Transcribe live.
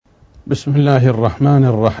بسم الله الرحمن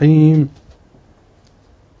الرحيم.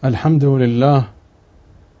 الحمد لله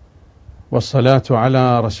والصلاة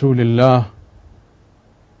على رسول الله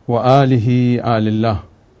وآله آل الله،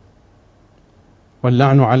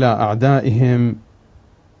 واللعن على أعدائهم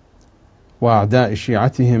وأعداء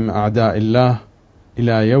شيعتهم أعداء الله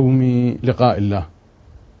إلى يوم لقاء الله.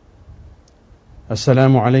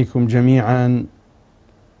 السلام عليكم جميعا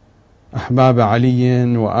أحباب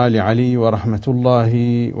علي وآل علي ورحمة الله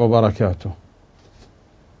وبركاته.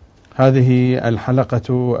 هذه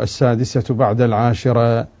الحلقة 6 بعد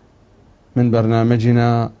 10 من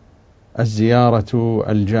برنامجنا الزيارة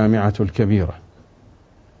الجامعة الكبيرة.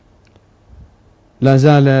 لا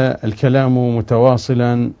زال الكلام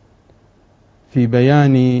متواصلا في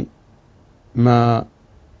بيان ما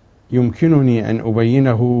يمكنني أن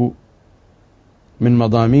أبينه من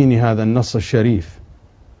مضامين هذا النص الشريف.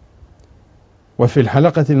 وفي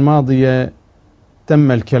الحلقة الماضية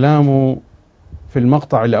تم الكلام في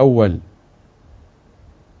المقطع الأول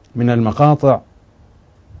من المقاطع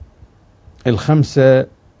 5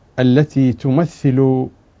 التي تمثل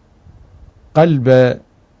قلب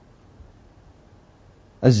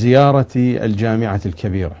الزيارة الجامعة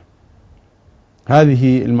الكبيرة.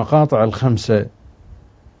 هذه المقاطع 5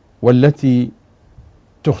 والتي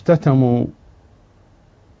تختتم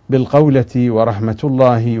بالقولة ورحمة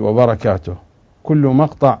الله وبركاته. كل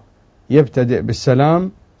مقطع يبتدئ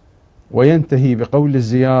بالسلام وينتهي بقول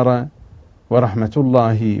الزيارة ورحمة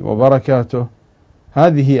الله وبركاته.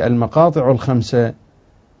 هذه المقاطع 5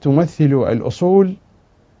 تمثل الأصول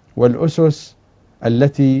والأسس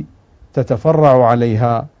التي تتفرع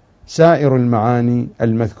عليها سائر المعاني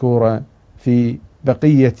المذكورة في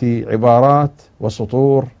بقية عبارات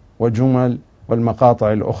وسطور وجمل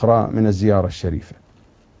والمقاطع الأخرى من الزيارة الشريفة.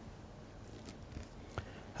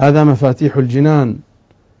 هذا مفاتيح الجنان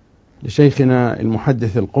لشيخنا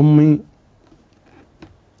المحدث القمي،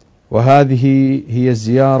 وهذه هي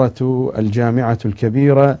الزيارة الجامعة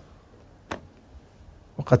الكبيرة.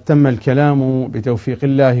 وقد تم الكلام بتوفيق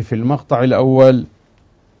الله في المقطع الأول،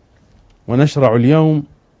 ونشرع اليوم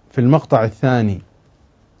في المقطع الثاني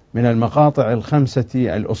من المقاطع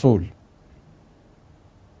 5 الأصول.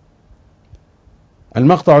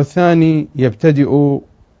 المقطع الثاني يبتدئ: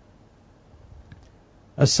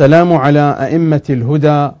 السلام على أئمة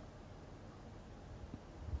الهدى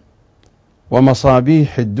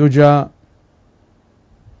ومصابيح الدجى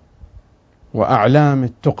وأعلام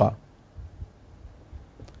التقى.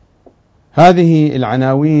 هذه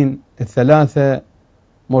العناوين 3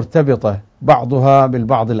 مرتبطة بعضها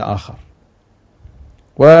بالبعض الآخر،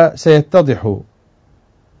 وسيتضح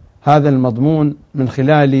هذا المضمون من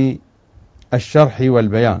خلال الشرح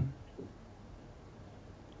والبيان.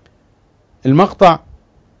 المقطع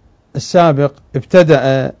السابق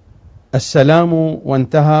ابتدأ السلام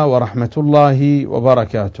وانتهى ورحمة الله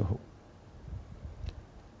وبركاته.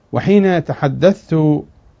 وحين تحدثت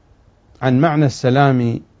عن معنى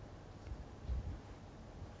السلام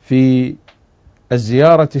في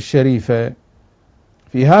الزيارة الشريفة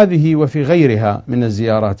في هذه وفي غيرها من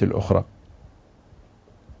الزيارات الأخرى،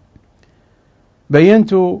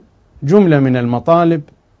 بينت جملة من المطالب،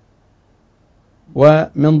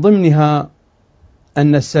 ومن ضمنها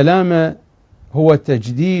أن السلام هو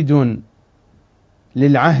تجديد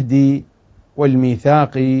للعهد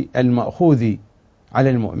والميثاق المأخوذ على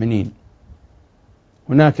المؤمنين.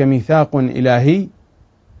 هناك ميثاق إلهي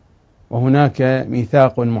وهناك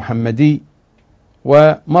ميثاق محمدي،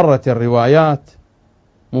 ومرت الروايات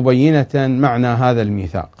مبينة معنى هذا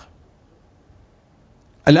الميثاق.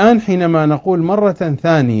 الآن حينما نقول مرة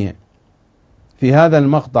ثانية في هذا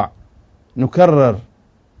المقطع نكرر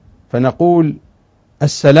فنقول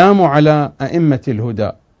السلام على أئمة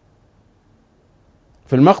الهدى.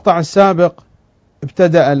 في المقطع السابق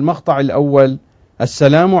ابتدأ المقطع الأول: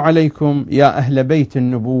 السلام عليكم يا أهل بيت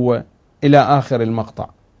النبوة، إلى آخر المقطع.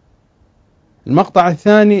 المقطع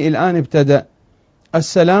الثاني الآن ابتدأ: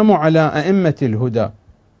 السلام على أئمة الهدى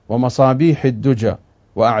ومصابيح الدجى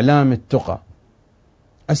وأعلام التقى.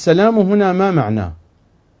 السلام هنا ما معناه؟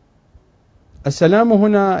 السلام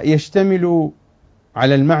هنا يشتمل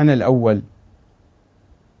على المعنى الأول،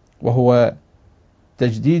 وهو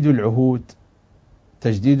تجديد العهود،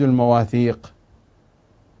 تجديد المواثيق،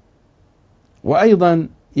 وأيضا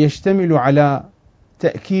يشتمل على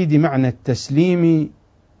تأكيد معنى التسليم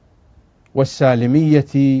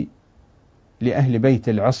والسالمية لأهل بيت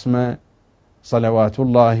العصمة صلوات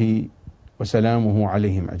الله وسلامه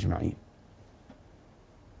عليهم أجمعين.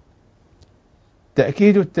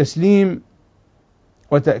 تأكيد التسليم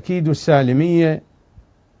وتأكيد السالمية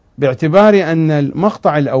باعتبار أن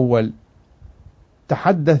المقطع الأول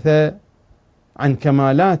تحدث عن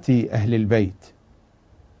كمالات أهل البيت،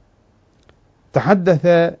 تحدث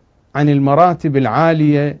عن المراتب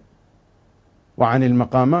العالية وعن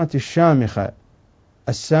المقامات الشامخة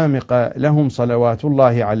السامقة لهم صلوات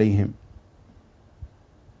الله عليهم.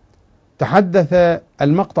 تحدث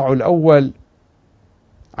المقطع الأول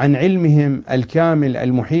عن علمهم الكامل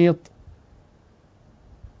المحيط،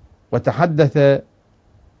 وتحدث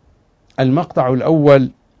المقطع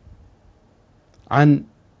الأول عن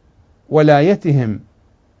ولايتهم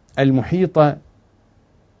المحيطة،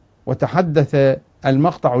 وتحدث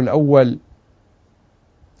المقطع الأول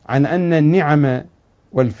عن أن النعم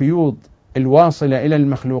والفيوض الواصلة إلى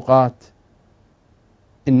المخلوقات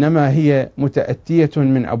إنما هي متأتية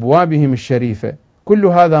من أبوابهم الشريفة. كل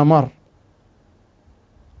هذا مر.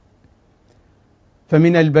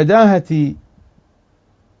 فمن البداهة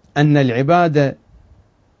أن العباد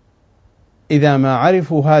إذا ما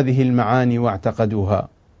عرفوا هذه المعاني واعتقدوها،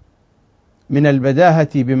 من البداهة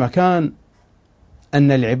بمكان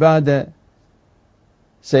أن العباد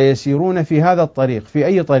سيسيرون في هذا الطريق. في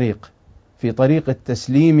أي طريق؟ في طريق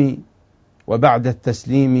التسليم، وبعد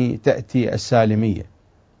التسليم تأتي السالمية،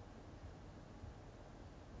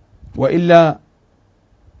 وإلا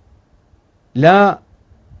لا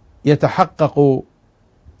يتحقق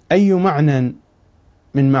أي معنى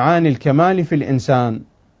من معاني الكمال في الإنسان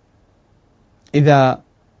إذا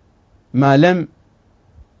ما لم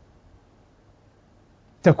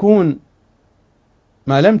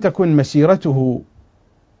تكن مسيرته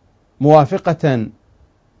موافقة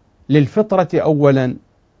للفطرة أولا،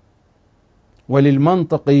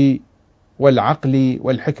 وللمنطق والعقل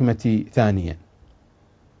والحكمة ثانيا.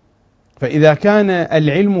 فإذا كان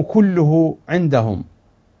العلم كله عندهم،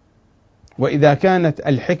 وإذا كانت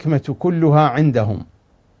الحكمة كلها عندهم،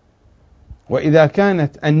 وإذا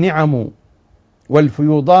كانت النعم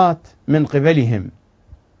والفيوضات من قبلهم،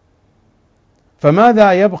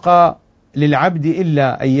 فماذا يبقى للعبد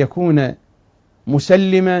إلا أن يكون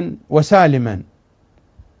مسلما وسالما؟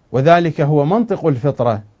 وذلك هو منطق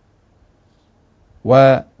الفطرة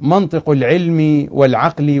ومنطق العلم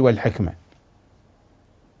والعقل والحكمة.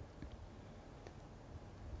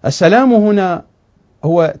 السلام هنا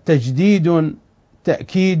هو تجديد،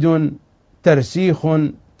 تأكيد، ترسيخ،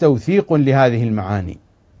 توثيق لهذه المعاني،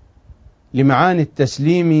 لمعاني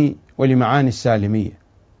التسليم ولمعاني السالمية.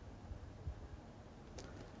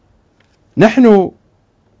 نحن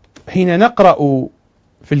حين نقرأ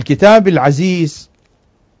في الكتاب العزيز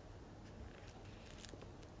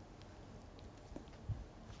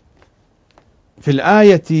في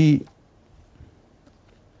الآية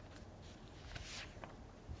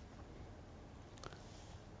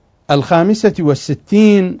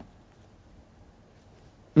 65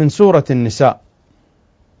 من سورة النساء: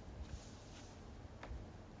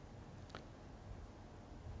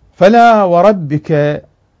 فلا وربك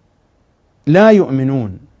لا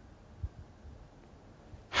يؤمنون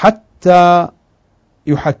حتى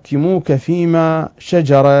يحكموك فيما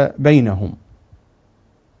شجر بينهم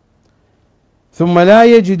ثم لا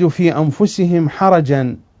يجدوا في أنفسهم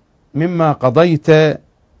حرجا مما قضيت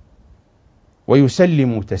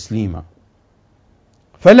ويسلموا تسليما.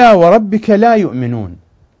 فلا وربك لا يؤمنون.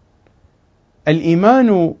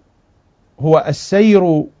 الإيمان هو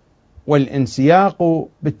السير والانسياق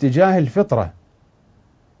باتجاه الفطرة.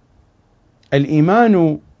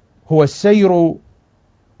 الإيمان هو السير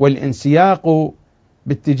والانسياق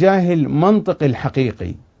باتجاه المنطق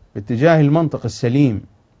الحقيقي، باتجاه المنطق السليم،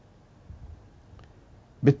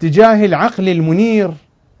 باتجاه العقل المنير،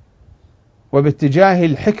 وباتجاه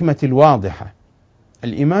الحكمة الواضحة.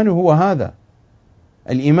 الإيمان هو هذا.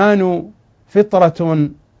 الإيمان فطرة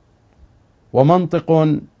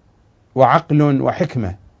ومنطق وعقل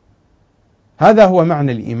وحكمة. هذا هو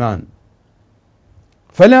معنى الإيمان.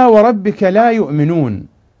 فلا وربك لا يؤمنون.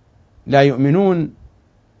 لا يؤمنون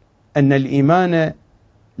أن الإيمان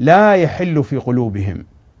لا يحل في قلوبهم.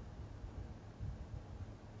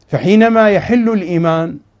 فحينما يحل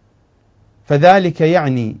الإيمان فذلك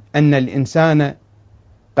يعني أن الإنسان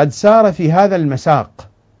قد سار في هذا المساق،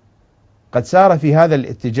 قد سار في هذا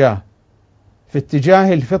الاتجاه، في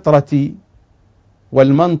اتجاه الفطرة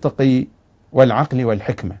والمنطق والعقل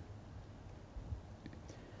والحكمة.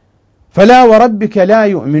 فلا وربك لا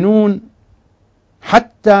يؤمنون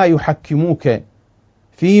حتى يحكموك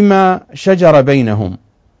فيما شجر بينهم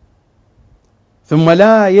ثم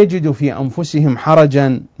لا يجدوا في أنفسهم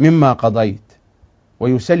حرجا مما قضيت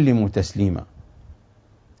ويسلموا تسليما.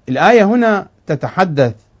 الآية هنا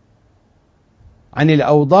تتحدث عن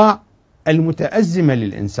الأوضاع المتأزمة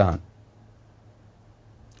للإنسان.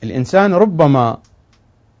 الإنسان ربما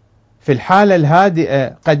في الحالة الهادئة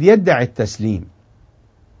قد يدعي التسليم،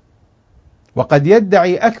 وقد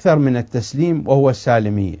يدعي أكثر من التسليم وهو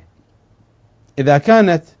السالمية. إذا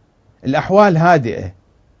كانت الأحوال هادئة،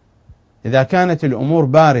 إذا كانت الأمور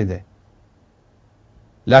باردة،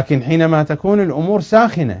 لكن حينما تكون الأمور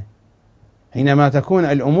ساخنة، حينما تكون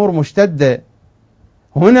الأمور مشتدة،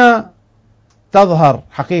 هنا تظهر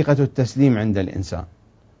حقيقة التسليم عند الإنسان،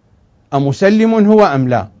 أمسلم هو أم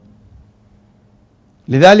لا؟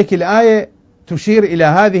 لذلك الآية تشير إلى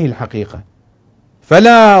هذه الحقيقة: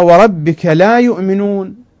 فلا وربك لا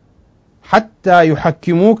يؤمنون حتى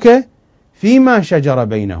يحكموك فيما شجر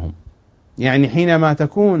بينهم. يعني حينما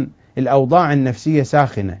تكون الأوضاع النفسية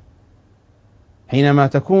ساخنة، حينما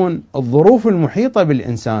تكون الظروف المحيطة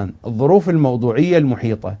بالإنسان، الظروف الموضوعية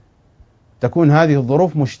المحيطة، تكون هذه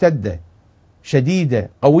الظروف مشتدة شديدة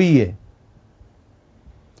قوية،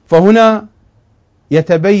 فهنا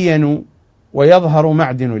يتبين ويظهر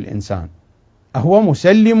معدن الإنسان، أهو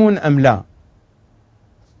مسلم أم لا؟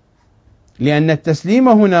 لأن التسليم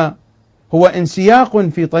هنا هو انسياق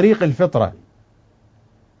في طريق الفطرة.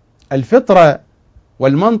 الفطرة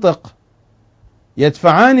والمنطق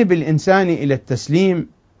يدفعان بالإنسان إلى التسليم،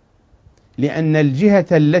 لأن الجهة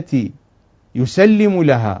التي يسلم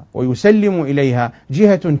لها ويسلم إليها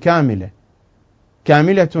جهة كاملة،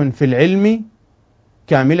 كاملة في العلم،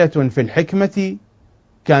 كاملة في الحكمة،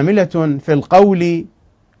 كاملة في القول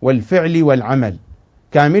والفعل والعمل،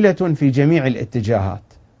 كاملة في جميع الاتجاهات.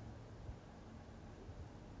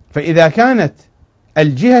 فإذا كانت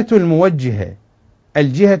الجهة الموجهة،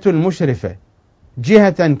 الجهة المشرفة،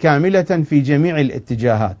 جهة كاملة في جميع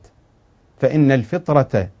الاتجاهات، فإن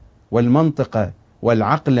الفطرة والمنطق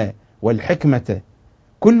والعقل والحكمة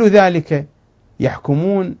كل ذلك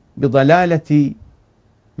يحكمون بضلالة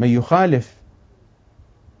من يخالف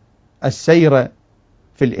السير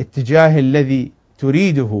في الاتجاه الذي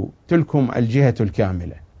تريده تلكم الجهة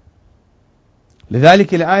الكاملة.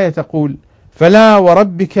 لذلك الآية تقول: فلا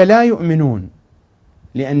وربك لا يؤمنون،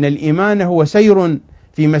 لأن الإيمان هو سير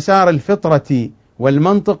في مسار الفطرة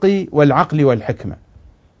والمنطق والعقل والحكمة.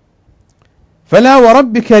 فلا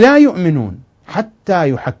وربك لا يؤمنون حتى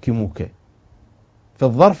يحكموك في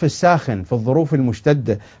الظرف الساخن، في الظروف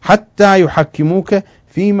المشتدة، حتى يحكموك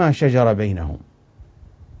فيما شجر بينهم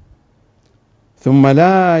ثم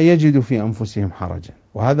لا يجد في أنفسهم حرجا.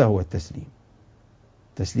 وهذا هو التسليم.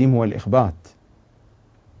 التسليم هو الإخبات،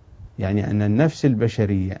 يعني أن النفس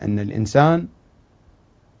البشرية، أن الإنسان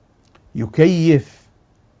يكيف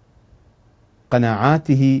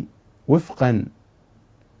قناعاته وفقا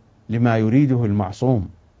لما يريده المعصوم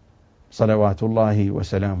صلوات الله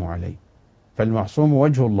وسلامه عليه. فالمعصوم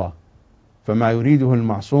وجه الله، فما يريده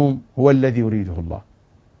المعصوم هو الذي يريده الله.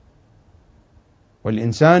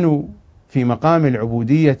 والإنسان في مقام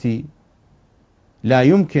العبودية لا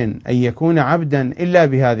يمكن أن يكون عبدا إلا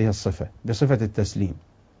بهذه الصفة، بصفة التسليم،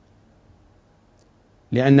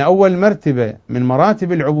 لأن أول مرتبة من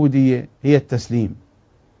مراتب العبودية هي التسليم.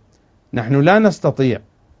 نحن لا نستطيع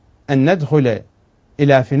أن ندخل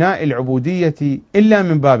إلى فناء العبودية إلا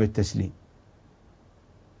من باب التسليم.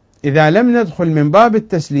 إذا لم ندخل من باب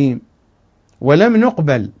التسليم ولم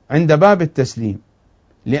نقبل عند باب التسليم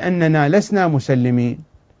لأننا لسنا مسلمين،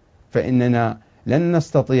 فإننا لن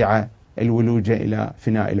نستطيع الولوج إلى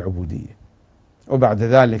فناء العبودية، وبعد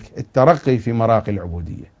ذلك الترقي في مراقي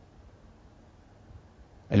العبودية.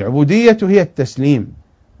 العبودية هي التسليم،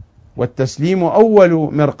 والتسليم أول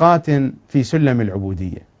مرقاة في سلم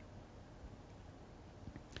العبودية.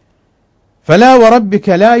 فلا وربك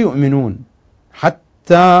لا يؤمنون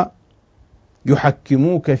حتى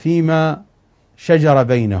يحكموك فيما شجر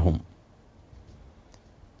بينهم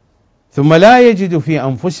ثم لا يجد في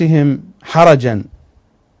أنفسهم حرجا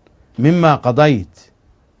مما قضيت.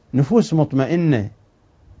 نفوس مطمئنة،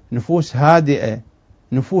 نفوس هادئة،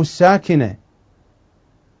 نفوس ساكنة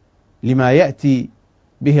لما يأتي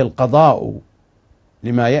به القضاء،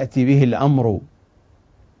 لما يأتي به الأمر،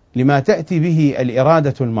 لما تأتي به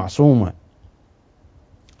الإرادة المعصومة.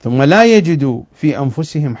 ثم لا يجد في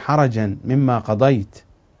أنفسهم حرجا مما قضيت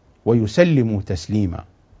ويسلموا تسليما.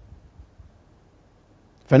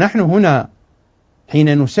 فنحن هنا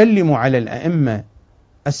حين نسلم على الأئمة،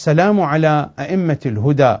 السلام على أئمة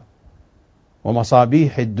الهدى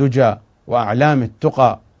ومصابيح الدجى وأعلام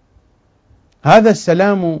التقى، هذا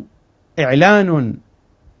السلام إعلان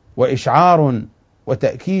وإشعار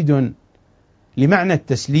وتأكيد لمعنى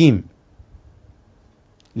التسليم،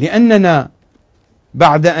 لأننا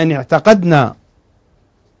بعد أن اعتقدنا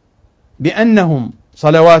بأنهم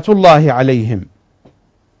صلوات الله عليهم،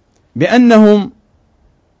 بأنهم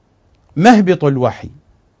مهبط الوحي،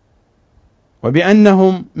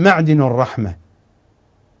 وبأنهم معدن الرحمة،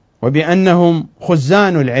 وبأنهم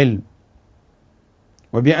خزان العلم،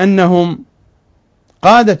 وبأنهم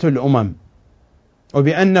قادة الأمم،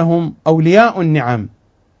 وبأنهم أولياء النعم،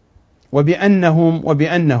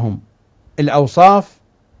 وبأنهم الأوصاف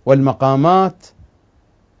والمقامات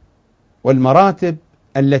والمراتب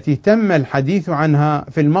التي تم الحديث عنها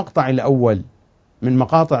في المقطع الأول من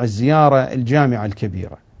مقاطع الزيارة الجامعة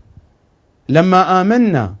الكبيرة. لما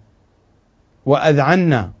آمنا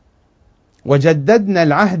وأذعنا وجددنا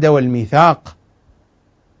العهد والميثاق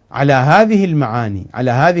على هذه المعاني،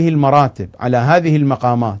 على هذه المراتب، على هذه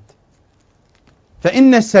المقامات،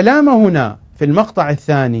 فإن السلام هنا في المقطع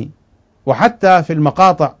الثاني وحتى في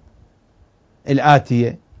المقاطع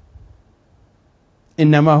الآتية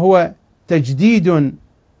إنما هو تجديد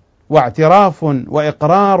واعتراف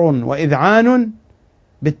وإقرار وإذعان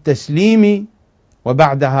بالتسليم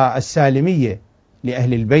وبعدها السالمية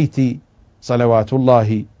لأهل البيت صلوات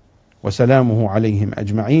الله وسلامه عليهم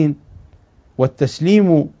أجمعين.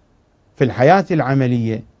 والتسليم في الحياة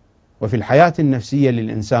العملية وفي الحياة النفسية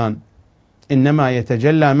للإنسان إنما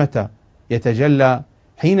يتجلى متى؟ يتجلى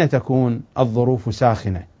حين تكون الظروف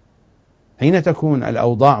ساخنة، حين تكون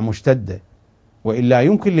الأوضاع مشتدة، وإلا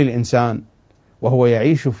يمكن للإنسان وهو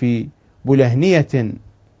يعيش في بلهنية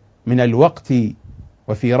من الوقت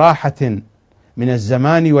وفي راحة من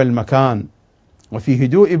الزمان والمكان وفي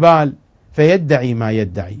هدوء بال فيدعي ما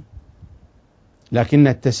يدعي، لكن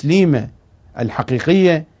التسليم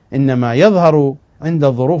الحقيقية إنما يظهر عند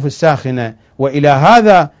الظروف الساخنة، وإلى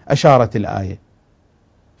هذا أشارت الآية: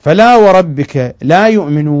 فلا وربك لا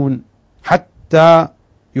يؤمنون حتى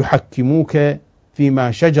يحكموك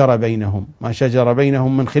فيما شجر بينهم. ما شجر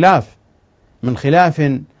بينهم من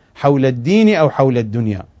خلاف حول الدين أو حول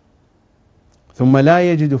الدنيا، ثم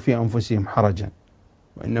لا يجد في أنفسهم حرجا،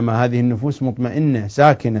 وإنما هذه النفوس مطمئنة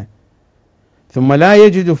ساكنة، ثم لا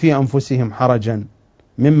يجد في أنفسهم حرجا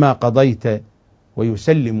مما قضيت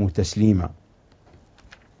ويسلموا تسليما.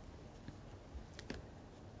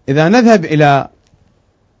 إذا نذهب إلى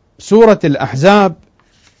سورة الأحزاب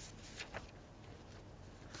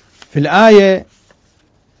في الآية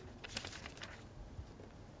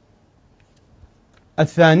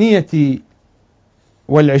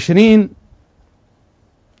 22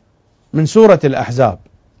 من سورة الأحزاب،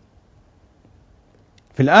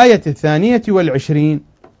 في الآية 22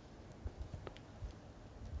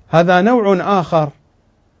 هذا نوع آخر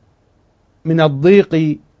من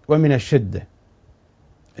الضيق ومن الشدة.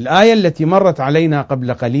 الآية التي مرت علينا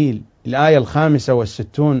قبل قليل، الآية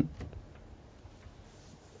 65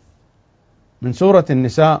 من سورة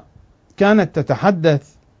النساء، كانت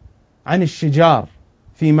تتحدث عن الشجار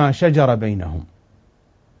فيما شجر بينهم،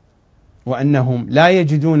 وأنهم لا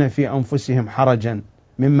يجدون في أنفسهم حرجا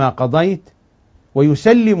مما قضيت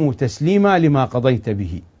ويسلموا تسليما لما قضيت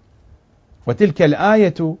به. وتلك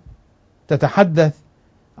الآية تتحدث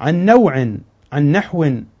عن نحو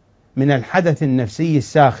من الحدث النفسي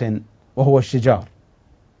الساخن وهو الشجار،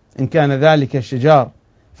 إن كان ذلك الشجار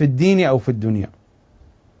في الدين أو في الدنيا.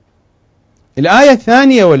 الآية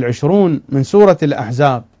 22 من سورة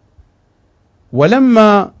الأحزاب: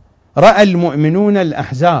 ولما رأى المؤمنون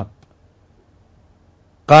الأحزاب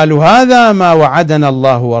قالوا هذا ما وعدنا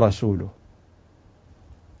الله ورسوله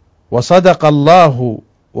وصدق الله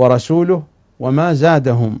ورسوله وما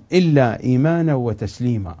زادهم إلا إيمانا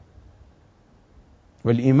وتسليما.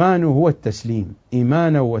 والإيمان هو التسليم،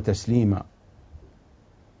 إيمانا وتسليما.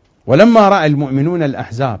 ولما رأى المؤمنون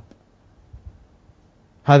الأحزاب،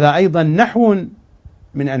 هذا أيضا نحو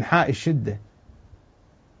من أنحاء الشدة،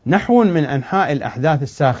 نحو من أنحاء الأحداث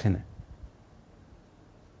الساخنة.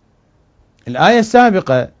 الآية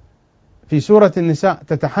السابقة في سورة النساء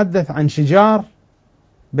تتحدث عن شجار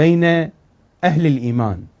بين أهل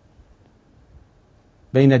الإيمان،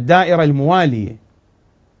 بين الدائرة الموالية،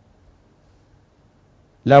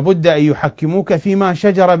 لا بد أن يحكموك فيما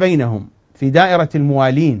شجر بينهم في دائرة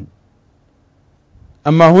الموالين.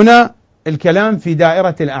 أما هنا الكلام في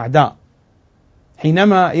دائرة الأعداء،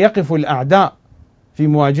 حينما يقف الأعداء في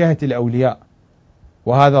مواجهة الأولياء،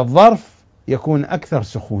 وهذا الظرف يكون أكثر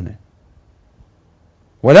سخونة.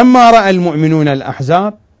 ولما رأى المؤمنون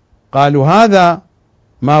الأحزاب قالوا هذا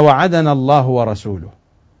ما وعدنا الله ورسوله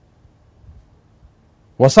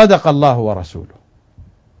وصدق الله ورسوله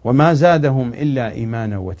وما زادهم إلا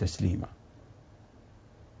إيمانا وتسليما.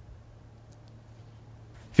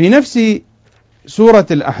 في نفس سورة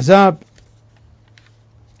الأحزاب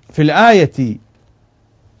في الآية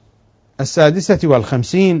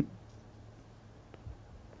 56: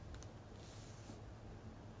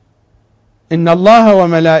 إن الله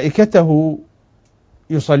وملائكته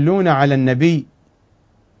يصلون على النبي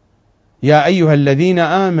يا أيها الذين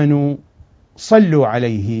آمنوا صلوا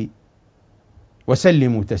عليه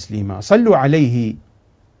وسلموا تسليما. صلوا عليه،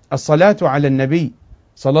 الصلاة على النبي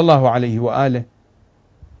صلى الله عليه وآله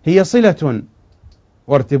هي صلة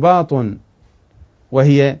وارتباط،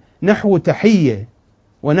 وهي نحو تحية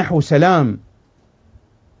ونحو سلام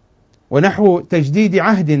ونحو تجديد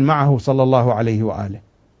عهد معه صلى الله عليه وآله.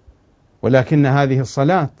 ولكن هذه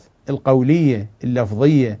الصلاة القولية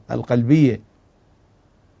اللفظية القلبية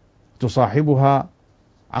تصاحبها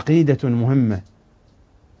عقيدة مهمة،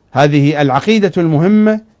 هذه العقيدة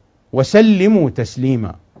المهمة: وسلموا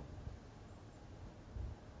تسليما.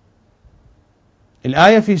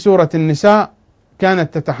 الآية في سورة النساء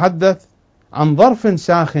كانت تتحدث عن ظرف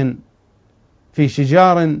ساخن في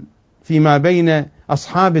شجار فيما بين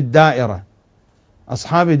أصحاب الدائرة،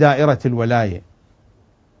 أصحاب دائرة الولاية.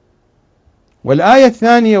 والآية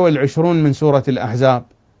 22 من سورة الأحزاب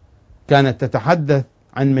كانت تتحدث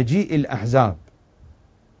عن مجيء الأحزاب،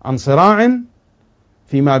 عن صراع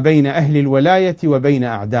فيما بين أهل الولاية وبين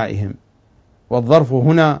أعدائهم، والظرف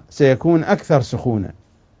هنا سيكون أكثر سخونة.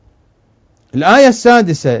 الآية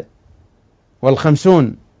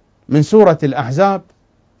 56 من سورة الأحزاب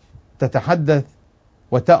تتحدث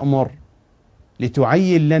وتأمر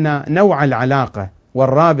لتعين لنا نوع العلاقة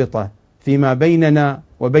والرابطة فيما بيننا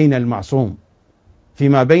وبين المعصوم،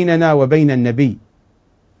 فيما بيننا وبين النبي.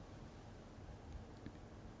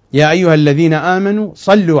 يا أيها الذين آمنوا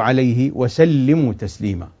صلوا عليه وسلموا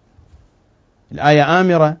تسليما. الآية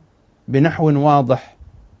آمرة بنحو واضح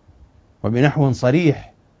وبنحو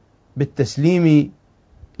صريح بالتسليم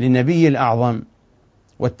للنبي الأعظم،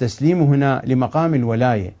 والتسليم هنا لمقام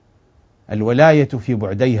الولاية، الولاية في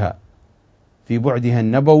بعديها، في بعدها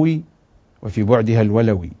النبوي وفي بعدها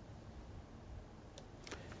الولوي.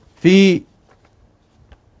 في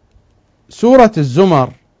سورة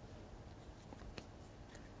الزمر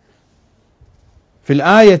في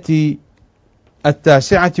الآية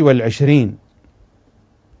 29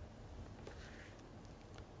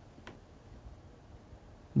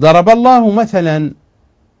 ضرب الله مثلا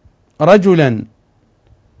رجلا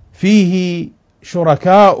فيه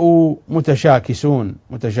شركاء متشاكسون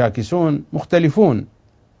مختلفون.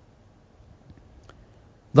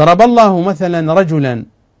 ضرب الله مثلا رجلا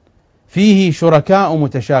فيه شركاء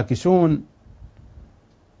متشاكسون،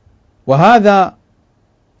 وهذا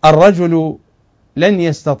الرجل لن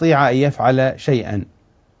يستطيع أن يفعل شيئا.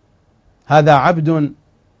 هذا عبد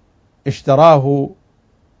اشتراه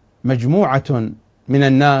مجموعة من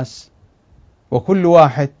الناس، وكل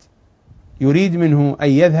واحد يريد منه أن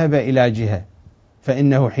يذهب إلى جهة،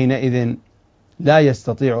 فإنه حينئذ لا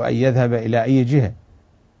يستطيع أن يذهب إلى أي جهة،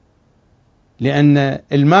 لأن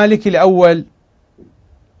المالك الأول،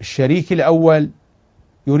 الشريك الأول،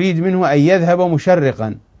 يريد منه أن يذهب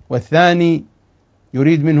مشرقا، والثاني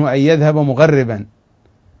يريد منه أن يذهب مغربا،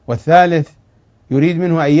 والثالث يريد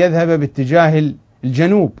منه أن يذهب باتجاه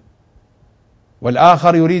الجنوب،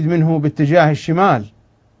 والآخر يريد منه باتجاه الشمال،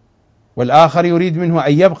 والآخر يريد منه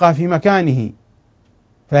أن يبقى في مكانه،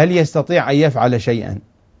 فهل يستطيع أن يفعل شيئا؟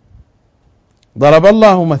 ضرب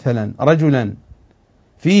الله مثلا رجلا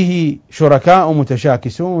فيه شركاء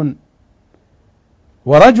متشاكسون،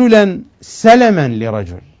 ورجلا سلما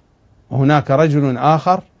لرجل، وهناك رجل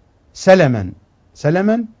آخر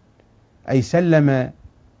سلما أي سلم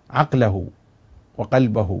عقله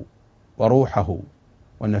وقلبه وروحه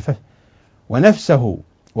ونفسه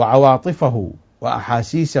وعواطفه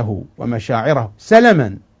وأحاسيسه ومشاعره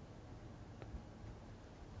سلما،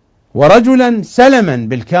 ورجلا سلما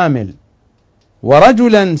بالكامل،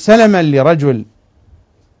 ورجلا سلما لرجل،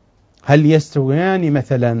 هل يستويان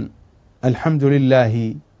مثلا؟ الحمد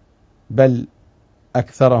لله بل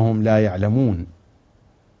أكثرهم لا يعلمون.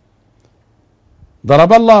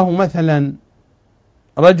 ضرب الله مثلا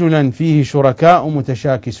رجلا فيه شركاء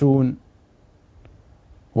متشاكسون،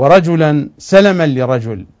 ورجلا سلما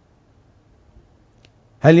لرجل،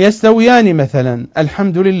 هل يستويان مثلا؟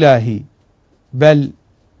 الحمد لله بل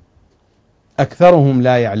أكثرهم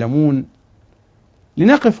لا يعلمون.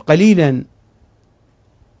 لنقف قليلا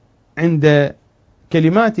عند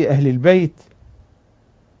كلمات أهل البيت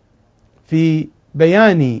في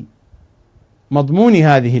بيان مضمون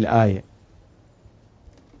هذه الآية.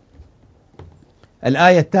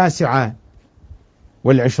 الآية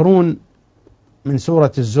 29 من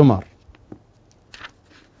سورة الزمر: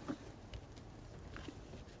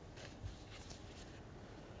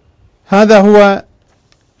 هذا هو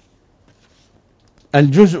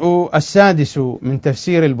الجزء 6 من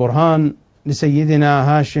تفسير البرهان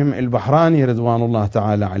لسيدنا هاشم البحراني رضوان الله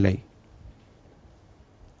تعالى عليه،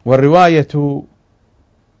 والرواية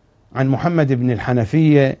عن محمد بن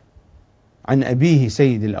الحنفية عن أبيه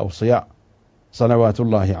سيد الأوصياء صلوات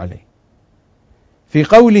الله عليه، في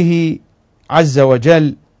قوله عز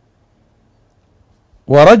وجل: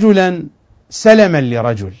 ورجلا سلما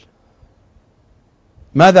لرجل.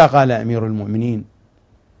 ماذا قال أمير المؤمنين؟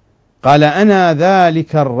 قال: أنا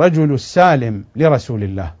ذلك الرجل السالم لرسول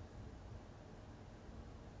الله،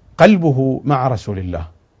 قلبه مع رسول الله،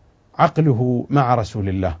 عقله مع رسول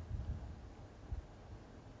الله،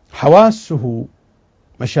 حواسه،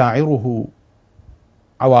 مشاعره،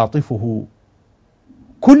 عواطفه،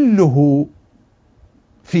 كله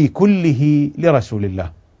في كله لرسول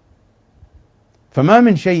الله. فما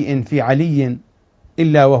من شيء في علي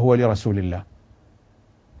إلا وهو لرسول الله.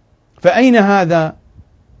 فأين هذا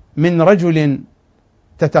من رجل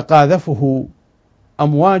تتقاذفه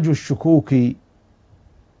أمواج الشكوك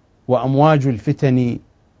وأمواج الفتن،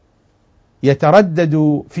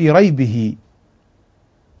 يتردد في ريبه،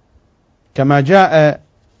 كما جاء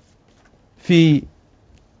في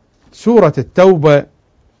سورة التوبة: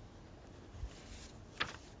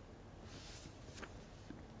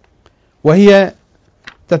 وهي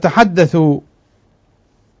تتحدث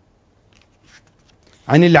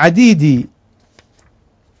عن العديد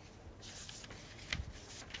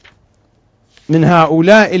من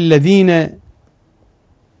هؤلاء الذين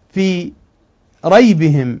في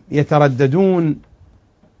ريبهم يترددون،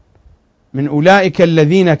 من أولئك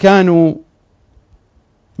الذين كانوا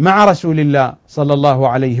مع رسول الله صلى الله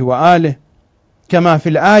عليه وآله، كما في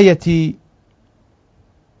الآية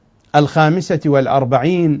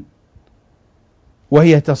 45،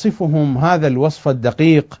 وهي تصفهم هذا الوصف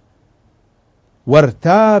الدقيق: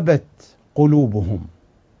 وارتابت قلوبهم.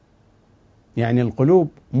 يعني القلوب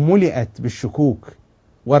ملئت بالشكوك،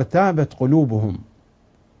 وارتابت قلوبهم.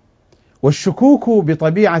 والشكوك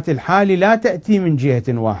بطبيعة الحال لا تأتي من جهة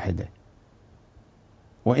واحدة،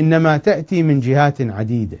 وإنما تأتي من جهات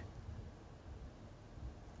عديدة.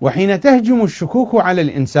 وحين تهجم الشكوك على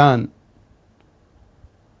الإنسان،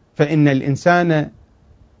 فإن الإنسان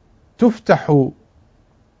تفتح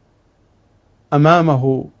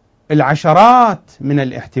أمامه العشرات من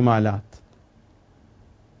الاحتمالات،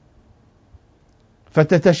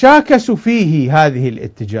 فتتشاكس فيه هذه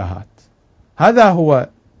الاتجاهات. هذا هو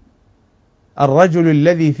الرجل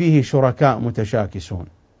الذي فيه شركاء متشاكسون،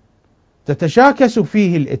 تتشاكس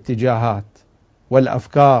فيه الاتجاهات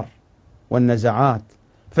والأفكار والنزعات.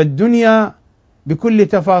 فالدنيا بكل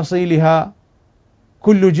تفاصيلها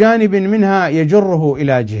كل جانب منها يجره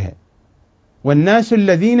إلى جهة، والناس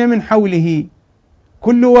الذين من حوله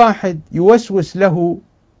كل واحد يوسوس له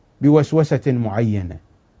بوسوسة معينة،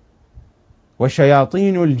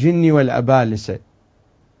 وشياطين الجن والأبالسة،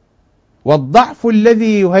 والضعف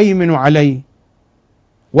الذي يهيمن عليه.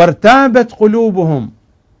 وارتابت قلوبهم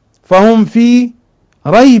فهم في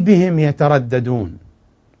ريبهم يترددون،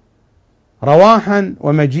 رواحا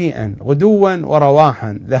ومجيئا، غدوا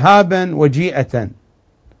ورواحا، ذهابا وجيئة،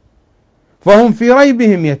 فهم في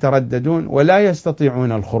ريبهم يترددون ولا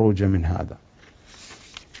يستطيعون الخروج من هذا.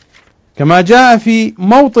 كما جاء في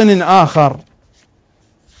موطن آخر: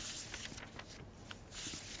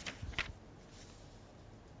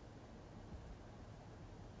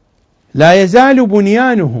 لا يزال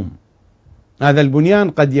بنيانهم. هذا البنيان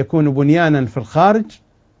قد يكون بنيانا في الخارج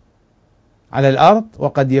على الأرض،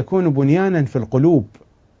 وقد يكون بنيانا في القلوب،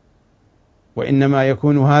 وإنما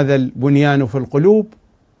يكون هذا البنيان في القلوب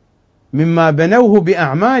مما بنوه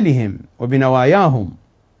بأعمالهم وبنواياهم.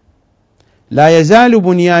 لا يزال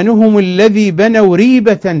بنيانهم الذي بنوا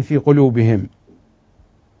ريبة في قلوبهم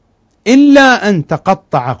إلا أن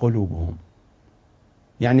تقطع قلوبهم.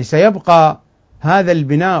 يعني سيبقى هذا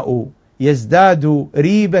البناء يزداد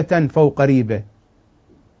ريبة فوق ريبة،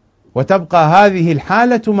 وتبقى هذه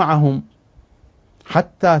الحالة معهم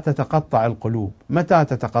حتى تتقطع القلوب. متى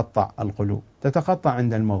تتقطع القلوب؟ تتقطع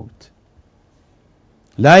عند الموت.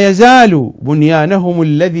 لا يزال بنيانهم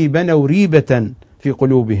الذي بنوا ريبة في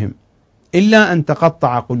قلوبهم إلا أن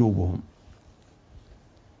تقطع قلوبهم.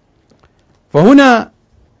 فهنا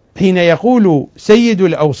حين يقول سيد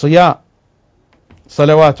الأوصياء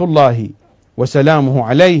صلوات الله وسلامه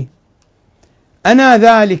عليه: أنا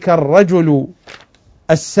ذلك الرجل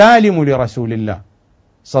السالم لرسول الله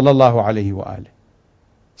صلى الله عليه وآله،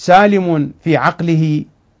 سالم في عقله،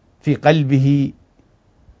 في قلبه،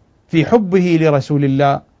 في حبه لرسول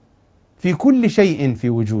الله، في كل شيء في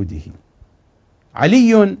وجوده.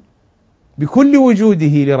 علي بكل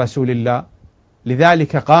وجوده لرسول الله.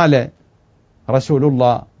 لذلك قال رسول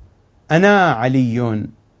الله: أنا علي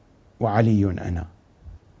وعلي أنا.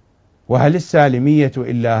 وهل السالمية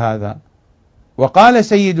إلا هذا؟ وقال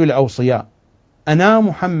سيد الأوصياء: أنا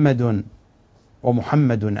محمد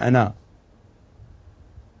ومحمد أنا،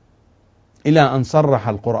 إلى أن صرح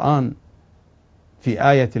القرآن في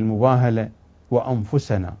آية المباهلة: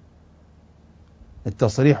 وأنفسنا.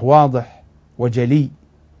 التصريح واضح وجلي،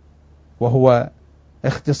 وهو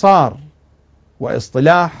اختصار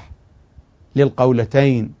واصطلاح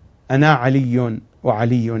للقولتين أنا علي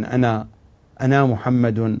وعلي أنا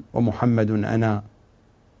محمد ومحمد أنا.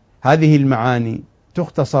 هذه المعاني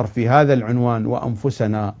تختصر في هذا العنوان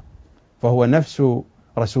وأنفسنا، فهو نفس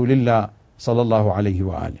رسول الله صلى الله عليه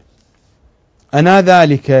وآله. أنا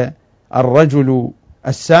ذلك الرجل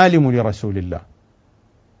السالم لرسول الله.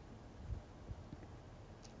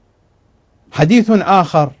 حديث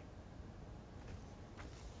آخر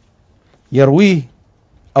يرويه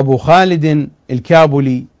أبو خالد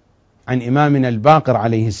الكابلي عن إمامنا الباقر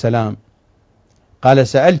عليه السلام قال: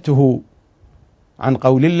 سألته عن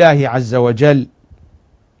قول الله عز وجل: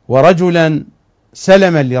 ورجلا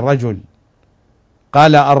سلما للرجل،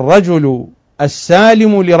 قال: الرجل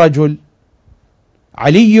السالم لرجل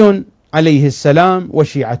علي عليه السلام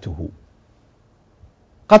وشيعته.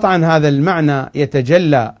 قطعا هذا المعنى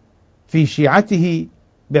يتجلى في شيعته،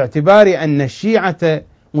 باعتبار أن الشيعة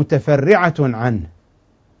متفرعة عنه،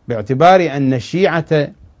 باعتبار أن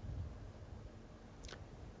الشيعة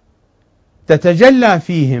تتجلى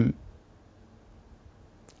فيهم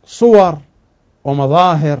صور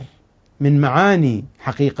ومظاهر من معاني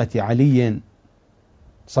حقيقة علي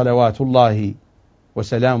صلوات الله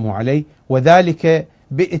وسلامه عليه، وذلك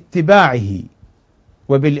باتباعه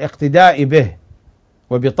وبالاقتداء به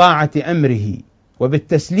وبطاعة أمره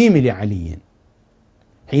وبالتسليم لعلي.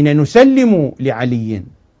 حين نسلم لعلي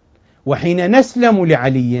وحين نسلم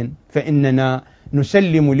لعلي فإننا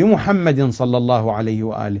نسلم لمحمد صلى الله عليه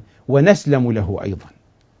وآله ونسلم له أيضا.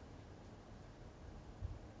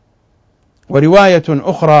 ورواية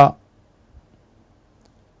أخرى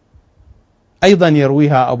أيضا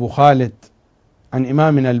يرويها أبو خالد عن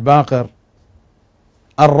إمامنا الباقر: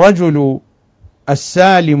 الرجل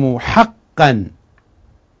السالم حقا،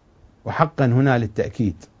 وحقا هنا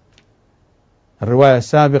للتأكيد. الرواية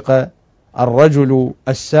السابقة: الرجل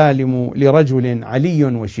السالم لرجل علي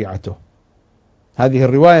وشيعته. هذه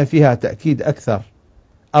الرواية فيها تأكيد أكثر: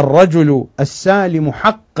 الرجل السالم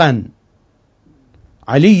حقا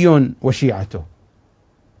علي وشيعته.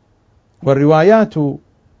 والروايات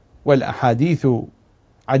والأحاديث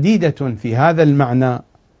عديدة في هذا المعنى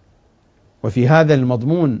وفي هذا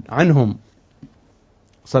المضمون عنهم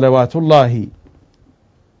صلوات الله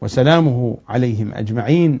وسلامه عليهم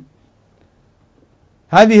أجمعين.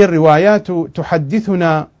 هذه الروايات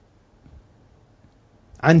تحدثنا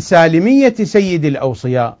عن سالمية سيد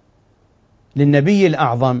الأوصياء للنبي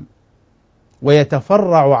الأعظم،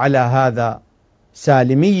 ويتفرع على هذا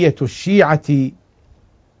سالمية الشيعة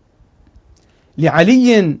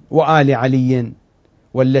لعلي وآل علي،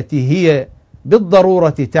 والتي هي بالضرورة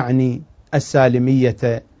تعني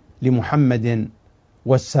السالمية لمحمد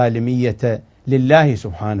والسالمية لله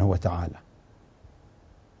سبحانه وتعالى.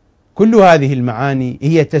 كل هذه المعاني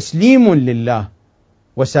هي تسليم لله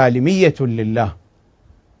وسالمية لله،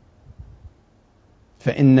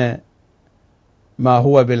 فإن ما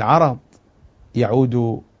هو بالعرض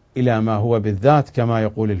يعود إلى ما هو بالذات كما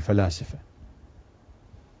يقول الفلاسفة.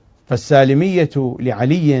 فالسالمية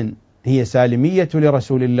لعلي هي سالمية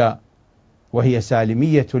لرسول الله، وهي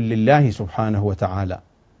سالمية لله سبحانه وتعالى،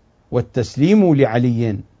 والتسليم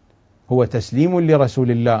لعلي هو تسليم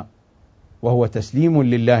لرسول الله، وهو تسليم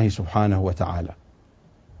لله سبحانه وتعالى.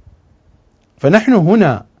 فنحن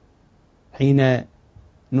هنا حين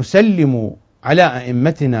نسلم على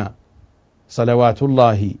أئمتنا صلوات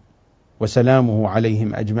الله وسلامه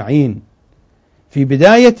عليهم أجمعين في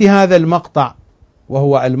بداية هذا المقطع،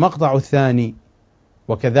 وهو المقطع الثاني،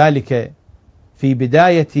 وكذلك في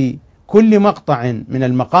بداية كل مقطع من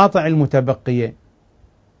المقاطع المتبقية،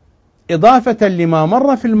 إضافة لما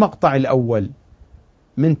مر في المقطع الأول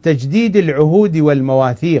من تجديد العهود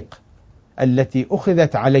والمواثيق التي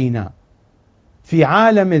أخذت علينا في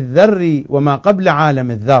عالم الذر وما قبل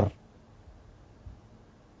عالم الذر.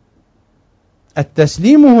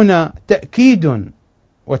 التسليم هنا تأكيد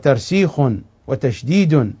وترسيخ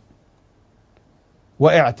وتشديد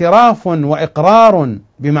واعتراف وإقرار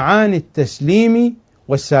بمعاني التسليم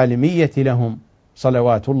والسالمية لهم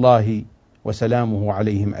صلوات الله وسلامه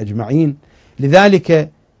عليهم أجمعين.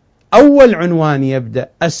 لذلك أول عنوان يبدأ: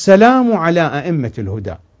 السلام على أئمة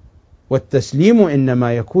الهدى. والتسليم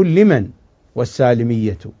إنما يكون لمن؟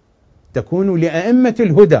 والسالمية تكون لأئمة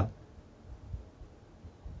الهدى.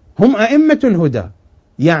 هم أئمة الهدى،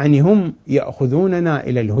 يعني هم يأخذوننا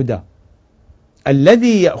إلى الهدى.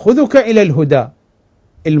 الذي يأخذك إلى الهدى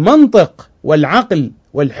المنطق والعقل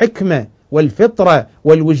والحكمة والفطرة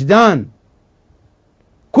والوجدان،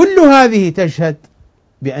 كل هذه تشهد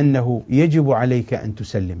بأنه يجب عليك أن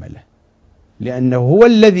تسلم له، لأنه هو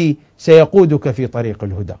الذي سيقودك في طريق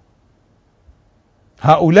الهدى.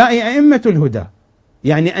 هؤلاء أئمة الهدى،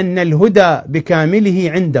 يعني أن الهدى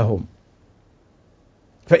بكامله عندهم.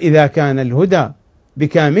 فإذا كان الهدى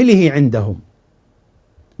بكامله عندهم،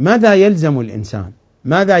 ماذا يلزم الإنسان؟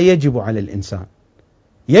 ماذا يجب على الإنسان؟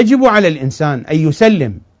 يجب على الإنسان أن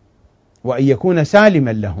يسلم وأن يكون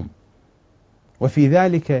سالما لهم، وفي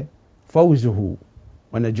ذلك فوزه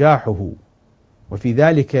ونجاحه، وفي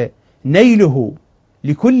ذلك نيله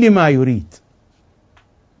لكل ما يريد،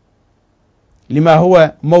 لما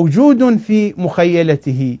هو موجود في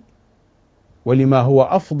مخيلته، ولما هو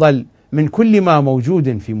أفضل من كل ما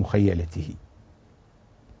موجود في مخيلته.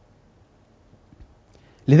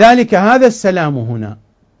 لذلك هذا السلام هنا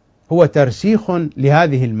هو ترسيخ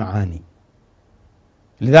لهذه المعاني.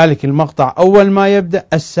 لذلك المقطع أول ما يبدأ: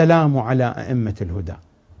 السلام على أئمة الهدى.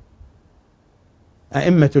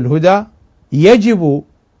 أئمة الهدى يجب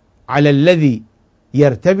على الذي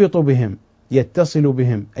يرتبط بهم يتصل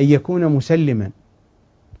بهم أن يكون مسلما.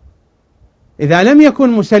 إذا لم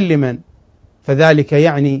يكن مسلما فذلك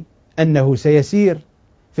يعني أنه سيسير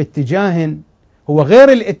في اتجاه هو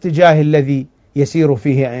غير الاتجاه الذي يسير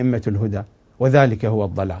فيه أئمة الهدى، وذلك هو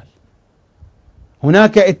الضلال.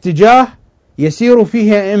 هناك اتجاه يسير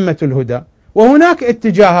فيه أئمة الهدى، وهناك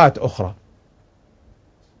اتجاهات أخرى.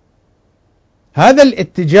 هذا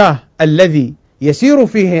الاتجاه الذي يسير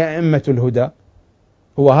فيه أئمة الهدى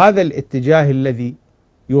هو هذا الاتجاه الذي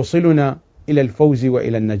يوصلنا إلى الفوز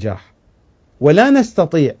وإلى النجاح، ولا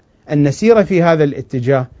نستطيع أن نسير في هذا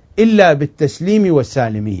الاتجاه إلا بالتسليم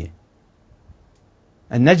والسالمية،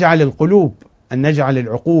 أن نجعل القلوب، أن نجعل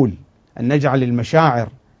العقول، أن نجعل المشاعر،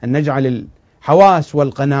 أن نجعل الحواس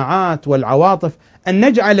والقناعات والعواطف، أن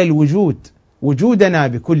نجعل الوجود، وجودنا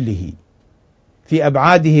بكله، في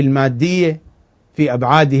أبعاده المادية، في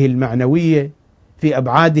أبعاده المعنوية، في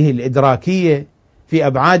أبعاده الإدراكية، في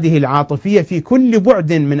أبعاده العاطفية، في كل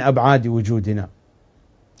بعد من أبعاد وجودنا،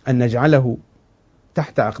 أن نجعله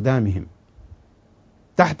تحت أقدامهم،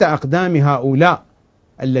 تحت أقدام هؤلاء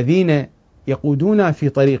الذين يقودون في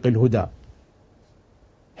طريق الهدى.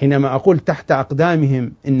 حينما أقول تحت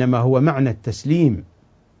أقدامهم إنما هو معنى التسليم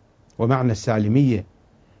ومعنى السالمية،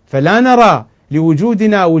 فلا نرى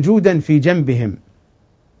لوجودنا وجودا في جنبهم،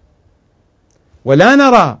 ولا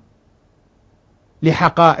نرى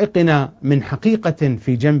لحقائقنا من حقيقة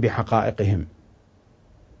في جنب حقائقهم،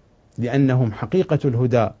 لأنهم حقيقة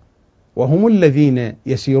الهدى، وهم الذين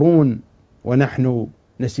يسيرون ونحن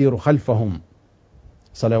نسير خلفهم،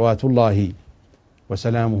 صلوات الله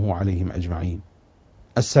وسلامه عليهم أجمعين.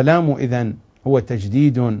 السلام إذن هو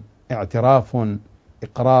تجديد، اعتراف،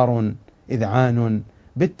 إقرار، إذعان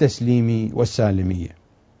بالتسليم والسالمية.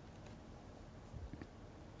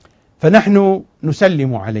 فنحن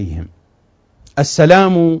نسلم عليهم.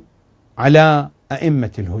 السلام على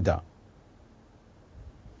أئمة الهدى.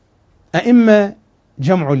 أئمة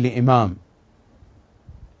جمع لإمام.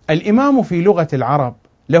 الإمام في لغة العرب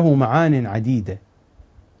له معان عديدة،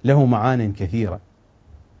 له معان كثيرة.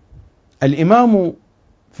 الإمام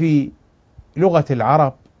في لغة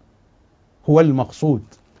العرب هو المقصود،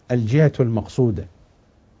 الجهة المقصودة.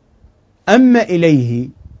 أما إليه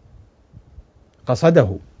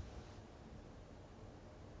قصده،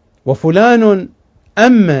 وفلان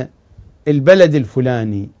أما البلد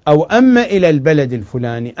الفلاني، أو أما إلى البلد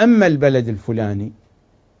الفلاني، أما البلد الفلاني،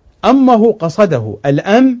 أمه قصده.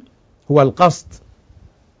 الأم هو القصد،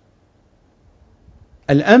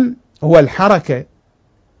 الأم هو الحركة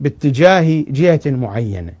باتجاه جهة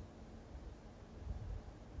معينة.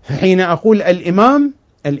 فحين أقول الإمام،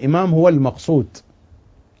 الإمام هو المقصود،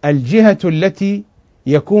 الجهة التي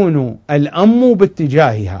يكون الأم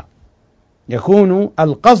باتجاهها، يكون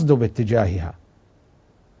القصد باتجاهها.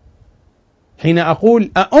 حين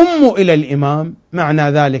أقول أؤم إلى الإمام، معنى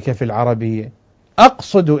ذلك في العربية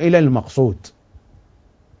أقصد إلى المقصود.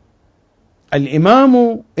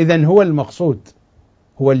 الإمام إذن هو المقصود،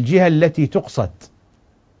 هو الجهة التي تقصد.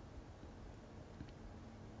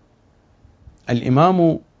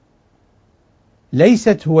 الإمام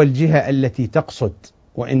ليست هو الجهة التي تقصد،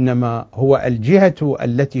 وإنما هو الجهة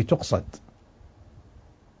التي تقصد.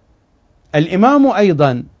 الإمام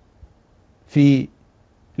أيضا في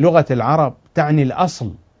لغة العرب تعني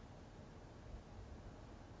الأصل،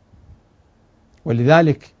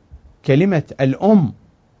 ولذلك كلمة الأم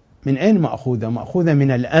من أين مأخوذة؟ مأخوذة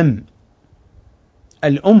من الأم.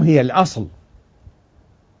 الأم هي الأصل.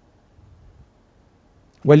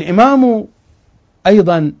 والإمام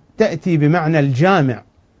أيضا تأتي بمعنى الجامع،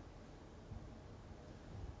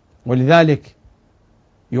 ولذلك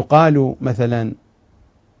يقال مثلا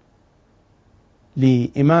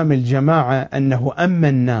لإمام الجماعة أنه أم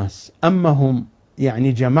الناس، أمهم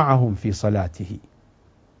يعني جمعهم في صلاته.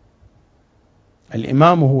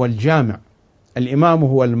 الإمام هو الجامع، الإمام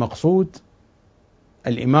هو المقصود،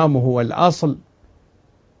 الإمام هو الأصل،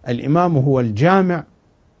 الإمام هو الجامع،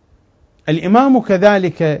 الإمام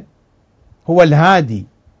كذلك هو الهادي.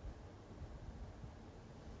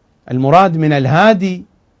 المراد من الهادي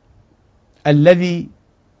الذي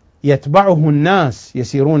يتبعه الناس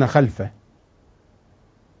يسيرون خلفه.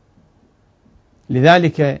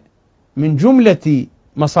 لذلك من جملة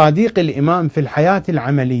مصاديق الإمام في الحياة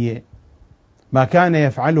العملية ما كان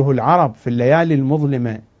يفعله العرب في الليالي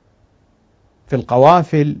المظلمة، في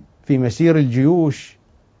القوافل، في مسير الجيوش،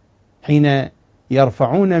 حين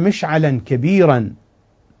يرفعون مشعلا كبيرا،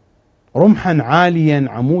 رمحا عاليا،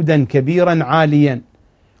 عمودا كبيرا عاليا،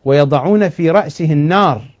 ويضعون في رأسه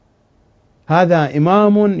النار. هذا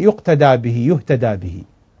إمام يقتدى به، يهتدى به.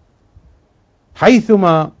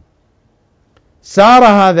 حيثما سار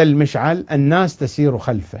هذا المشعل الناس تسير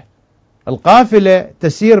خلفه، القافلة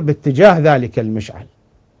تسير باتجاه ذلك المشعل،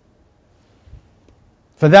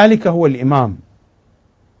 فذلك هو الإمام.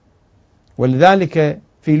 ولذلك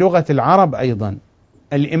في لغة العرب أيضا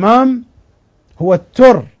الإمام هو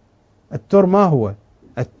التر. التر ما هو؟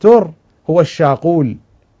 التر هو الشاقول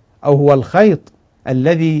أو هو الخيط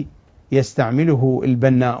الذي يستعمله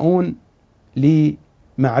البناؤون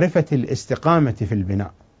لمعرفة الاستقامة في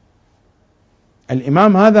البناء.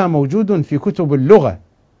 الإمام هذا موجود في كتب اللغة.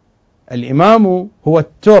 الإمام هو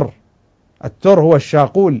التر، التر هو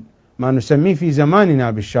الشاقول، ما نسميه في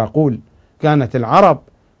زماننا بالشاقول، كانت العرب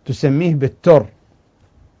تسميه بالتر.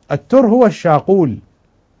 التر هو الشاقول،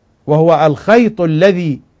 وهو الخيط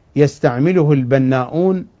الذي يستعمله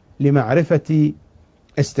البناؤون لمعرفة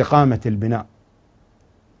استقامة البناء.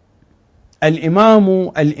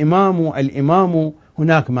 الإمام الإمام الإمام،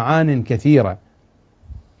 هناك معان كثيرة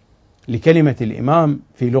لكلمة الإمام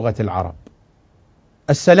في لغة العرب.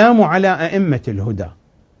 السلام على أئمة الهدى.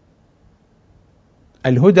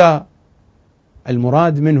 الهدى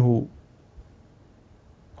المراد منه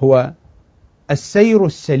هو السير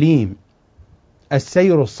السليم،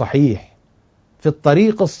 السير الصحيح في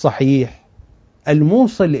الطريق الصحيح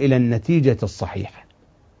الموصل إلى النتيجة الصحيحة.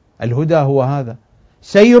 الهدى هو هذا،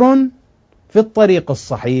 سير في الطريق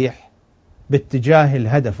الصحيح باتجاه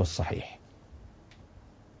الهدف الصحيح.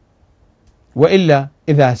 وإلا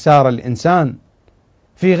إذا سار الإنسان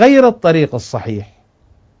في غير الطريق الصحيح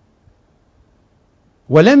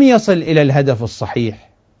ولم يصل إلى الهدف الصحيح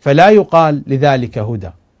فلا يقال لذلك هدى.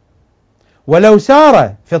 ولو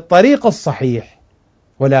سار في الطريق الصحيح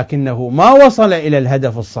ولكنه ما وصل إلى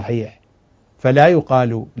الهدف الصحيح فلا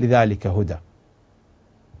يقال لذلك هدى.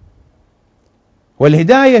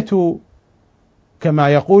 والهداية كما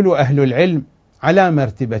يقول أهل العلم على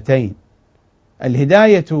مرتبتين.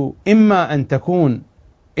 الهداية إما أن تكون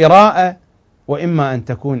إراءة وإما أن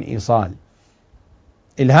تكون إيصال.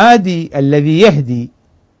 الهادي الذي يهدي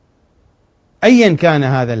أيا كان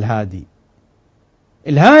هذا الهادي،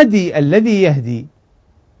 الهادي الذي يهدي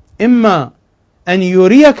إما أن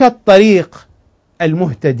يريك الطريق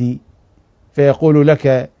المهتدي فيقول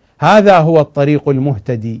لك هذا هو الطريق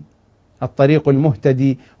المهتدي، الطريق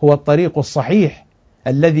المهتدي هو الطريق الصحيح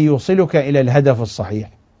الذي يوصلك إلى الهدف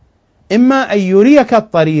الصحيح، إما أن يريك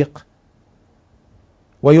الطريق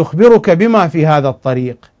ويخبرك بما في هذا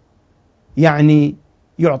الطريق، يعني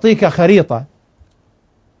يعطيك خريطة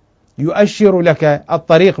يؤشر لك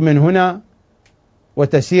الطريق من هنا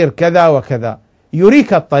وتسير كذا وكذا،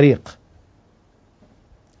 يريك الطريق،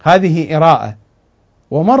 هذه إراءة.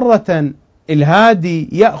 ومرة الهادي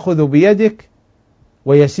يأخذ بيدك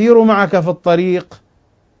ويسير معك في الطريق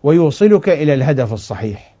ويوصلك إلى الهدف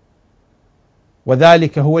الصحيح،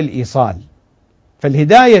 وذلك هو الإيصال.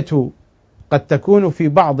 فالهداية قد تكون في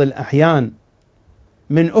بعض الأحيان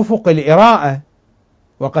من أفق الإراءة،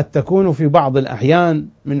 وقد تكون في بعض الأحيان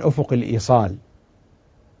من أفق الإيصال.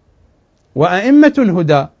 وأئمة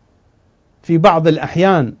الهدى في بعض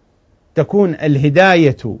الأحيان تكون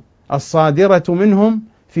الهداية الصادرة منهم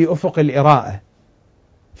في أفق الإراءة،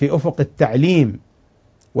 في أفق التعليم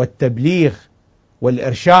والتبليغ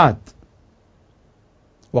والإرشاد،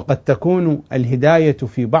 وقد تكون الهداية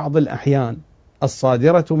في بعض الأحيان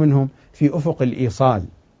الصادرة منهم في أفق الإيصال،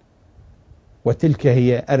 وتلك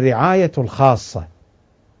هي الرعاية الخاصة،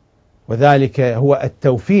 وذلك هو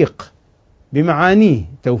التوفيق بمعانيه،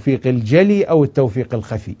 توفيق الجلي أو التوفيق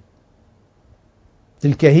الخفي.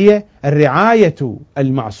 تلك هي الرعاية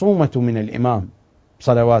المعصومة من الإمام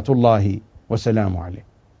صلوات الله وسلامه عليه.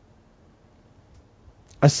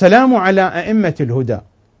 السلام على أئمة الهدى.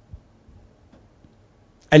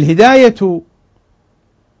 الهداية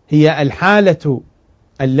هي الحالة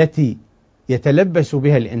التي يتلبس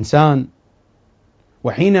بها الإنسان،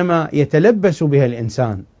 وحينما يتلبس بها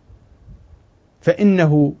الإنسان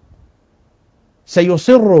فإنه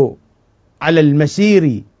سيصر على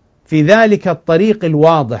المسير في ذلك الطريق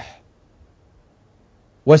الواضح،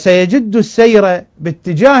 وسيجد السير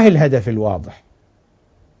باتجاه الهدف الواضح.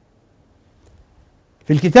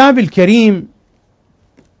 في الكتاب الكريم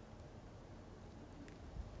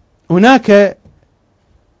هناك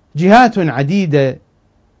جهات عديدة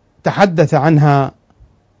تحدث عنها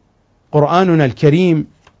قرآننا الكريم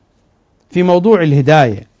في موضوع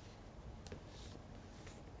الهداية.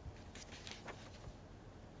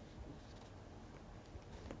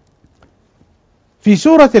 في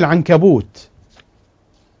سورة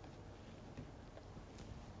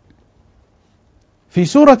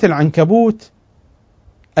العنكبوت،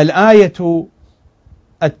 الآية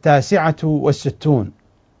 69: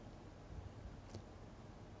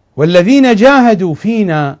 والذين جاهدوا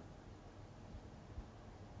فينا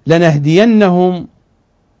لنهدينهم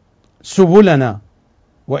سبلنا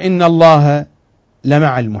وإن الله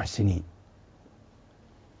لمع المحسنين.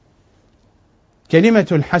 كلمة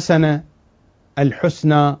الحسنة،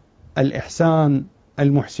 الحسنى، الإحسان،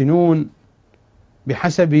 المحسنون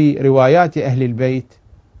بحسب روايات أهل البيت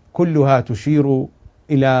كلها تشير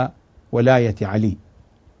إلى ولاية علي.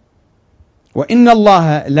 وإن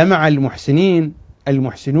الله لمع المحسنين،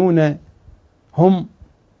 المحسنون هم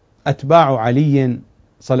أتباع علي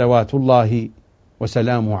صلوات الله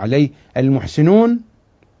وسلامه عليه. المحسنون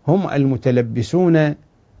هم المتلبسون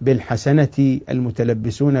بالحسنة،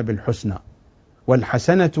 المتلبسون بالحسنى.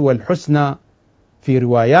 والحسنة والحسنى في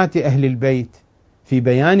روايات أهل البيت في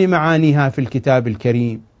بيان معانيها في الكتاب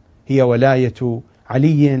الكريم هي ولاية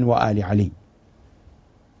علي وآل علي.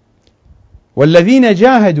 والذين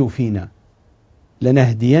جاهدوا فينا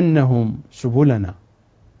لنهدينهم سبلنا.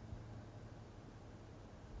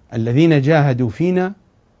 الذين جاهدوا فينا،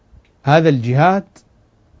 هذا الجهاد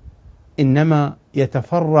إنما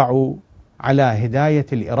يتفرع على هداية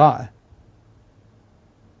الإراءة.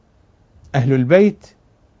 أهل البيت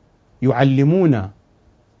يعلمون،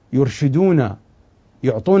 يرشدون،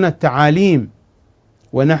 يعطون التعاليم،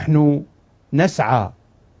 ونحن نسعى،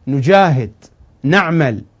 نجاهد،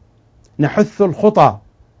 نعمل، نحث الخطى.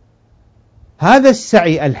 هذا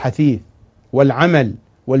السعي الحثيث والعمل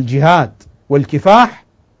والجهاد والكفاح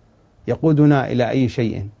يقودنا إلى أي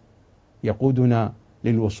شيء؟ يقودنا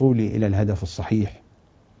للوصول إلى الهدف الصحيح.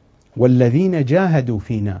 والذين جاهدوا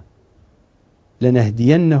فينا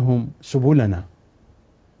لنهدينهم سبلنا.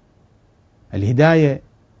 الهداية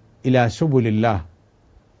إلى سبل الله.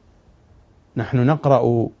 نحن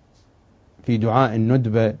نقرأ في دعاء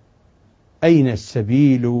الندبة: أين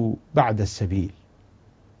السبيل بعد السبيل؟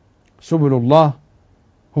 سبل الله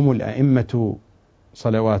هم الأئمة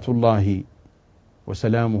صلوات الله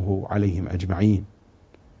وسلامه عليهم أجمعين.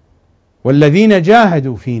 والذين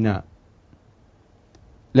جاهدوا فينا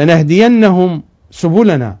لنهدينهم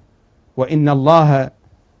سبلنا وإن الله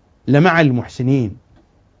لمع المحسنين.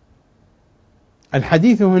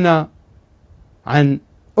 الحديث هنا عن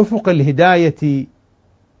أفق الهداية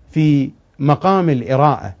في مقام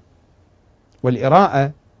الإراءة،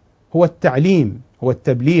 والإراءة هو التعليم، هو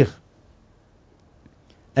التبليغ.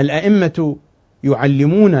 الأئمة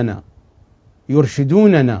يعلموننا،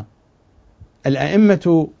 يرشدوننا.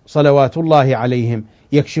 الأئمة صلوات الله عليهم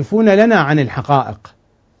يكشفون لنا عن الحقائق،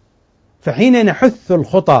 فحين نحث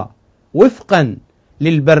الخطى وفقا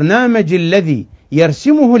للبرنامج الذي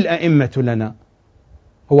يرسمه الأئمة لنا،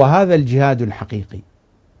 هو هذا الجهاد الحقيقي.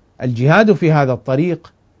 الجهاد في هذا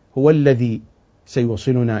الطريق هو الذي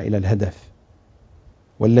سيوصلنا إلى الهدف.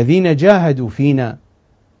 والذين جاهدوا فينا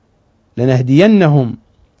لنهدينهم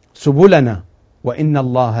سبلنا وإن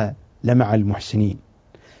الله لمع المحسنين.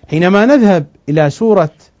 حينما نذهب إلى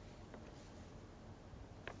سورة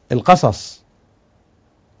القصص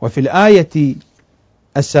وفي الآية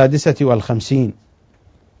 56: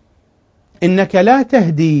 إنك لا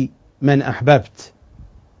تهدي من أحببت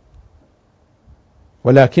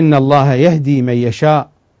ولكن الله يهدي من يشاء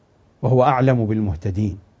وهو أعلم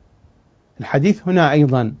بالمهتدين. الحديث هنا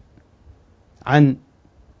أيضا عن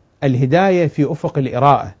الهداية في أفق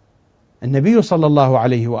الإراءة. النبي صلى الله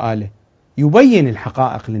عليه وآله يبين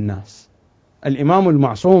الحقائق للناس، الإمام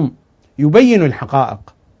المعصوم يبين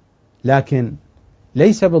الحقائق، لكن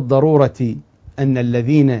ليس بالضرورة أن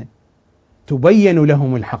الذين تبين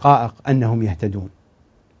لهم الحقائق أنهم يهتدون.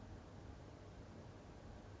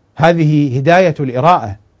 هذه هداية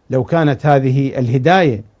الإراءة. لو كانت هذه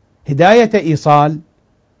الهداية هداية إيصال،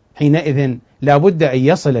 حينئذ لا بد أن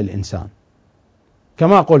يصل الإنسان.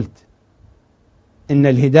 كما قلت إن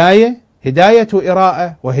الهداية هداية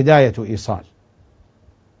إراءة وهداية إيصال.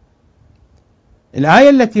 الآية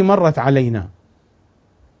التي مرت علينا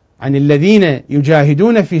عن الذين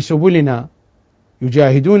يجاهدون في سبلنا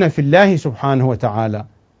يجاهدون في الله سبحانه وتعالى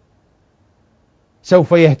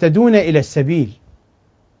سوف يهتدون إلى السبيل،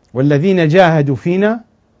 والذين جاهدوا فينا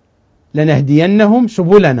لنهدينهم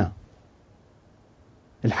سبلنا.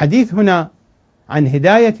 الحديث هنا عن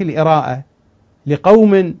هداية الإراءة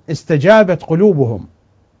لقوم استجابت قلوبهم،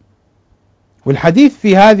 والحديث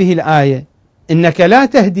في هذه الآية إنك لا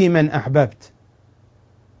تهدي من أحببت،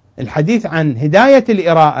 الحديث عن هداية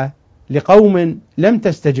الإراءة لقوم لم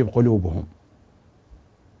تستجب قلوبهم.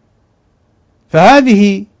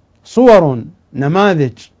 فهذه صور،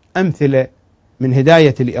 نماذج، أمثلة من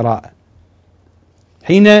هداية الإراءة.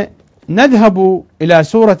 حين نذهب إلى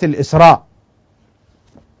سورة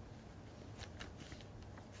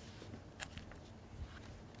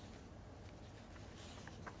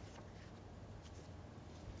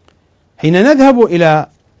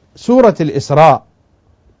الإسراء،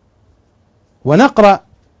 ونقرأ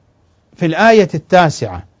في الآية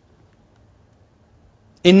 9: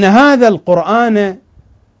 إن هذا القرآن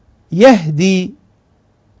يهدي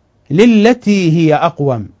للتي هي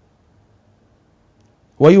أقوم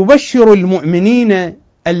ويبشر المؤمنين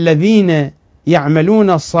الذين يعملون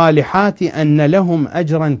الصالحات أن لهم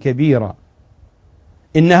أجرا كبيرا.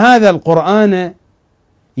 إن هذا القرآن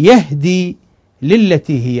يهدي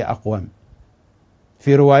للتي هي أقوم.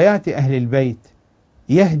 في روايات أهل البيت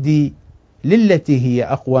يهدي للتي هي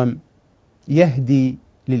أقوم، يهدي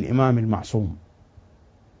للإمام المعصوم،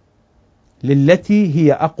 للتي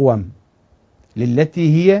هي أقوم،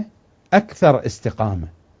 للتي هي أكثر استقامة.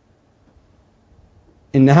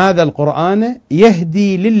 إن هذا القرآن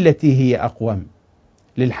يهدي للتي هي أقوم،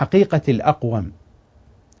 للحقيقة الأقوم،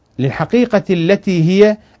 للحقيقة التي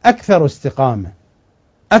هي أكثر استقامة،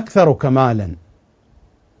 أكثر كمالا.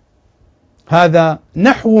 هذا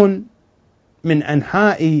نحو من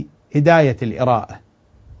أنحاء هداية الإراءة.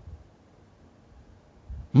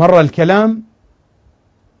 مر الكلام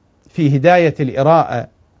في هداية الإراءة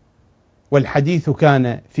والحديث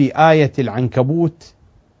كان في آية العنكبوت،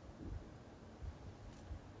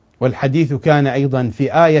 والحديث كان أيضا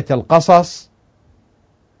في آية القصص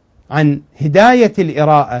عن هداية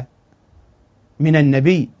الإراءة من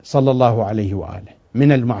النبي صلى الله عليه وآله،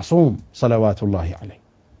 من المعصوم صلوات الله عليه.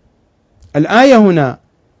 الآية هنا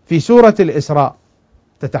في سورة الإسراء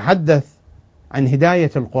تتحدث عن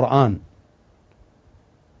هداية القرآن،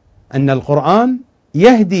 أن القرآن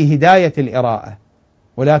يهدي هداية الإراءة،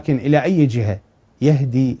 ولكن إلى أي جهة؟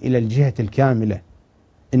 يهدي إلى الجهة الكاملة.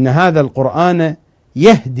 إن هذا القرآن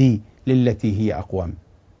يهدي للتي هي أقوم،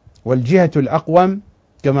 والجهة الأقوم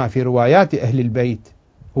كما في روايات أهل البيت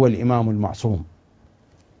هو الإمام المعصوم.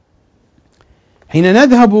 حين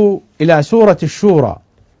نذهب إلى سورة الشورى،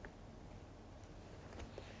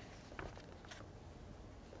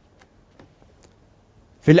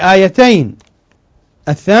 في الآيتين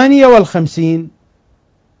 52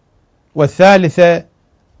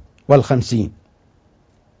 و53: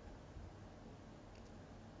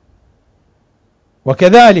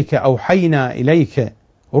 وكذلك أوحينا إليك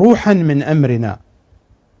روحا من أمرنا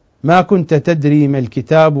ما كنت تدري ما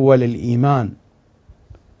الكتاب ولا الإيمان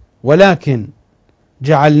ولكن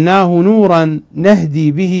جعلناه نورا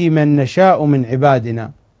نهدي به من نشاء من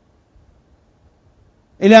عبادنا،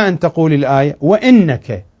 إلى أن تقول الآية: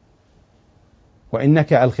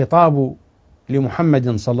 وإنك الخطاب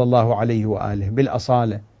لمحمد صلى الله عليه وآله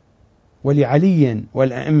بالأصالة، ولعلي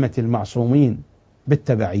والأئمة المعصومين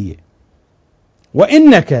بالتبعية،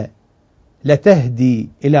 وإنك لتهدي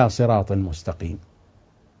إلى صراط مستقيم،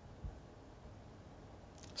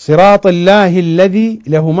 صراط الله الذي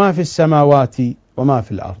له ما في السماوات وما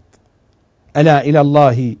في الأرض، ألا إلى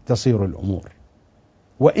الله تصير الأمور،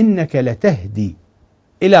 وإنك لتهدي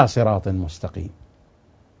إلى صراط مستقيم.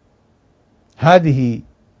 هذه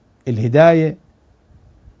الهداية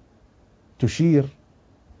تشير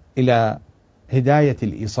إلى هداية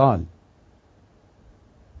الإيصال،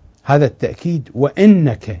 هذا التأكيد.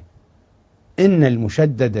 وإنك، إن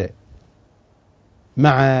المشددة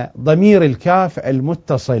مع ضمير الكاف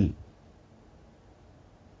المتصل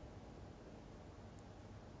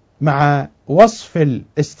مع وصف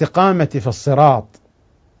الاستقامة في الصراط،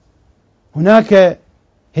 هناك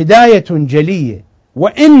هداية جلية: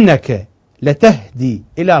 وإنك لتهدي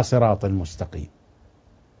إلى صراط مستقيم.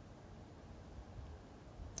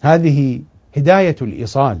 هذه هداية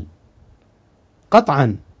الإيصال.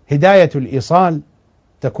 قطعا هداية الإيصال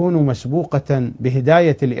تكون مسبوقة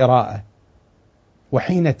بهداية الإراءة،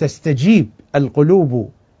 وحين تستجيب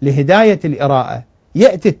القلوب لهداية الإراءة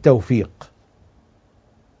يأتي التوفيق.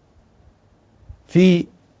 في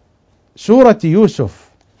سورة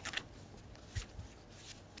يوسف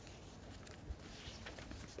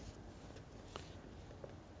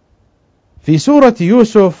في سورة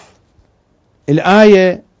يوسف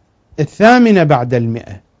الآية 8 بعد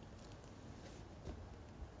 100: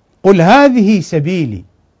 قل هذه سبيلي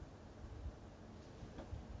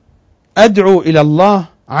أدعو إلى الله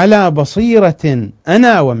على بصيرة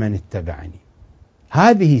أنا ومن اتبعني.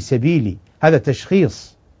 هذه سبيلي، هذا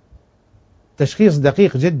تشخيص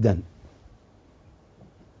دقيق جدا.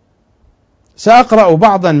 سأقرأ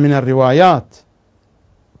بعضا من الروايات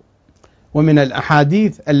ومن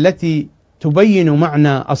الأحاديث التي تبين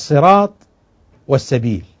معنى الصراط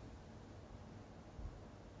والسبيل.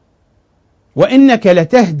 وإنك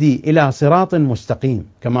لتهدي إلى صراط مستقيم،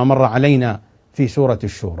 كما مر علينا في سورة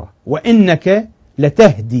الشورى، وإنك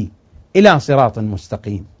لتهدي إلى صراط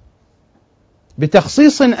مستقيم.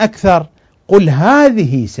 بتخصيص أكثر: قل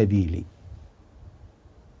هذه سبيلي،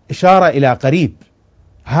 إشارة إلى قريب.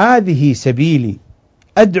 هذه سبيلي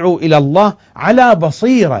أدعو إلى الله على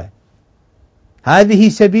بصيرة. هذه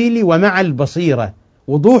سبيلي ومع البصيرة،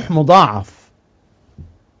 وضوح مضاعف.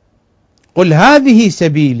 قل هذه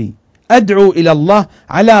سبيلي أدعو إلى الله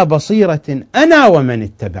على بصيرة أنا ومن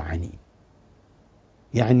اتبعني،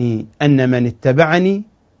 يعني أن من اتبعني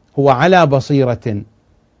هو على بصيرة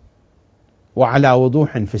وعلى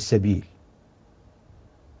وضوح في السبيل.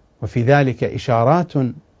 وفي ذلك إشارات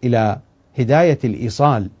إلى هداية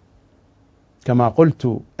الإيصال. كما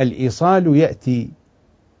قلت، الإيصال يأتي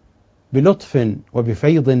بلطف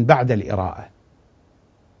وبفيض بعد الإراءة.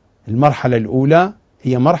 المرحلة الأولى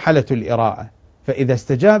هي مرحلة الإراءة، فإذا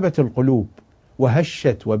استجابت القلوب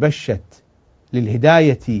وهشت وبشت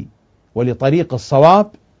للهداية ولطريق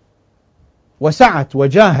الصواب وسعت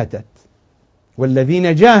وجاهدت،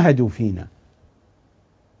 والذين جاهدوا فينا،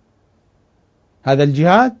 هذا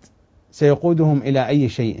الجهاد سيقودهم إلى أي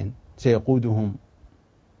شيء؟ سيقودهم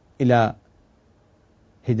إلى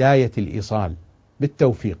هداية الإيصال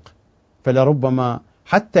بالتوفيق. فلربما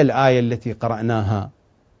حتى الآية التي قرأناها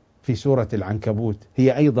في سورة العنكبوت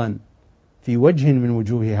هي أيضا في وجه من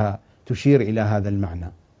وجوهها تشير إلى هذا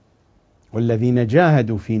المعنى. والذين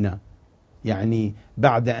جاهدوا فينا، يعني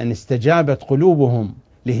بعد أن استجابت قلوبهم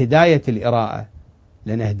لهداية الإراءة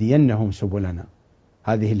لنهدينهم سبلنا.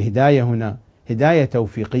 هذه الهداية هنا هداية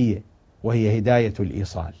توفيقية، وهي هداية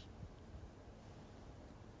الإيصال.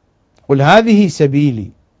 قل هذه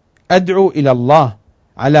سبيلي أدعو إلى الله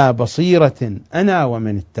على بصيرة أنا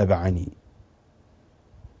ومن اتبعني.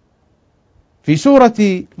 في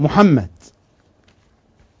سورة محمد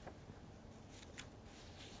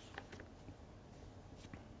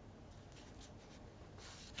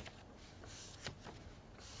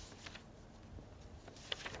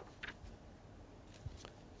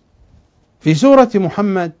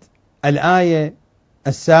الآية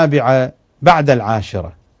 7 بعد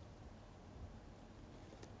 10: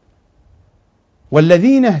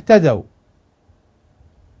 والذين اهتدوا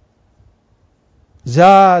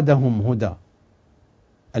زادهم هدى.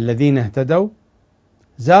 الذين اهتدوا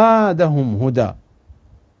زادهم هدى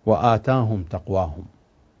وآتاهم تقواهم.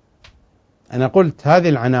 أنا قلت هذه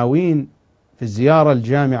العناوين في الزيارة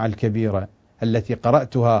الجامعة الكبيرة التي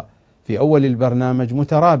قرأتها في أول البرنامج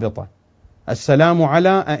مترابطة: السلام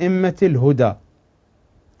على أئمة الهدى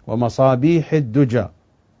ومصابيح الدجى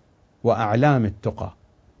وأعلام التقى.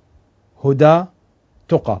 هدى،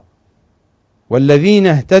 تقى. والذين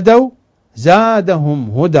اهتدوا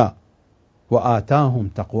زادهم هدى وآتاهم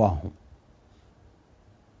تقواهم.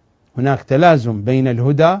 هناك تلازم بين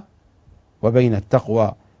الهدى وبين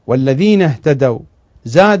التقوى. والذين اهتدوا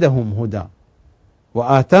زادهم هدى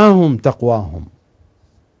وآتاهم تقواهم.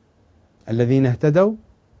 الذين اهتدوا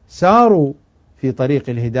ساروا في طريق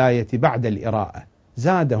الهداية بعد الإراءة،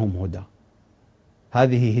 زادهم هدى.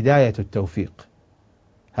 هذه هداية التوفيق،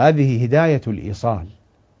 هذه هداية الإيصال.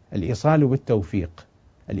 الإيصال بالتوفيق،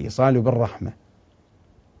 الإيصال بالرحمة.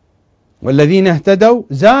 والذين اهتدوا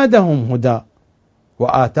زادهم هدى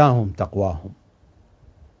وآتاهم تقواهم.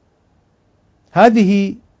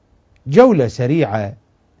 هذه جولة سريعة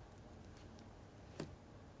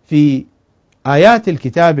في آيات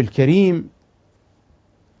الكتاب الكريم،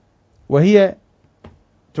 وهي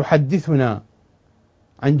تحدثنا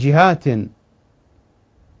عن جهات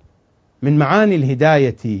من معاني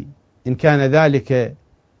الهداية، إن كان ذلك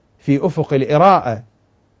في أفق الإراءة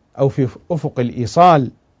أو في أفق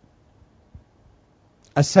الإيصال.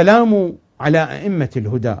 السلام على أئمة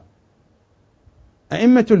الهدى.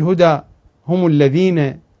 أئمة الهدى هم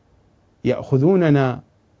الذين يأخذوننا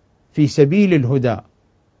في سبيل الهدى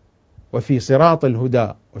وفي صراط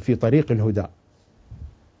الهدى وفي طريق الهدى.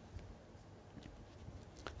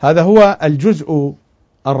 هذا هو الجزء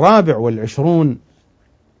 24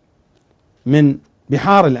 من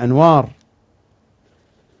بحار الأنوار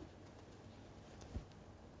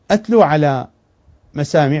أتلو على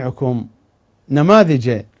مسامعكم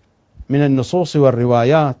نماذج من النصوص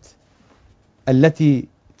والروايات التي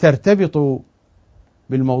ترتبط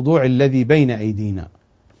بالموضوع الذي بين أيدينا.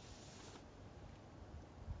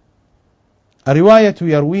 الرواية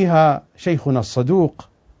يرويها شيخنا الصدوق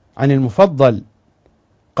عن المفضل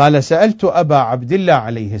قال: سألت أبا عبد الله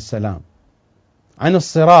عليه السلام عن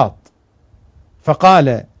الصراط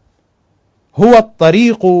فقال: هو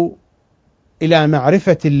الطريق إلى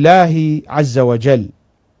معرفة الله عز وجل.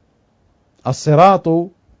 الصراط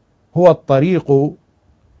هو الطريق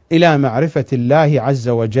إلى معرفة الله عز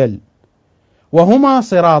وجل، وهما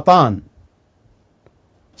صراطان: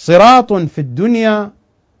 صراط في الدنيا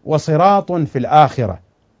وصراط في الآخرة.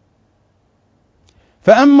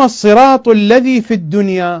 فأما الصراط الذي في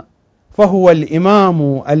الدنيا فهو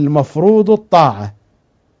الإمام المفروض الطاعة،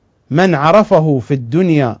 من عرفه في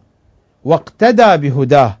الدنيا واقتدى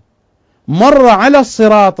بهداه مر على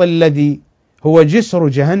الصراط الذي هو جسر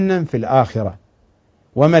جهنم في الآخرة،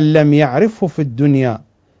 ومن لم يعرفه في الدنيا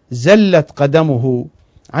زلت قدمه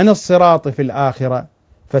عن الصراط في الآخرة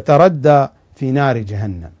فتردى في نار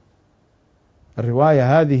جهنم.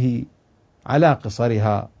 الرواية هذه على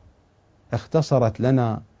قصرها اختصرت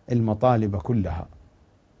لنا المطالب كلها.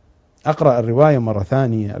 أقرأ الرواية مرة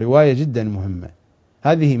ثانية، رواية جدا مهمة،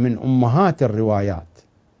 هذه من أمهات الروايات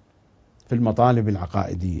في المطالب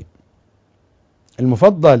العقائدية.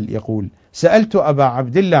 المفضل يقول: سألت أبا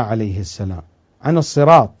عبد الله عليه السلام عن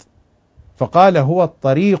الصراط فقال: هو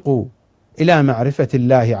الطريق إلى معرفة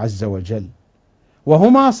الله عز وجل،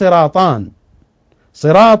 وهما صراطان: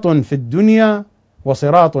 صراط في الدنيا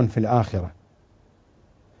وصراط في الآخرة.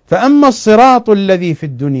 فأما الصراط الذي في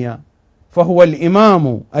الدنيا فهو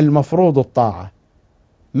الإمام المفروض الطاعة،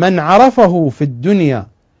 من عرفه في الدنيا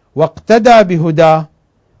واقتدى بهداه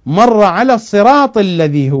مر على الصراط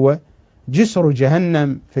الذي هو جسر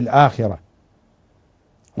جهنم في الآخرة،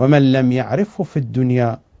 ومن لم يعرفه في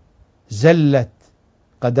الدنيا زلت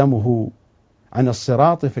قدمه عن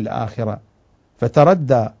الصراط في الآخرة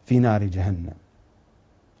فتردى في نار جهنم.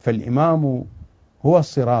 فالإمام هو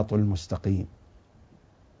الصراط المستقيم،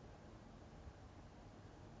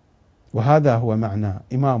 وهذا هو معنى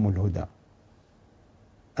إمام الهدى.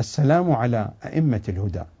 السلام على أئمة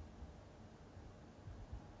الهدى.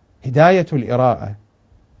 هداية الإراءة،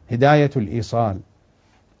 هداية الإيصال،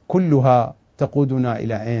 كلها تقودنا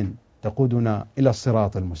إلى أين؟ تقودنا إلى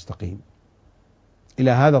الصراط المستقيم،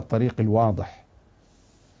 إلى هذا الطريق الواضح.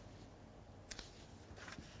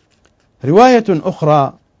 رواية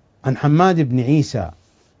أخرى عن حماد بن عيسى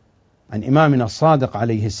عن إمامنا الصادق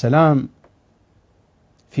عليه السلام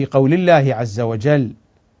في قول الله عز وجل: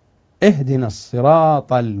 اهدنا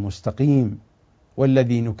الصراط المستقيم،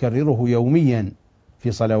 والذي نكرره يوميا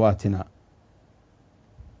في صلواتنا.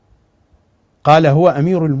 قال: هو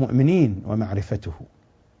أمير المؤمنين ومعرفته.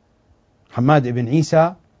 حماد بن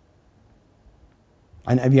عيسى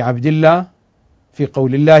عن أبي عبد الله في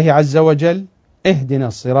قول الله عز وجل: اهدنا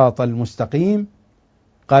الصراط المستقيم،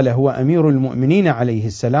 قال: هو أمير المؤمنين عليه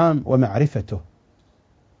السلام ومعرفته.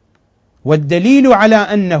 والدليل على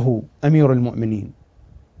أنه أمير المؤمنين،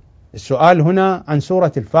 السؤال هنا عن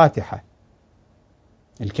سورة الفاتحة،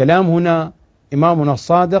 الكلام هنا إمامنا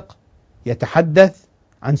الصادق يتحدث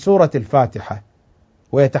عن سورة الفاتحة،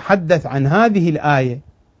 ويتحدث عن هذه الآية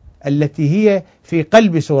التي هي في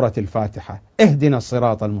قلب سورة الفاتحة: اهدنا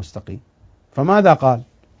الصراط المستقيم. فماذا قال؟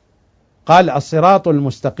 قال: الصراط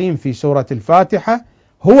المستقيم في سورة الفاتحة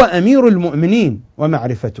هو أمير المؤمنين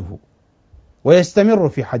ومعرفته. ويستمر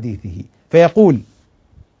في حديثه فيقول: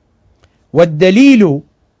 والدليل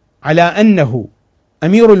على أنه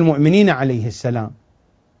أمير المؤمنين عليه السلام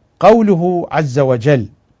قوله عز وجل: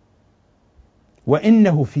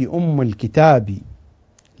 وإنه في أم الكتاب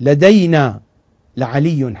لدينا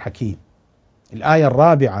لعلي حكيم. الآية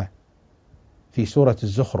الرابعة في سورة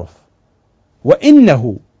الزخرف: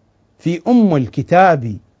 وإنه في أم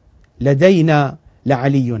الكتاب لدينا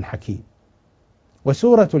لعلي حكيم.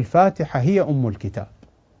 وسورة الفاتحة هي أم الكتاب.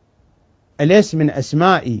 أليس من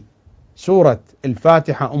أسماء سورة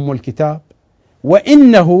الفاتحة أم الكتاب؟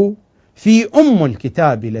 وإنه في أم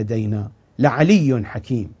الكتاب لدينا لعلي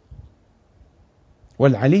حكيم.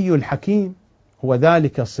 والعلي الحكيم هو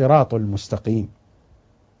ذلك الصراط المستقيم،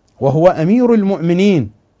 وهو أمير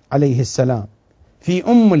المؤمنين عليه السلام في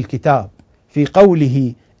أم الكتاب في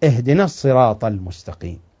قوله: اهدنا الصراط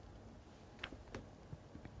المستقيم.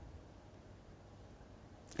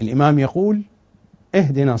 الإمام يقول: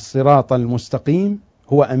 اهدنا الصراط المستقيم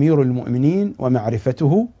هو أمير المؤمنين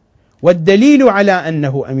ومعرفته، والدليل على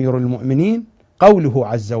أنه أمير المؤمنين قوله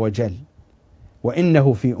عز وجل: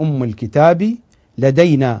 وإنه في أم الكتاب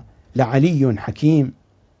لدينا لعلي حكيم.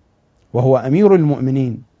 وهو أمير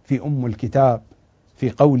المؤمنين في أم الكتاب في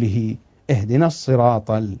قوله اهدنا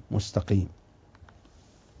الصراط المستقيم.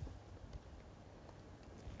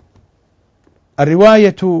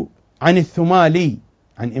 الرواية عن الثمالي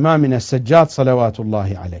عن إمامنا السجاد صلوات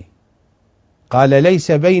الله عليه قال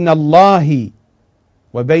ليس بين الله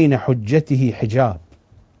وبين حجته حجاب.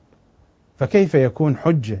 فكيف يكون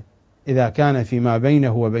حجة إذا كان فيما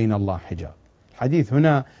بينه وبين الله حجاب؟ الحديث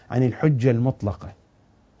هنا عن الحجة المطلقة،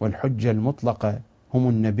 والحجة المطلقة هم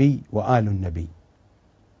النبي وآل النبي،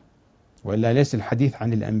 وإلا ليس الحديث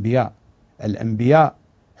عن الأنبياء. الأنبياء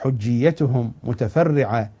حجيتهم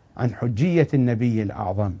متفرعة عن حجية النبي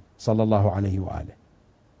الأعظم صلى الله عليه وآله،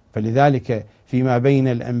 فلذلك فيما بين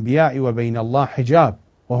الأنبياء وبين الله حجاب،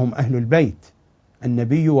 وهم أهل البيت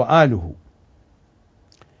النبي وآله.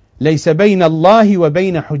 ليس بين الله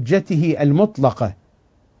وبين حجته المطلقة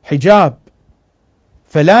حجاب،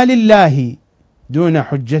 فلا لله دون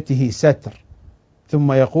حجته ستر.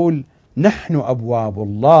 ثم يقول نحن أبواب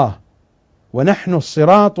الله، ونحن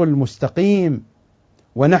الصراط المستقيم،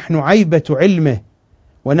 ونحن عيبة علمه،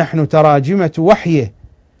 ونحن تراجمة وحيه،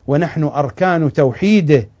 ونحن أركان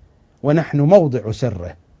توحيده، ونحن موضع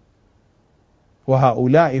سره.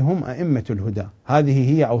 وهؤلاء هم أئمة الهدى، هذه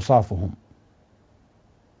هي أوصافهم.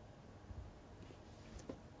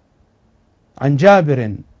 عن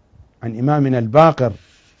جابر عن إمامنا الباقر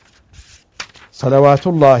صلوات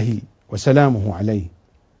الله وسلامه عليه،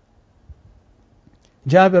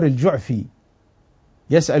 جابر الجعفي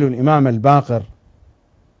يسأل الإمام الباقر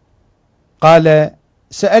قال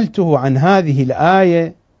سألته عن هذه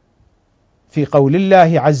الآية في قول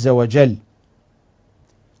الله عز وجل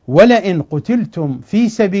ولئن قتلتم في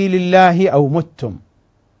سبيل الله أو متم.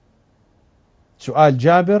 سؤال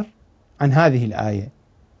جابر عن هذه الآية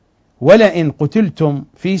ولئن قتلتم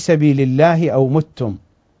في سبيل الله أو متم.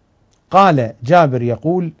 قال جابر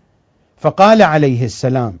يقول فقال عليه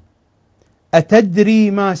السلام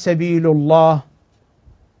أتدري ما سبيل الله؟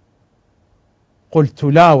 قلت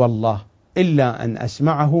لا والله إلا أن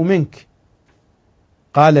أسمعه منك.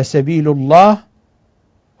 قال سبيل الله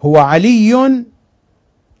هو علي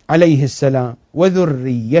عليه السلام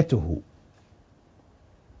وذريته،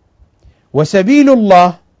 وسبيل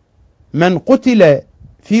الله من قتل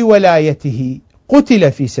في ولايته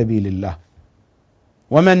قتل في سبيل الله،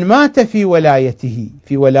 ومن مات في ولايته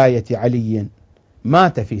في ولاية علي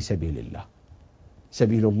مات في سبيل الله.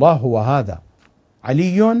 سبيل الله هو هذا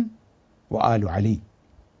علي وآل علي.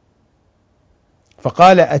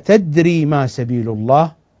 فقال أتدري ما سبيل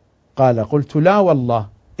الله؟ قال قلت لا والله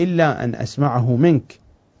إلا أن أسمعه منك.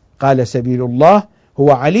 قال سبيل الله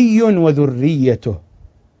هو علي وذريته،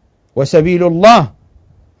 وسبيل الله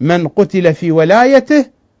من قتل في ولايته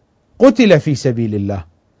قتل في سبيل الله،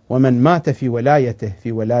 ومن مات في ولايته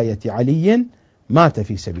في ولاية علي مات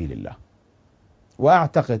في سبيل الله.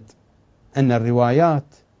 وأعتقد أن الروايات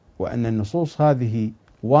وأن النصوص هذه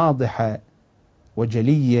واضحة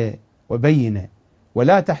وجلية وبينة،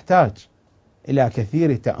 ولا تحتاج إلى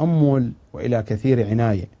كثير تأمل وإلى كثير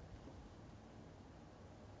عناية.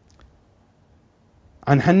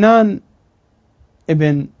 عن حنان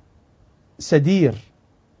ابن سدير،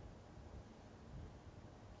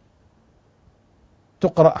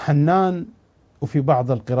 تقرأ حنان وفي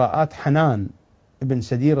بعض القراءات حنان ابن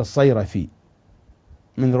سدير الصيرفي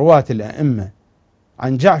من رواة الأئمة،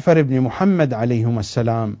 عن جعفر بن محمد عليهما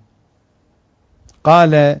السلام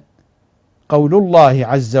قال قول الله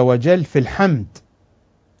عز وجل في الحمد،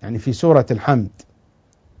 يعني في سورة الحمد،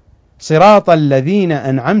 صراط الذين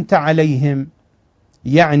أنعمت عليهم،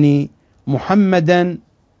 يعني محمدا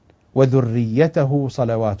وذريته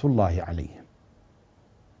صلوات الله عليهم.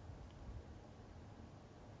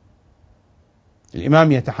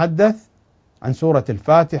 الإمام يتحدث عن سورة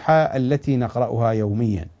الفاتحة التي نقرأها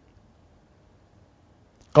يوميا.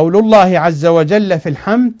 قول الله عز وجل في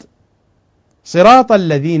الحمد صراط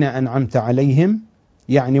الذين أنعمت عليهم،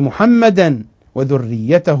 يعني محمدا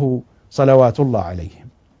وذريته صلوات الله عليهم.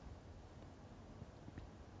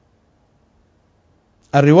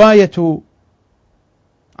 الرواية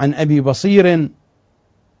عن أبي بصير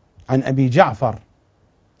عن أبي جعفر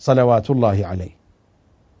صلوات الله عليه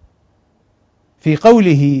في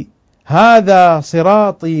قوله هذا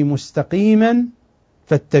صراطي مستقيما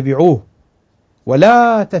فاتبعوه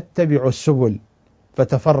ولا تتبعوا السبل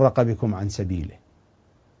فتفرق بكم عن سبيله.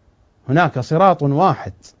 هناك صراط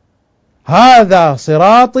واحد، هذا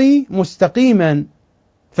صراطي مستقيما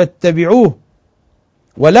فاتبعوه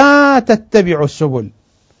ولا تتبعوا السبل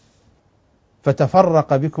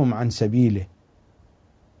فتفرق بكم عن سبيله.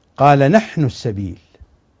 قال نحن السبيل،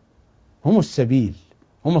 هم السبيل،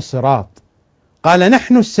 هم الصراط. قال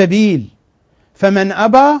نحن السبيل، فمن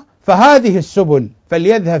أبى فهذه السبل،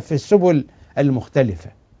 فليذهب في السبل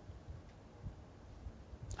المختلفة.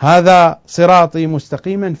 هذا صراطي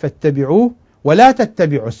مستقيما فاتبعوه ولا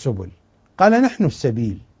تتبعوا السبل. قال نحن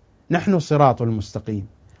السبيل، نحن الصراط المستقيم،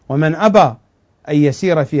 ومن أبى أن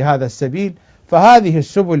يسير في هذا السبيل فهذه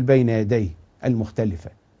السبل بين يديه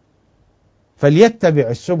المختلفة، فليتبع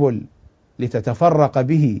السبل لتتفرق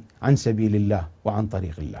به عن سبيل الله وعن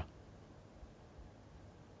طريق الله.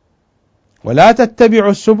 ولا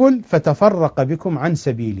تتبعوا السبل فتفرق بكم عن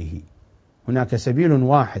سبيله. هناك سبيل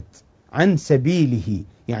واحد، عن سبيله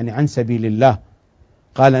يعني عن سبيل الله.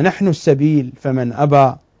 قال نحن السبيل فمن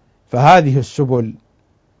أبى فهذه السبل.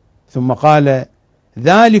 ثم قال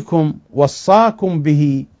ذلكم وصاكم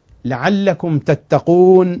به لعلكم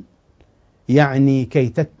تتقون، يعني كي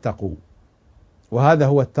تتقوا. وهذا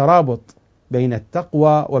هو الترابط بين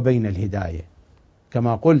التقوى وبين الهداية،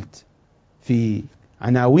 كما قلت في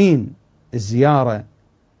عناوين الزيارة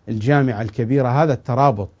الجامعة الكبيرة، هذا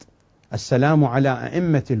الترابط. السلام على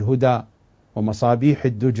أئمة الهدى ومصابيح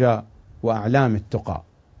الدجى وأعلام التقى.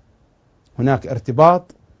 هناك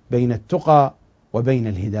ارتباط بين التقى وبين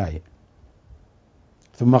الهداية.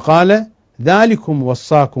 ثم قال ذلكم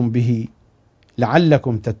وصاكم به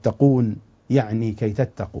لعلكم تتقون، يعني كي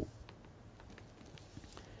تتقوا.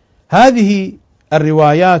 هذه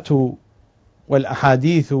الروايات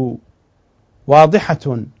والأحاديث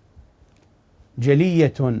واضحة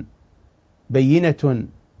جلية بينة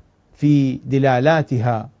في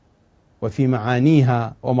دلالاتها وفي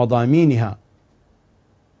معانيها ومضامينها،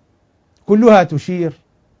 كلها تشير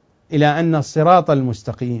إلى أن الصراط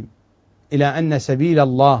المستقيم، إلى أن سبيل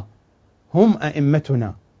الله هم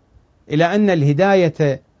أئمتنا، إلى أن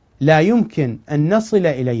الهداية لا يمكن أن نصل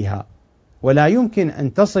إليها ولا يمكن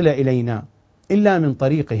أن تصل إلينا إلا من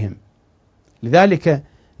طريقهم. لذلك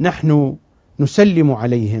نحن نسلم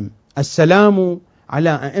عليهم. السلام على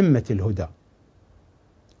أئمة الهدى،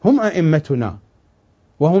 هم أئمتنا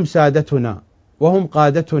وهم سادتنا وهم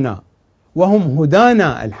قادتنا وهم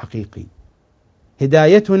هدانا الحقيقي.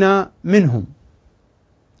 هدايتنا منهم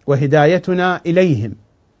وهدايتنا إليهم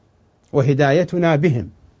وهدايتنا بهم.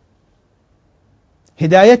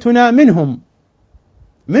 هدايتنا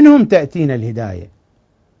منهم تأتينا الهداية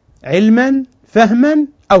علما فهما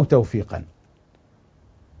أو توفيقا.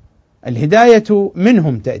 الهداية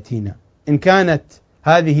منهم تأتينا، إن كانت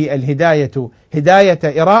هذه الهداية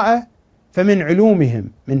هداية إراءة فمن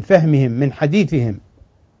علومهم، من فهمهم، من حديثهم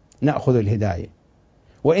نأخذ الهداية.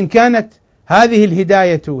 وإن كانت هذه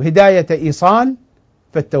الهداية هداية إيصال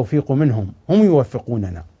فالتوفيق منهم، هم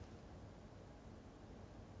يوفقوننا.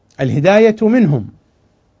 الهداية منهم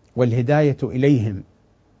والهداية إليهم،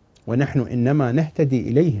 ونحن إنما نهتدي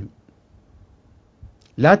إليهم.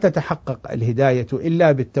 لا تتحقق الهداية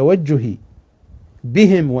إلا بالتوجه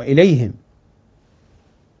بهم وإليهم.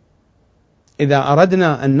 إذا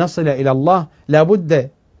أردنا أن نصل إلى الله لا بد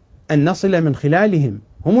أن نصل من خلالهم،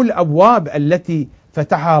 هم الأبواب التي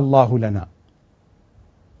فتحها الله لنا.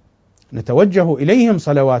 نتوجه إليهم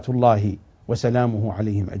صلوات الله وسلامه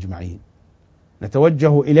عليهم أجمعين،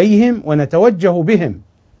 نتوجه إليهم ونتوجه بهم.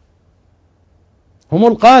 هم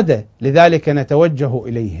القادة لذلك نتوجه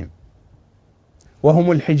إليهم،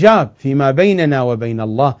 وهم الحجاب فيما بيننا وبين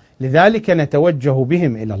الله لذلك نتوجه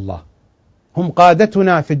بهم إلى الله. هم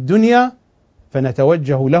قادتنا في الدنيا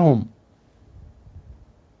فنتوجه لهم،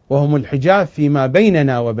 وهم الحجاب فيما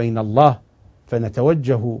بيننا وبين الله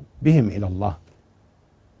فنتوجه بهم إلى الله.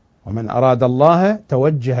 ومن أراد الله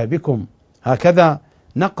توجه بكم. هكذا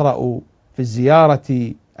نقرأ في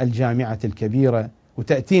الزيارة الجامعة الكبيرة،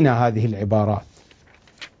 وتأتينا هذه العبارات،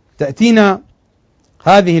 تأتينا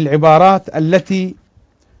هذه العبارات التي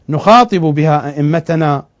نخاطب بها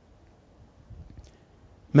أئمتنا: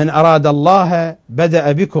 من أراد الله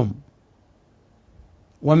بدأ بكم،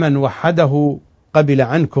 ومن وحده قبل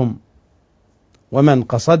عنكم، ومن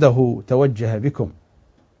قصده توجه بكم،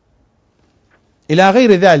 إلى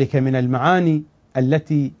غير ذلك من المعاني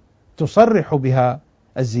التي تصرح بها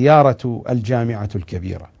الزيارة الجامعة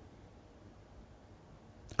الكبيرة.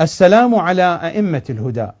 السلام على أئمة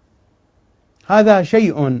الهدى، هذا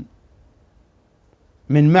شيء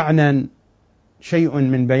من معنى، شيء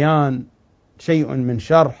من بيان، شيء من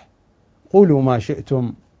شرح، قولوا ما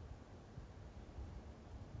شئتم.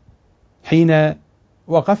 حين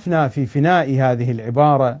وقفنا في فناء هذه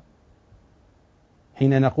العبارة،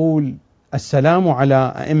 حين نقول السلام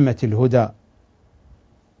على أئمة الهدى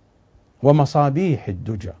ومصابيح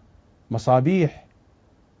الدجى، مصابيح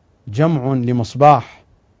جمع لمصباح،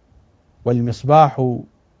 والمصباح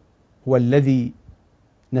هو الذي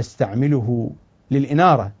نستعمله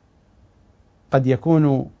للإنارة. قد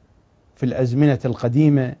يكون في الأزمنة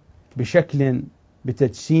القديمة بشكل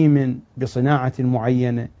بتجسيم بصناعة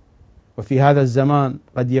معينة، وفي هذا الزمان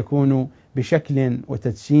قد يكون بشكل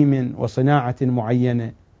وتجسيم وصناعة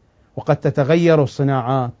معينة، وقد تتغير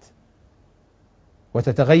الصناعات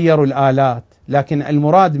وتتغير الآلات، لكن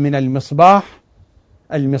المراد من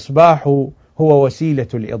المصباح هو وسيلة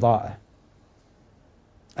الإضاءة.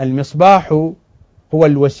 المصباح هو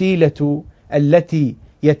الوسيلة التي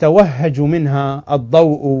يتوهج منها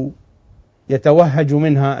الضوء، يتوهج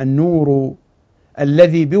منها النور،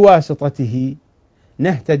 الذي بواسطته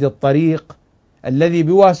نهتدي الطريق، الذي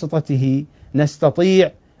بواسطته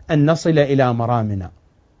نستطيع أن نصل إلى مرامنا.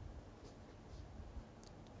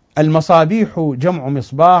 المصابيح جمع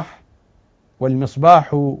مصباح،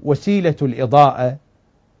 والمصباح وسيلة الإضاءة،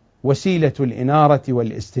 وسيلة الإنارة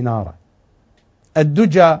والاستنارة.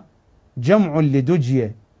 الدجى جمع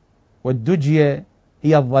لدجية، والدجية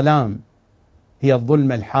هي الظلام، هي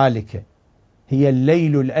الظلمة الحالكة، هي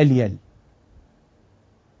الليل الأليل.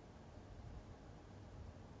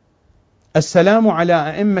 السلام على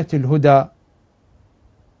أئمة الهدى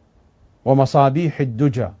ومصابيح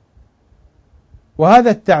الدجى.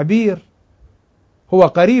 وهذا التعبير هو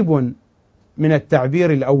قريب من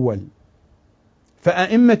التعبير الأول،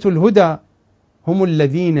 فأئمة الهدى هم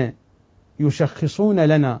الذين يشخصون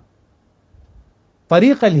لنا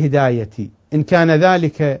طريق الهداية، إن كان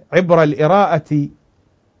ذلك عبر الإراءة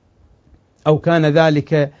أو كان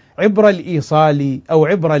ذلك عبر الإيصال أو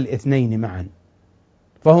عبر الاثنين معا،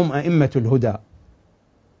 فهم أئمة الهدى.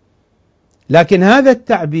 لكن هذا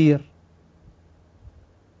التعبير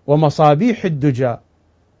ومصابيح الدجى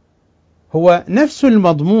هو نفس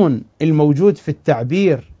المضمون الموجود في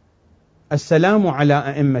التعبير السلام على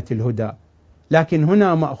أئمة الهدى، لكن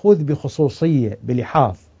هنا مأخوذ بخصوصية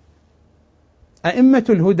بلحاظ. أئمة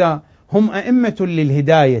الهدى هم أئمة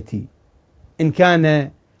للهداية، إن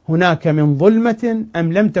كان هناك من ظلمة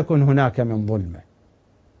أم لم تكن هناك من ظلمة.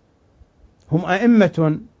 هم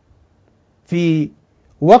أئمة في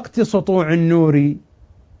وقت سطوع النور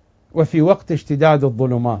وفي وقت اشتداد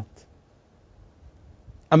الظلمات.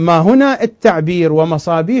 أما هنا التعبير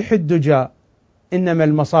ومصابيح الدجى، إنما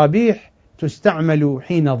المصابيح تستعمل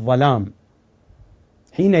حين الظلام،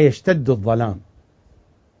 حين يشتد الظلام.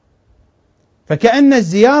 فكأن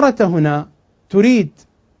الزيارة هنا تريد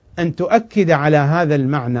أن تؤكد على هذا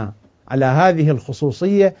المعنى، على هذه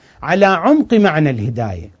الخصوصية، على عمق معنى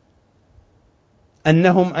الهداية،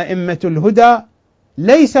 أنهم أئمة الهدى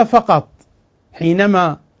ليس فقط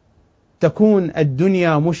حينما تكون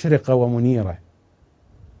الدنيا مشرقة ومنيرة.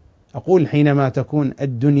 أقول حينما تكون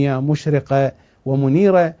الدنيا مشرقة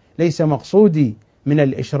ومنيرة، ليس مقصودي من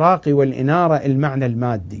الإشراق والإنارة المعنى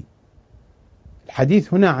المادي.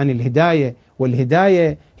 الحديث هنا عن الهداية،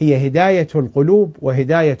 والهداية هي هداية القلوب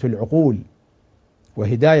وهداية العقول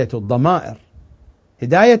وهداية الضمائر.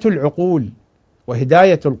 هداية العقول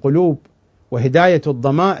وهداية القلوب وهداية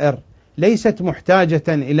الضمائر ليست محتاجة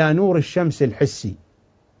إلى نور الشمس الحسي،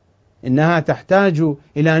 إنها تحتاج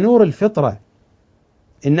إلى نور الفطرة،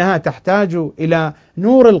 إنها تحتاج إلى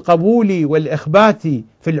نور القبول والإخبات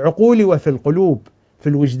في العقول وفي القلوب، في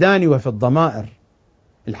الوجدان وفي الضمائر.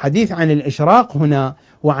 الحديث عن الإشراق هنا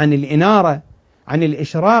وعن الإنارة، عن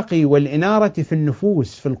الإشراق والإنارة في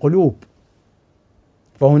النفوس، في القلوب.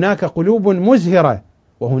 فهناك قلوب مزهرة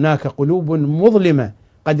وهناك قلوب مظلمة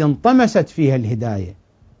قد انطمست فيها الهداية.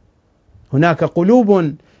 هناك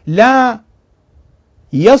قلوب لا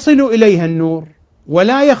يصل إليها النور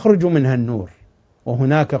ولا يخرج منها النور،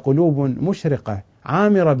 وهناك قلوب مشرقة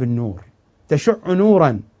عامرة بالنور، تشع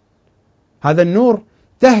نورا. هذا النور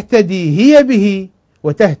تهتدي هي به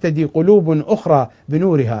وتهتدي قلوب أخرى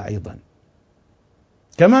بنورها أيضا،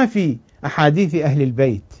 كما في أحاديث أهل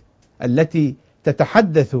البيت التي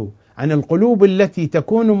تتحدث عن القلوب التي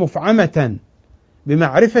تكون مفعمة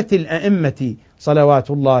بمعرفة الأئمة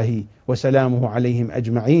صلوات الله وسلامه عليهم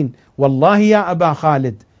أجمعين. والله يا أبا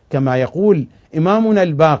خالد، كما يقول إمامنا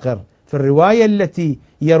الباقر في الرواية التي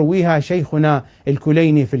يرويها شيخنا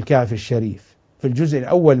الكليني في الكافي الشريف في الجزء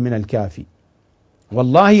الأول من الكافي: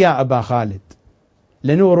 والله يا أبا خالد،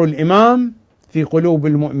 لنور الإمام في قلوب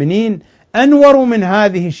المؤمنين أنور من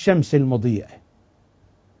هذه الشمس المضيئة.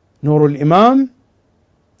 نور الإمام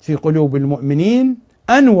في قلوب المؤمنين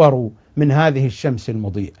أنور من هذه الشمس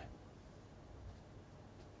المضيئة.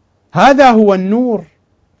 هذا هو النور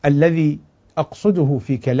الذي أقصده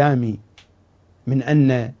في كلامي من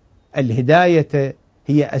أن الهداية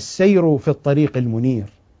هي السير في الطريق المنير.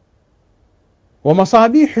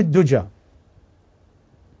 ومصابيح الدجى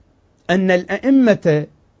أن الأئمة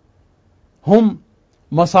هم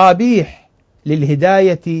مصابيح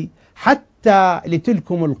للهداية حتى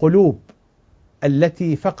لتلكم القلوب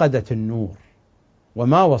التي فقدت النور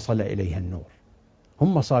وما وصل إليها النور.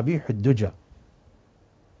 هم مصابيح الدجى.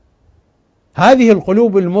 هذه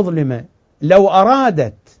القلوب المظلمة لو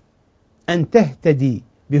أرادت أن تهتدي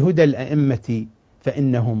بهدى الأئمة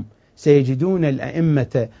فإنهم سيجدون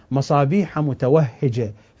الأئمة مصابيح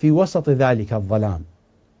متوهجة في وسط ذلك الظلام،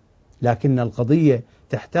 لكن القضية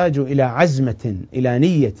تحتاج إلى عزمة، إلى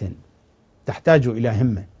نية، تحتاج إلى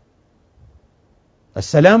همة.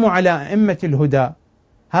 السلام على أئمة الهدى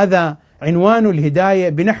هذا عنوان الهداية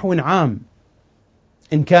بنحو عام،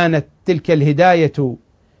 إن كانت تلك الهداية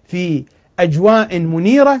في أجواء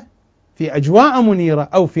منيرة، في أجواء منيرة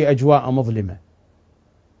أو في أجواء مظلمة.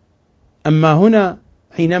 أما هنا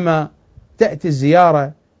حينما تأتي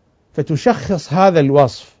الزيارة فتشخص هذا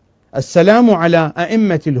الوصف، السلام على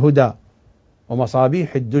أئمة الهدى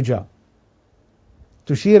ومصابيح الدجى،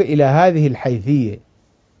 تشير إلى هذه الحيثية،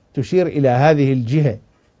 تشير إلى هذه الجهة،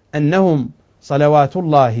 أنهم صلوات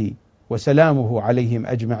الله وسلامه عليهم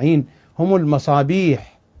أجمعين هم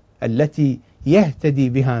المصابيح التي يهتدي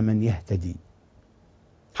بها من يهتدي،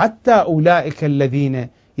 حتى أولئك الذين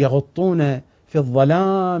يغطون في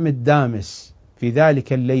الظلام الدامس في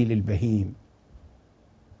ذلك الليل البهيم.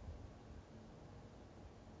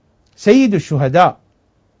 سيد الشهداء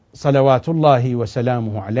صلوات الله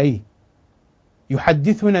وسلامه عليه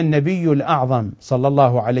يحدثنا النبي الأعظم صلى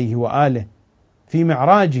الله عليه وآله في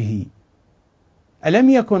معراجه: ألم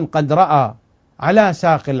يكن قد رأى على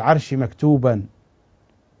ساق العرش مكتوبا: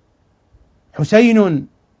 حسين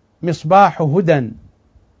مصباح هدى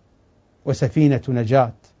وسفينة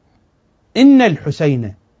نجاة. إن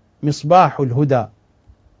الحسين مصباح الهدى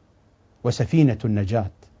وسفينة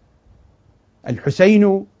النجاة.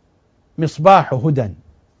 الحسين مصباح هدى،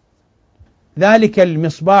 ذلك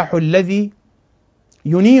المصباح الذي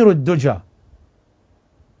ينير الدجى.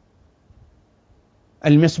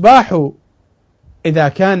 المصباح إذا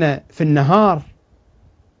كان في النهار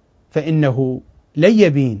فإنه لن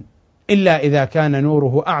يبين إلا إذا كان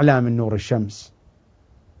نوره أعلى من نور الشمس.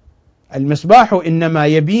 المصباح إنما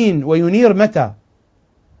يبين وينير متى؟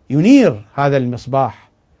 ينير هذا المصباح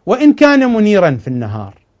وإن كان منيرا في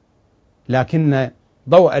النهار، لكن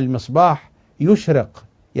ضوء المصباح يشرق،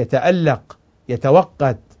 يتألق،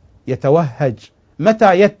 يتوقد، يتوهج.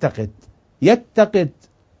 متى يتقد؟ يتقد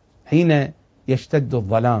حين يشتد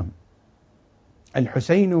الظلام.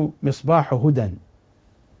 الحسين مصباح هدى.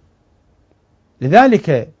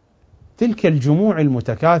 لذلك تلك الجموع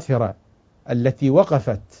المتكاثرة التي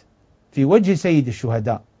وقفت في وجه سيد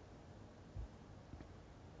الشهداء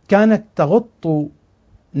كانت تغط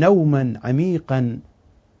نوما عميقا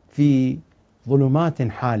في ظلمات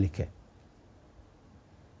حالكة.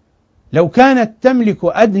 لو كانت تملك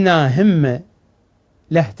أدنى همة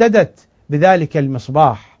لاهتدت بذلك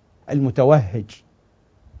المصباح المتوهج،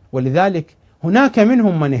 ولذلك هناك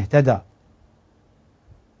منهم من اهتدى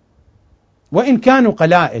وإن كانوا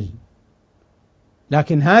قلائل،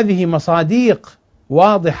 لكن هذه مصاديق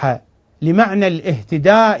واضحة لمعنى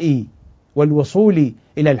الاهتداء والوصول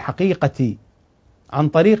إلى الحقيقة عن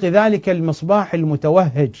طريق ذلك المصباح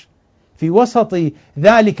المتوهج في وسط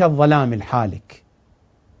ذلك الظلام الحالك.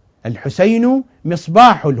 الحسين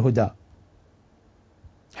مصباح الهدى.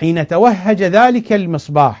 حين توهج ذلك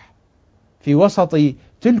المصباح في وسط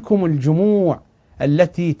تلكم الجموع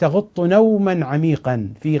التي تغط نوما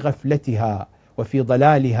عميقا في غفلتها وفي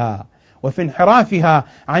ضلالها وفي انحرافها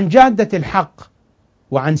عن جادة الحق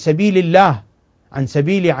وعن سبيل الله، عن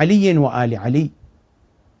سبيل علي وآل علي،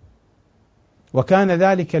 وكان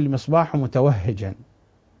ذلك المصباح متوهجا.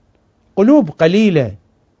 قلوب قليلة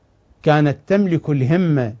كانت تملك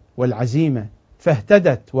الهمة والعزيمة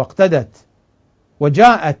فاهتدت واقتدت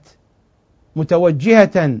وجاءت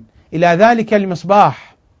متوجهة إلى ذلك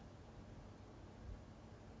المصباح،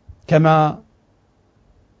 كما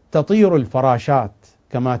تطير الفراشات،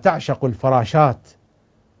 كما تعشق الفراشات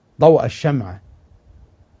ضوء الشمعة.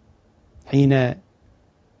 حين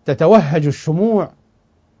تتوهج الشموع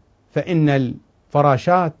فإن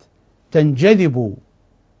الفراشات تنجذب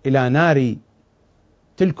إلى نار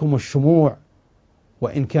تلكم الشموع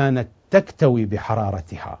وإن كانت تكتوي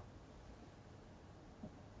بحرارتها.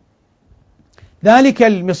 ذلك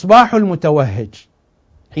المصباح المتوهج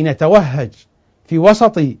حين توهج في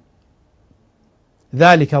وسط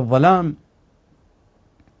ذلك الظلام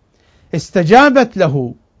استجابت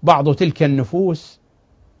له بعض تلك النفوس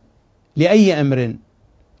لأي أمر؟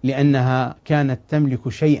 لأنها كانت تملك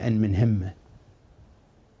شيئا من همة،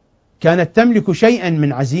 كانت تملك شيئا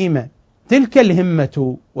من عزيمة. تلك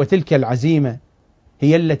الهمة وتلك العزيمة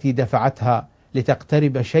هي التي دفعتها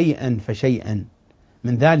لتقترب شيئا فشيئا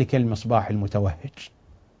من ذلك المصباح المتوهج.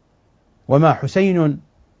 وما حسين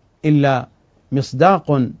إلا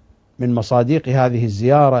مصداق من مصاديق هذه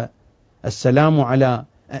الزيارة السلام على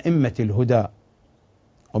أئمة الهدى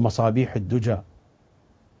ومصابيح الدجى،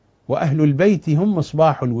 وأهل البيت هم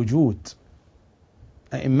مصباح الوجود،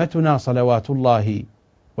 أئمتنا صلوات الله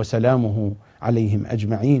وسلامه عليهم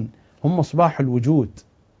أجمعين هم مصباح الوجود.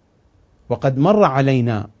 وقد مر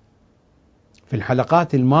علينا في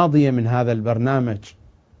الحلقات الماضية من هذا البرنامج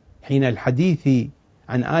حين الحديث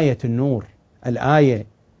عن آية النور، الآية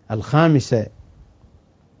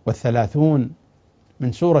 35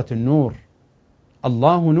 من سورة النور: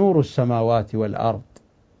 الله نور السماوات والأرض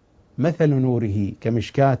مثل نوره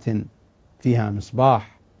كمشكاة فيها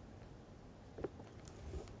مصباح.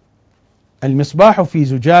 المصباح في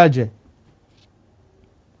زجاجة،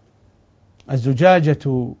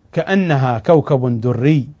 الزجاجة كأنها كوكب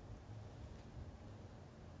دري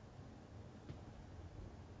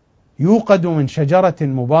يوقد من شجرة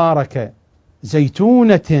مباركة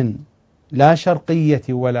زيتونة لا شرقية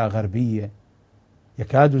ولا غربية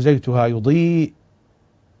يكاد زيتها يضيء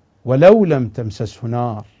ولو لم تمسسه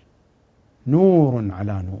نار، نور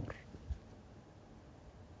على نور،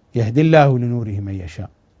 يهدي الله لنوره من يشاء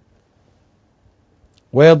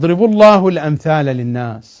ويضرب الله الأمثال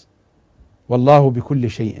للناس والله بكل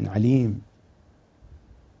شيء عليم.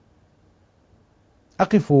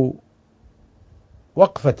 أقف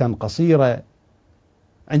وقفة قصيرة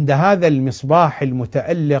عند هذا المصباح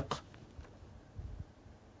المتألق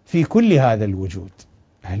في كل هذا الوجود.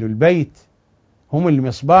 أهل البيت هم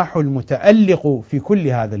المصباح المتألق في كل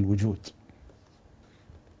هذا الوجود.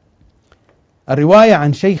 الرواية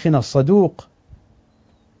عن شيخنا الصدوق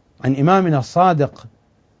عن إمامنا الصادق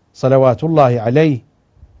صلوات الله عليه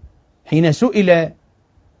حين سئل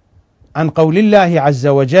عن قول الله عز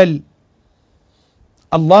وجل: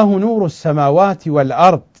 الله نور السماوات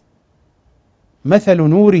والأرض مثل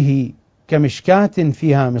نوره كمشكاة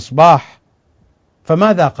فيها مصباح،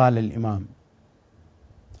 فماذا قال الإمام؟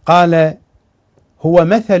 قال: هو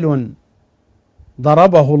مثل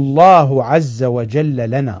ضربه الله عز وجل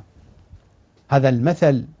لنا، هذا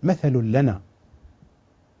المثل مثل لنا.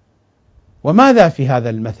 وماذا في هذا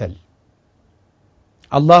المثل؟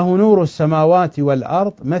 الله نور السماوات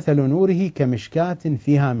والأرض مثل نوره كمشكاة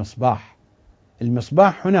فيها مصباح.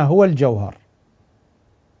 المصباح هنا هو الجوهر،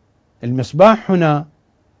 المصباح هنا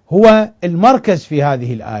هو المركز في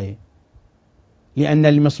هذه الآية، لأن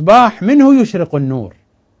المصباح منه يشرق النور.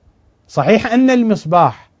 صحيح أن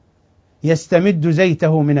المصباح يستمد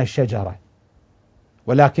زيته من الشجرة،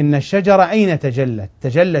 ولكن الشجرة أين تجلت؟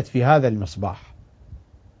 تجلت في هذا المصباح.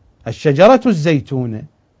 الشجرة الزيتونة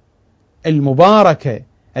المباركة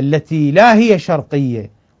التي لا هي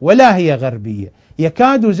شرقية ولا هي غربية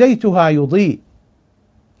يكاد زيتها يضيء،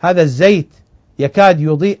 هذا الزيت يكاد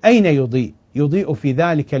يضيء. أين يضيء؟ يضيء في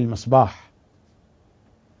ذلك المصباح.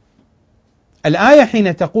 الآية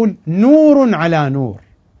حين تقول نور على نور،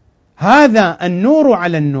 هذا النور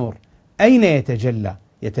على النور أين يتجلى؟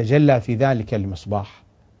 يتجلى في ذلك المصباح،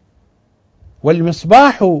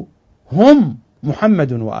 والمصباح هم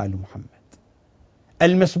محمد وآل محمد.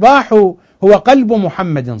 المصباح هو قلب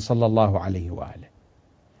محمد صلى الله عليه وآله،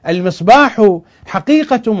 المصباح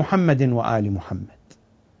حقيقة محمد وآل محمد،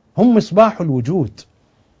 هم مصباح الوجود.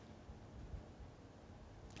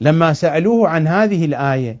 لما سألوه عن هذه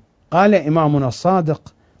الآية قال إمامنا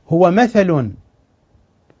الصادق: هو مثل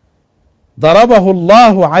ضربه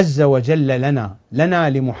الله عز وجل لنا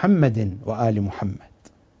لمحمد وآل محمد.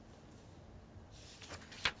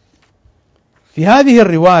 في هذه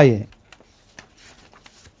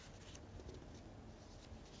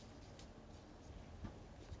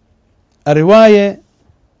الرواية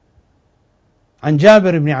عن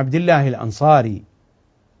جابر بن عبد الله الأنصاري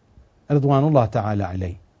رضوان الله تعالى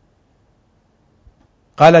عليه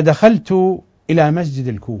قال: دخلت إلى مسجد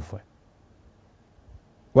الكوفة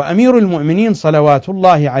وأمير المؤمنين صلوات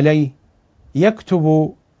الله عليه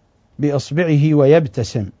يكتب بإصبعه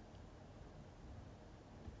ويبتسم،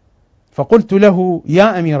 فقلت له: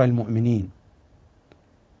 يا أمير المؤمنين،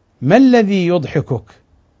 ما الذي يضحكك؟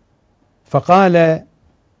 فقال: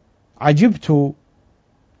 عجبت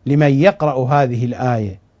لمن يقرأ هذه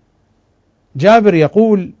الآية. جابر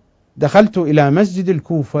يقول: دخلت إلى مسجد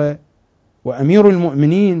الكوفة وأمير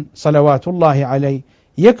المؤمنين صلوات الله عليه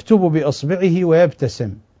يكتب بإصبعه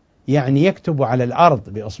ويبتسم، يعني يكتب على الأرض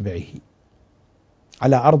بإصبعه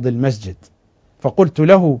على أرض المسجد. فقلت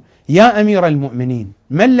له: يا أمير المؤمنين،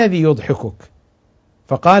 ما الذي يضحكك؟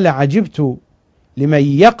 فقال: عجبت لمن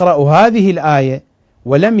يقرأ هذه الآية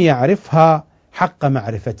ولم يعرفها حق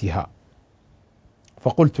معرفتها.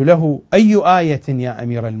 فقلت له: أي آية يا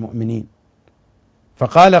أمير المؤمنين؟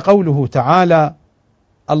 فقال: قوله تعالى: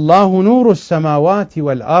 الله نور السماوات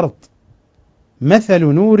والأرض مثل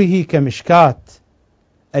نوره كمشكاة،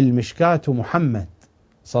 المشكاة محمد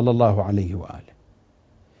صلى الله عليه وآله،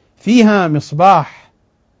 فيها مصباح،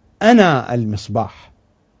 أنا المصباح،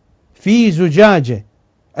 في زجاجة،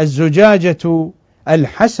 الزجاجة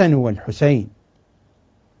الحسن والحسين،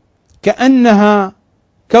 كأنها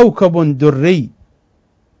كوكب دري.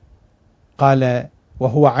 قال: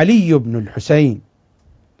 وهو علي بن الحسين،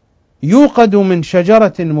 يوقد من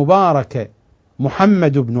شجرة مباركة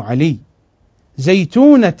محمد بن علي،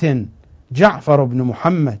 زيتونة جعفر بن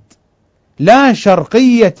محمد، لا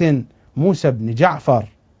شرقية موسى بن جعفر،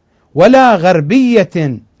 ولا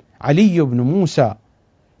غربية علي بن موسى،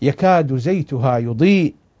 يكاد زيتها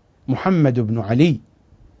يضيء محمد بن علي،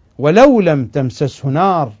 ولو لم تمسسه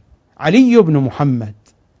نار علي بن محمد،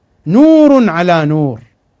 نور على نور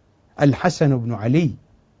الحسن بن علي،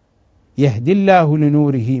 يهدي الله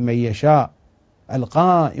لنوره من يشاء،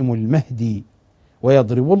 القائم المهدي،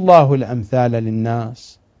 ويضرب الله الأمثال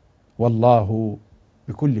للناس، والله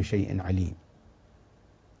بكل شيء عليم.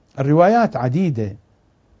 الروايات عديدة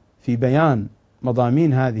في بيان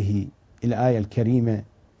مضامين هذه الآية الكريمة،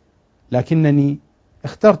 لكنني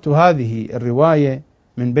اخترت هذه الرواية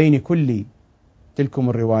من بين كل تلكم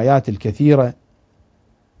الروايات الكثيرة،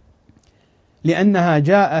 لأنها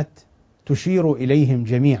جاءت تشير إليهم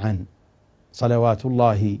جميعا صلوات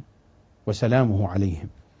الله وسلامه عليهم.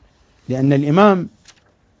 لأن الإمام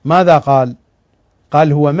ماذا قال؟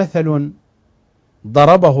 قال: هو مثل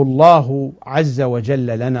ضربه الله عز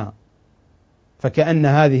وجل لنا. فكأن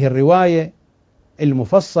هذه الرواية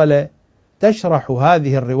المفصلة تشرح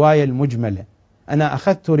هذه الرواية المجملة. أنا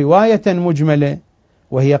أخذت رواية مجملة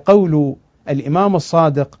وهي قول الإمام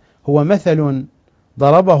الصادق: هو مثل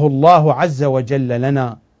ضربه الله عز وجل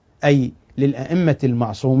لنا، أي للأئمة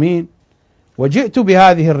المعصومين، وجئت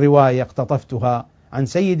بهذه الرواية اقتطفتها عن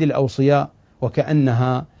سيد الأوصياء،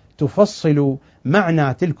 وكأنها تفصل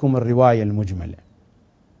معنى تلكم الرواية المجملة.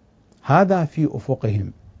 هذا في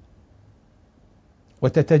أفقهم،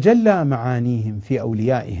 وتتجلى معانيهم في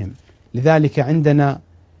أوليائهم. لذلك عندنا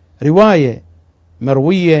رواية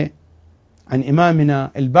مروية عن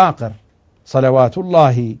إمامنا الباقر صلوات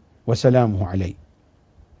الله وسلامه عليه.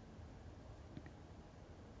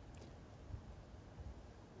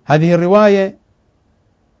 هذه الرواية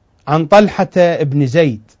عن طلحة بن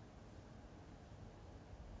زيد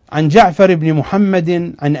عن جعفر بن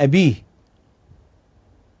محمد عن أبيه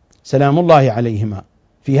سلام الله عليهما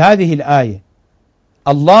في هذه الآية: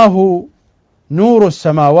 الله نور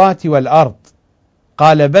السماوات والأرض.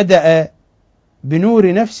 قال: بدأ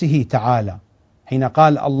بنور نفسه تعالى. حين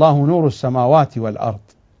قال الله نور السماوات والأرض،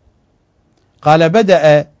 قال: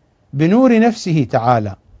 بدأ بنور نفسه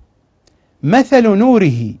تعالى، مثل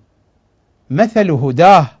نوره مثل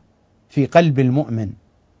هداه في قلب المؤمن،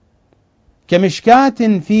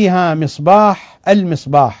 كمشكاة فيها مصباح،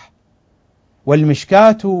 المصباح،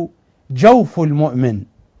 والمشكاة جوف المؤمن،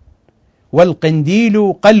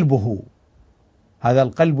 والقنديل قلبه. هذا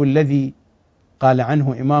القلب الذي قال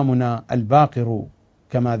عنه إمامنا الباقر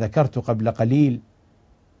كما ذكرت قبل قليل: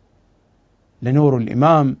 لنور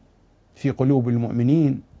الإمام في قلوب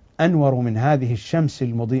المؤمنين أنور من هذه الشمس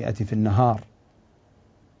المضيئة في النهار.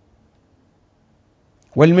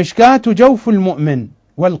 والمشكاة جوف المؤمن،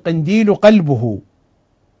 والقنديل قلبه،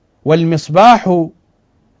 والمصباح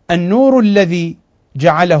النور الذي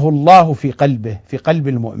جعله الله في قلبه، في قلب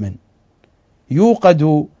المؤمن،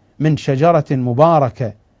 يوقد من شجرة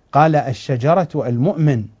مباركة. قال: الشجرة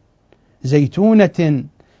المؤمن، زيتونة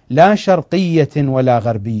لا شرقية ولا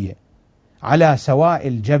غربية، على سواء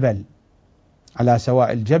الجبل. على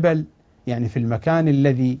سواء الجبل يعني في المكان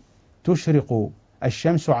الذي تشرق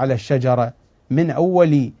الشمس على الشجرة من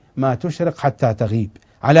أول ما تشرق حتى تغيب،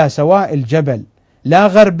 على سواء الجبل، لا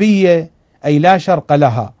غربية أي لا شرق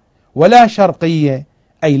لها، ولا شرقية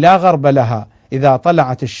أي لا غرب لها. إذا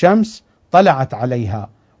طلعت الشمس طلعت عليها،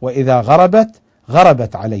 وإذا غربت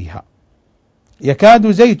غربت عليها.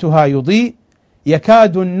 يكاد زيتها يضيء،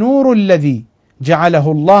 يكاد النور الذي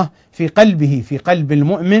جعله الله في قلبه، في قلب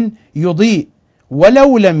المؤمن، يضيء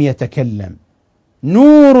ولو لم يتكلم.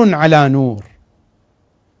 نور على نور،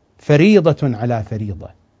 فريضة على فريضة،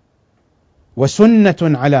 وسنة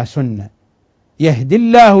على سنة، يهدي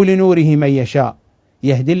الله لنوره من يشاء،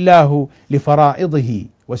 يهدي الله لفرائضه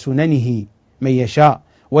وسننه من يشاء،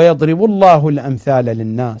 ويضرب الله الأمثال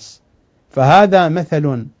للناس. فهذا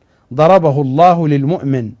مثل ضربه الله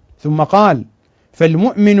للمؤمن. ثم قال: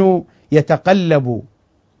 فالمؤمن يتقلب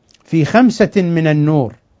في 5 من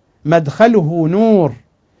النور، مدخله نور،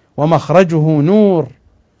 ومخرجه نور،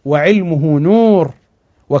 وعلمه نور،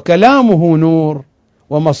 وكلامه نور،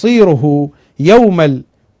 ومصيره يوم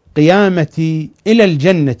القيامة إلى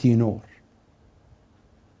الجنة نور.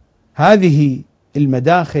 هذه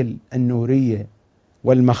المداخل النورية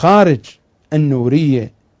والمخارج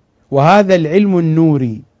النورية، وهذا العلم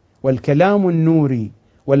النوري والكلام النوري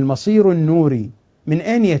والمصير النوري من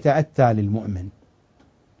أين يتأتى للمؤمن؟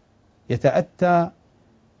 يتأتى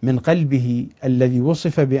من قلبه الذي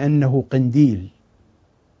وصف بأنه قنديل،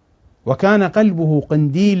 وكان قلبه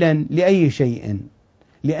قنديلا لأي شيء؟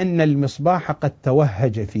 لأن المصباح قد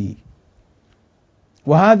توهج فيه،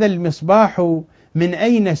 وهذا المصباح من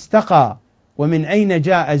أين استقى ومن أين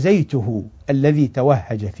جاء زيته الذي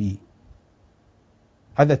توهج فيه؟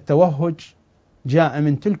 هذا التوهج جاء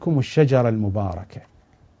من تلكم الشجرة المباركة.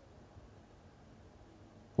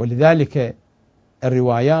 ولذلك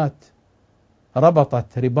الروايات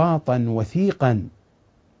ربطت رباطا وثيقا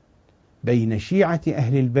بين شيعة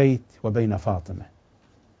أهل البيت وبين فاطمة،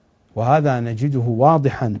 وهذا نجده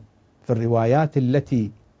واضحا في الروايات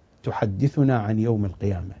التي تحدثنا عن يوم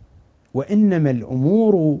القيامة. وإنما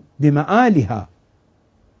الأمور بمآلها،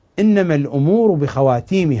 إنما الأمور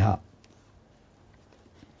بخواتيمها.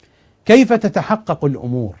 كيف تتحقق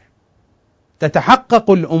الأمور؟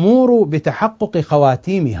 تتحقق الأمور بتحقق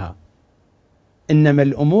خواتيمها. إنما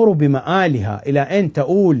الأمور بمآلها. إلى أين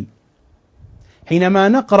تؤول؟ حينما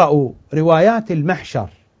نقرأ روايات المحشر،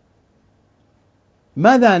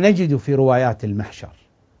 ماذا نجد في روايات المحشر؟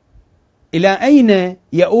 إلى أين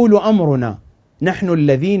يؤول أمرنا نحن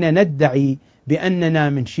الذين ندعي بأننا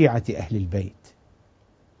من شيعة أهل البيت؟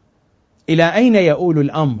 إلى أين يؤول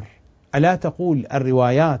الأمر؟ ألا تقول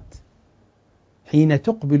الروايات حين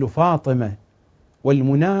تقبل فاطمة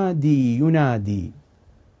والمنادي ينادي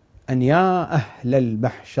أن يا أهل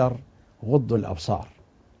المحشر غضوا الأبصار،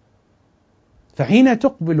 فحين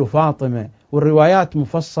تقبل فاطمة والروايات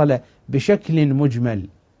مفصلة بشكل مجمل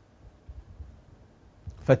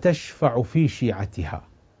فتشفع في شيعتها،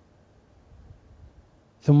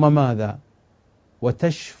 ثم ماذا؟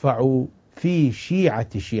 وتشفع في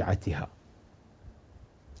شيعة شيعتها.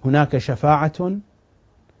 هناك شفاعة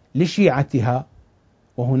لشيعتها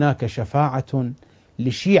وهناك شفاعة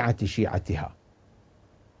لشيعة شيعتها،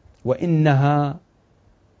 وإنها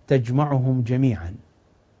تجمعهم جميعا،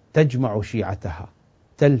 تجمع شيعتها،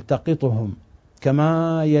 تلتقطهم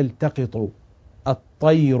كما يلتقط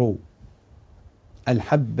الطير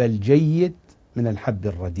الحب الجيد من الحب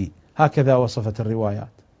الرديء، هكذا وصفت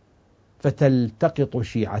الروايات. فتلتقط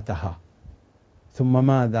شيعتها، ثم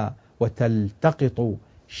ماذا؟ وتلتقط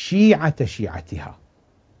شيعة شيعتها،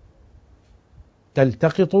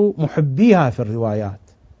 تلتقط محبيها في الروايات،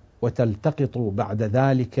 وتلتقط بعد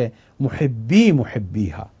ذلك محبي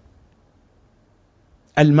محبيها.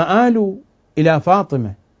 المآل إلى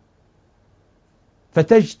فاطمة،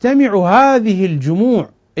 فتجتمع هذه الجموع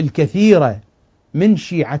الكثيرة من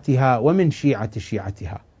شيعتها ومن شيعة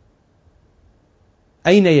شيعتها.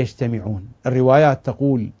 أين يجتمعون؟ الروايات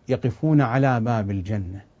تقول يقفون على باب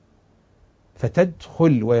الجنة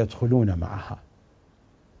فتدخل ويدخلون معها.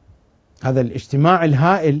 هذا الاجتماع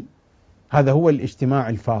الهائل، هذا هو الاجتماع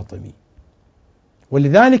الفاطمي.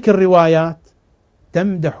 ولذلك الروايات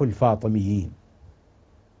تمدح الفاطميين.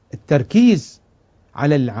 التركيز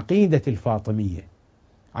على العقيدة الفاطمية،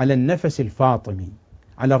 على النفس الفاطمي،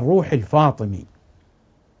 على الروح الفاطمي.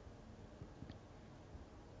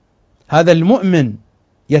 هذا المؤمن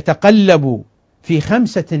يتقلب في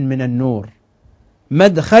 5 من النور،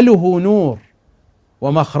 مدخله نور،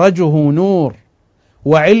 ومخرجه نور،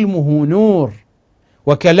 وعلمه نور،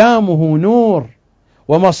 وكلامه نور،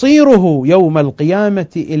 ومصيره يوم القيامة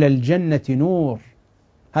إلى الجنة نور.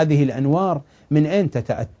 هذه الأنوار من أين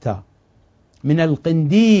تتأتى؟ من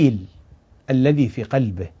القنديل الذي في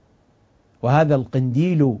قلبه. وهذا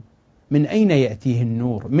القنديل من أين يأتيه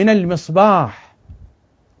النور؟ من المصباح.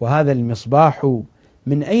 وهذا المصباح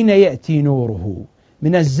من أين يأتي نوره؟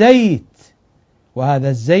 من الزيت. وهذا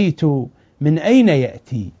الزيت من أين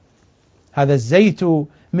يأتي؟ هذا الزيت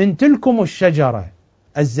من تلكم الشجرة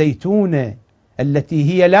الزيتونة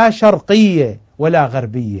التي هي لا شرقية ولا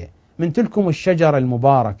غربية، من تلكم الشجرة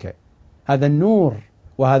المباركة. هذا النور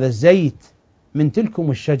وهذا الزيت من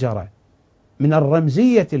تلكم الشجرة، من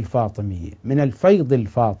الرمزية الفاطمية، من الفيض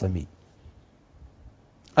الفاطمي.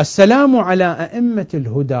 السلام على أئمة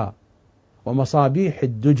الهدى ومصابيح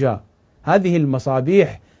الدجى. هذه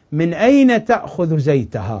المصابيح من أين تأخذ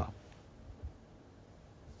زيتها؟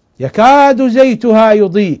 يكاد زيتها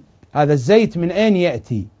يضيء. هذا الزيت من أين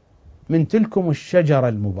يأتي؟ من تلكم الشجرة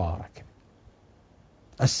المباركة.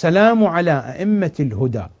 السلام على أئمة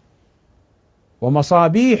الهدى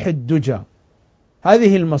ومصابيح الدجى.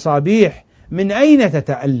 هذه المصابيح من أين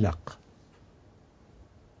تتألق؟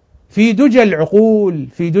 في دجى العقول،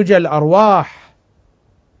 في دجى الأرواح.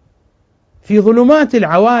 في ظلمات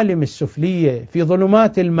العوالم السفلية، في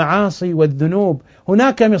ظلمات المعاصي والذنوب،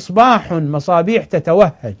 هناك مصباح، مصابيح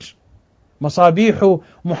تتوهج، مصابيح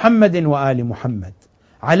محمد وآل محمد،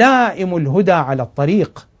 علائم الهدى على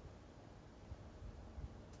الطريق،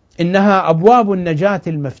 إنها أبواب النجاة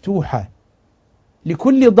المفتوحة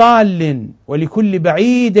لكل ضال ولكل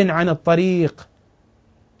بعيد عن الطريق،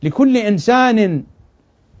 لكل إنسان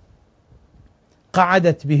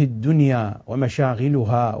قعدت به الدنيا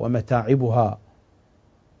ومشاغلها ومتاعبها.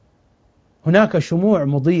 هناك شموع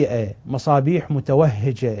مضيئة، مصابيح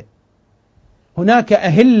متوهجة، هناك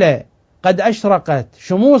أهلة قد أشرقت،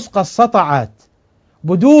 شموس قد سطعت،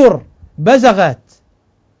 بدور بزغت،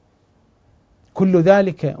 كل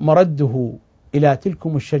ذلك مرده إلى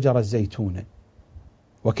تلكم الشجرة الزيتونة.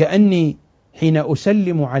 وكأني حين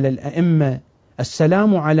أسلم على الأئمة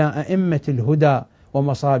السلام على أئمة الهدى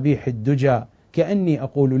ومصابيح الدجى، كأني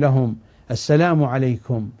أقول لهم السلام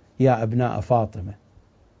عليكم يا أبناء فاطمة.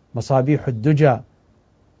 مصابيح الدجى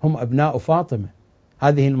هم أبناء فاطمة.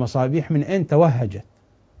 هذه المصابيح من أين توهجت؟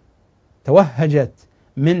 توهجت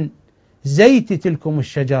من زيت تلكم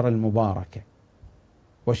الشجرة المباركة،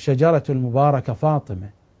 والشجرة المباركة فاطمة.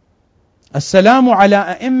 السلام على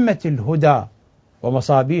أئمة الهدى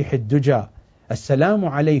ومصابيح الدجى، السلام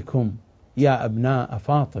عليكم يا أبناء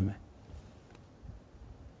فاطمة.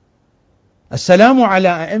 السلام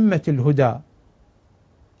على أئمة الهدى.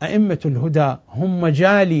 أئمة الهدى هم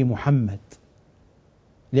مجالي محمد،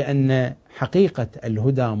 لأن حقيقة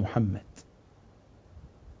الهدى محمد.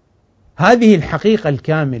 هذه الحقيقة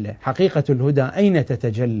الكاملة، حقيقة الهدى، أين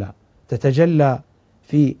تتجلى؟ تتجلى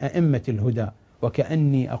في أئمة الهدى.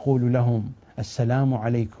 وكأني أقول لهم السلام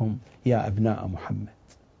عليكم يا أبناء محمد.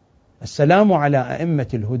 السلام على أئمة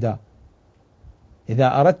الهدى.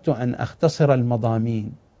 إذا أردت أن أختصر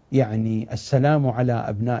المضامين يعني السلام على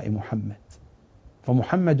أبناء محمد،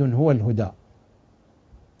 فمحمد هو الهدى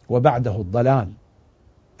وبعده الضلال.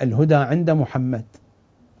 الهدى عند محمد،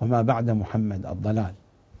 وما بعد محمد الضلال.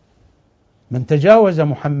 من تجاوز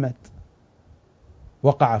محمد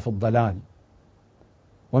وقع في الضلال،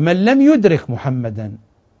 ومن لم يدرك محمدا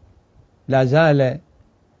لا زال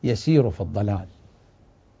يسير في الضلال.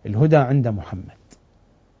 الهدى عند محمد.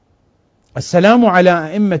 السلام على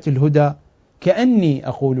أئمة الهدى، كأني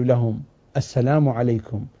أقول لهم السلام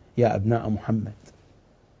عليكم يا أبناء محمد.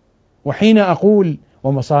 وحين أقول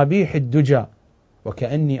ومصابيح الدجى،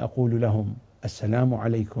 وكأني أقول لهم السلام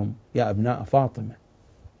عليكم يا أبناء فاطمة.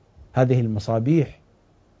 هذه المصابيح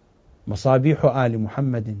مصابيح آل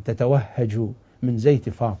محمد تتوهج من زيت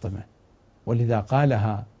فاطمة، ولذا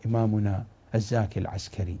قالها إمامنا الزاكي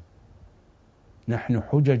العسكري: نحن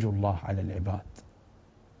حجج الله على العباد،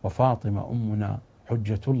 وفاطمة أمنا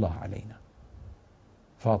حجة الله علينا.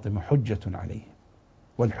 فاطمة حجة عليهم.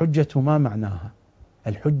 والحجة ما معناها؟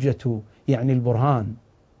 الحجة يعني البرهان،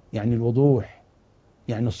 يعني الوضوح،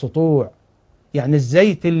 يعني السطوع، يعني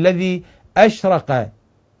الزيت الذي أشرق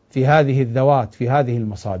في هذه الذوات، في هذه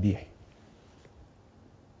المصابيح.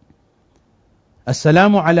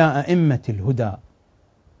 السلام على أئمة الهدى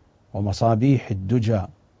ومصابيح الدجى.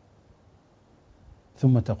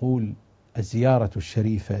 ثم تقول الزيارة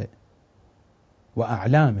الشريفة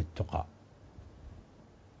وأعلام التقى.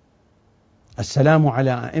 السلام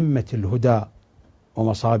على أئمة الهدى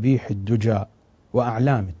ومصابيح الدجى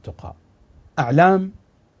وأعلام التقى. أعلام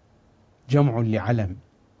جمع لعلم،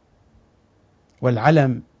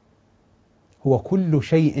 والعلم هو كل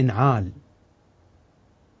شيء عال.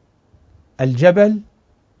 الجبل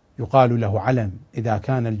يقال له علم، إذا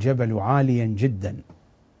كان الجبل عاليا جدا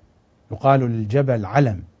يقال للجبل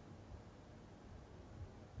علم.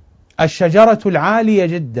 الشجرة العالية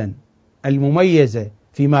جدا المميزة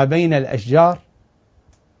فيما بين الأشجار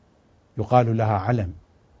يقال لها علم.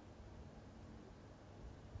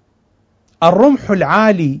 الرمح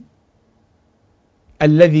العالي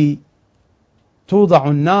الذي توضع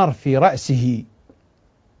النار في رأسه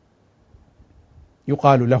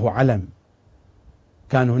يقال له علم.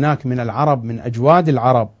 كان هناك من العرب، من أجواد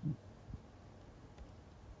العرب،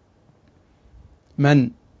 من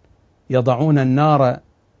يضعون النار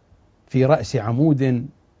في رأس عمود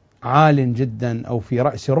عال جدا أو في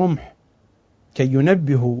رأس رمح كي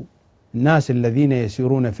ينبهوا الناس الذين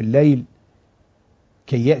يسيرون في الليل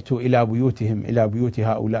كي يأتوا إلى بيوتهم، إلى بيوت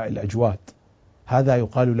هؤلاء الأجواد. هذا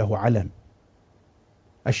يقال له علم.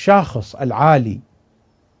 الشاخص العالي،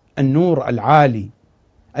 النور العالي،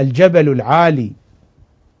 الجبل العالي،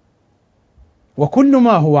 وكل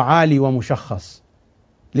ما هو عالي ومشخص.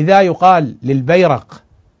 لذا يقال للبيرق،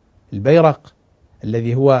 البيرق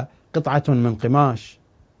الذي هو قطعة من قماش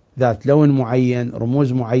ذات لون معين،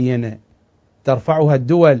 رموز معينة، ترفعها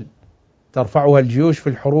الدول، ترفعها الجيوش في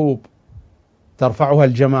الحروب، ترفعها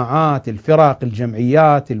الجماعات، الفرق،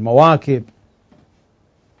 الجمعيات، المواكب.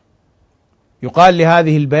 يقال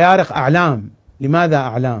لهذه البيارق أعلام. لماذا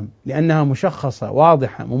أعلام؟ لأنها مشخصة،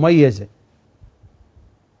 واضحة، مميزة.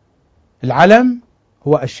 العلم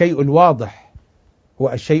هو الشيء الواضح، هو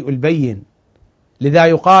الشيء البين. لذا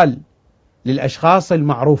يقال للأشخاص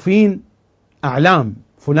المعروفين أعلام،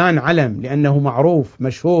 فلان علم، لأنه معروف،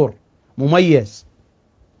 مشهور، مميز،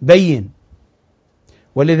 بين.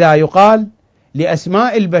 ولذا يقال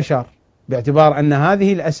لأسماء البشر باعتبار أن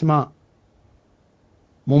هذه الأسماء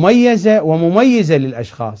مميزة ومميزة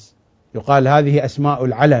للأشخاص، يقال هذه أسماء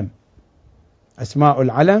العلم. أسماء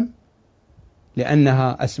العلم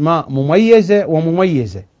لأنها أسماء مميزة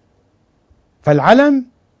ومميزة. فالعلم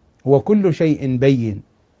هو كل شيء بين،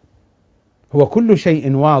 هو كل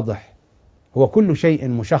شيء واضح، هو كل شيء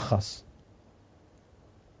مشخص.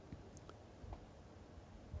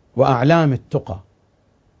 وأعلام التقى،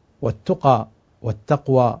 والتقى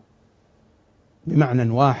والتقوى بمعنى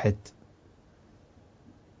واحد،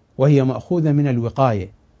 وهي مأخوذة من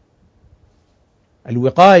الوقاية.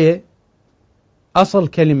 الوقاية أصل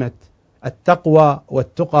كلمة التقوى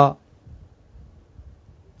والتقى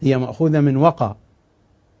هي مأخوذة من وقى.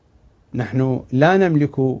 نحن لا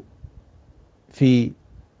نملك في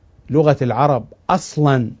لغة العرب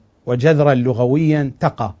أصلا وجذرا لغويا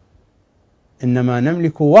تقى، إنما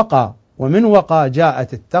نملك وقى، ومن وقى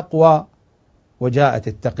جاءت التقوى وجاءت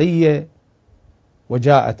التقية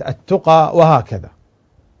وجاءت التقى، وهكذا.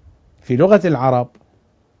 في لغة العرب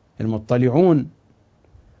المطلعون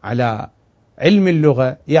على علم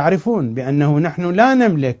اللغة يعرفون بأنه نحن لا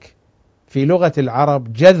نملك في لغة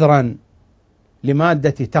العرب جذرا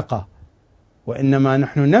لمادة تقى، وإنما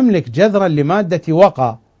نحن نملك جذرا لمادة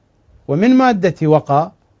وقى، ومن مادة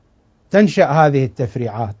وقى تنشأ هذه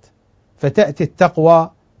التفريعات، فتأتي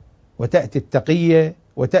التقوى وتأتي التقية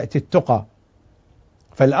وتأتي التقى.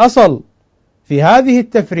 فالأصل في هذه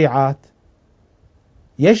التفريعات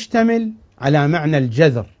يشتمل على معنى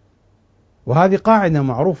الجذر، وهذه قاعدة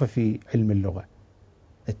معروفة في علم اللغة.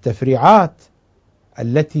 التفريعات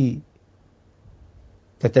التي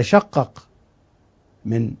تتشقق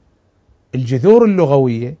من الجذور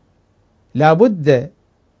اللغوية لا بد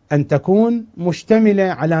أن تكون مشتملة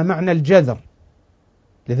على معنى الجذر.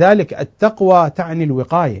 لذلك التقوى تعني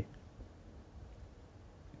الوقاية.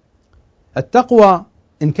 التقوى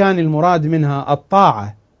إن كان المراد منها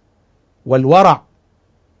الطاعة والورع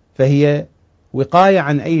فهي وقاية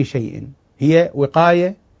عن أي شيء، هي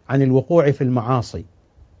وقاية عن الوقوع في المعاصي،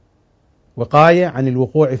 وقاية عن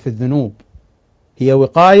الوقوع في الذنوب، هي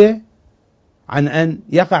وقاية عن أن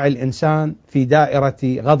يقع الإنسان في دائرة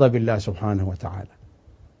غضب الله سبحانه وتعالى،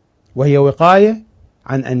 وهي وقاية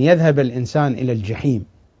عن أن يذهب الإنسان إلى الجحيم.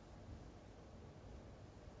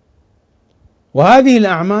 وهذه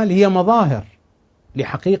الأعمال هي مظاهر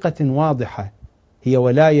لحقيقة واضحة، هي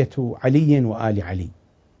ولاية علي وآل علي.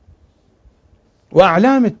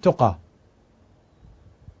 وأعلام التقى،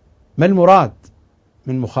 ما المراد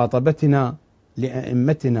من مخاطبتنا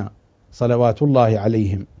لأئمتنا صلوات الله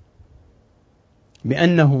عليهم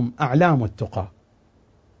بأنهم أعلام التقى؟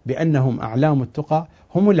 بأنهم أعلام التقى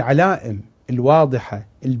هم العلائم الواضحة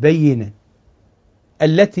البينة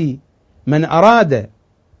التي من أراد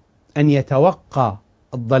أن يتوقى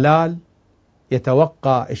الضلال،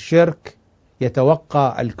 يتوقى الشرك،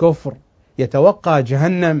 يتوقى الكفر، يتوقى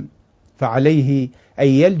جهنم، فعليه أن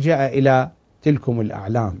يلجأ إلى تلكم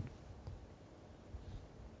الأعلام.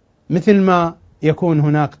 مثل ما يكون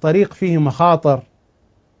هناك طريق فيه مخاطر،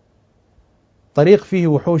 طريق فيه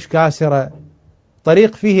وحوش كاسرة،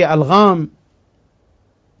 طريق فيه ألغام،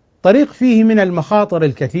 طريق فيه من المخاطر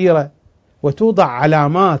الكثيرة، وتوضع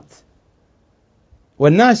علامات،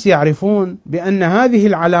 والناس يعرفون بأن هذه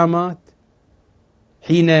العلامات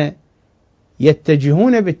حين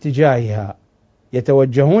يتجهون باتجاهها،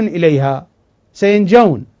 يتوجهون إليها،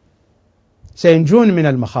 سينجون من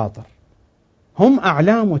المخاطر. هم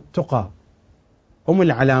أعلام التقى، هم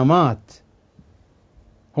العلامات،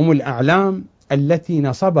 هم الأعلام التي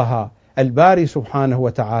نصبها الباري سبحانه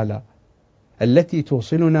وتعالى، التي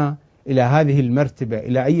توصلنا إلى هذه المرتبة.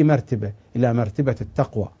 إلى أي مرتبة؟ إلى مرتبة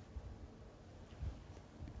التقوى.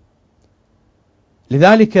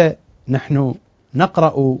 لذلك نحن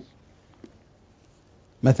نقرأ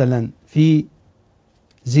مثلا في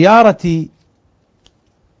زيارة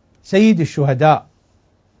سيد الشهداء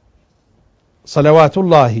صلوات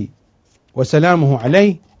الله وسلامه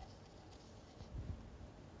عليه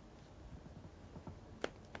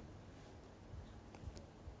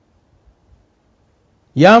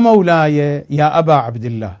يا مولاي يا أبا عبد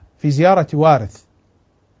الله، في زيارة وارث،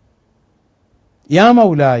 يا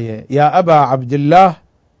مولاي يا أبا عبد الله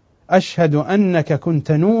أشهد أنك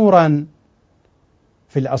كنت نورا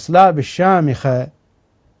في الأصلاب الشامخة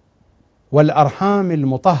والأرحام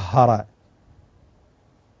المطهرة،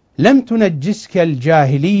 لم تنجسك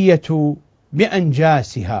الجاهلية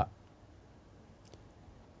بأنجاسها،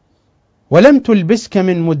 ولم تلبسك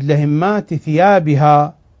من مدلهمات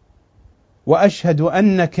ثيابها، وأشهد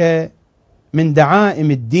أنك من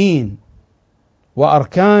دعائم الدين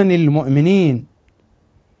وأركان المؤمنين،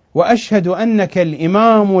 وأشهد أنك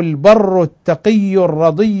الإمام البر التقي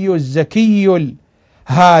الرضي الزكي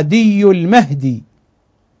الهادي المهدي،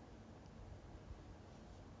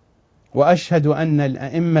 وأشهد أن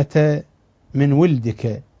الأئمة من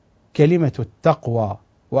ولدك كلمة التقوى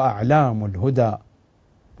وأعلام الهدى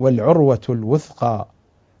والعروة الوثقى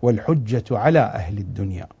والحجة على أهل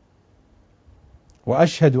الدنيا.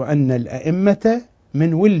 وأشهد أن الأئمة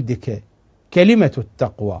من ولدك كلمة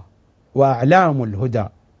التقوى وأعلام الهدى.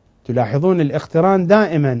 تلاحظون الاقتران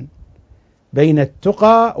دائما بين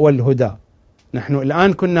التقى والهدى. نحن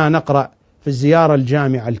الآن كنا نقرأ في الزيارة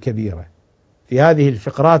الجامعة الكبيرة في هذه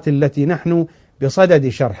الفقرات التي نحن بصدد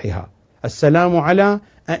شرحها: السلام على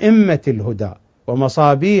أئمة الهدى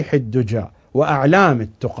ومصابيح الدجى وأعلام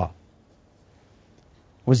التقى.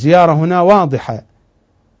 والزيارة هنا واضحة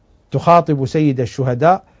تخاطب سيد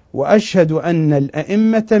الشهداء: وأشهد أن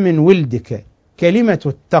الأئمة من ولدك كلمة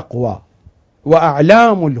التقوى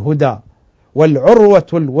وأعلام الهدى والعروة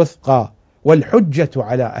الوثقى والحجة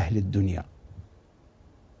على أهل الدنيا.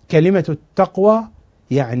 كلمة التقوى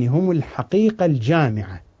يعني هم الحقيقة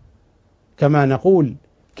الجامعة، كما نقول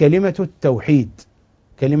كلمة التوحيد.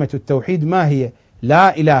 كلمة التوحيد ما هي؟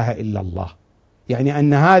 لا إله إلا الله، يعني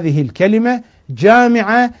أن هذه الكلمة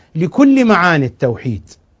جامعة لكل معاني التوحيد.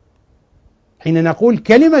 حين نقول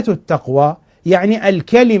كلمة التقوى يعني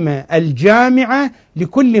الكلمة الجامعة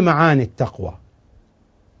لكل معاني التقوى.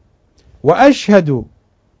 وأشهد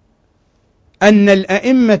أن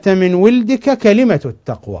الأئمة من ولدك كلمة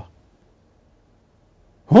التقوى،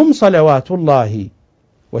 هم صلوات الله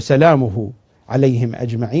وسلامه عليهم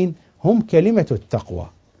أجمعين، هم كلمة التقوى.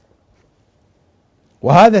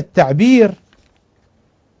 وهذا التعبير،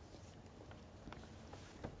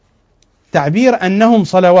 تعبير أنهم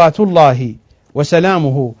صلوات الله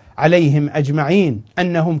وسلامه عليهم أجمعين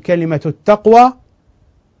أنهم كلمة التقوى،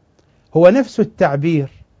 هو نفس التعبير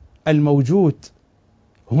الموجود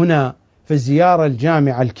هنا في الزيارة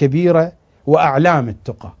الجامعة الكبيرة وأعلام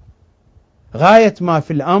التقى. غاية ما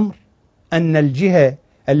في الأمر أن الجهة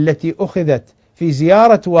التي أخذت في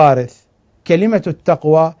زيارة وارث كلمة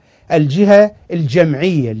التقوى الجهة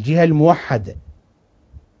الجمعية، الجهة الموحدة.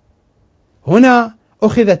 هنا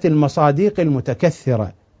أخذت المصاديق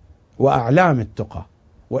المتكثرة وأعلام التقى،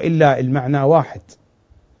 وإلا المعنى واحد: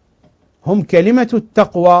 هم كلمة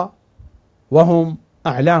التقوى وهم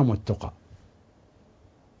أعلام التقى.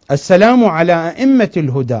 السلام على أئمة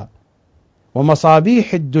الهدى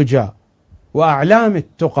ومصابيح الدجى وأعلام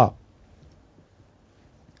التقى.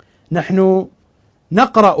 نحن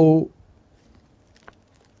نقرأ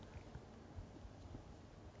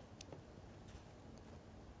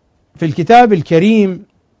في الكتاب الكريم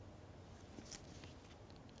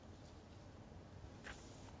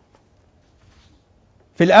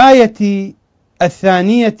في الآية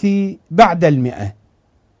 2 بعد 100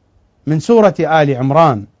 من سورة آل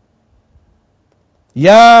عمران: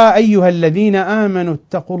 يا أيها الذين آمنوا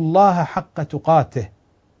اتقوا الله حق تقاته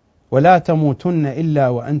ولا تموتن إلا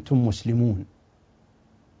وأنتم مسلمون.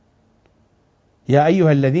 يا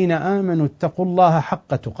أيها الذين آمنوا اتقوا الله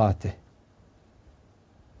حق تقاته.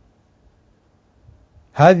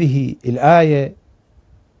 هذه الآية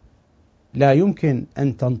لا يمكن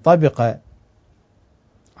أن تنطبق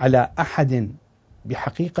على أحد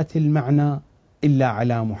بحقيقة المعنى إلا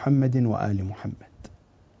على محمد وآل محمد.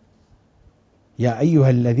 يا أيها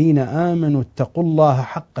الذين آمنوا اتقوا الله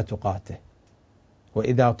حق تقاته،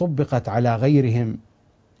 وإذا طبقت على غيرهم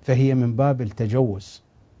فهي من باب التجوز.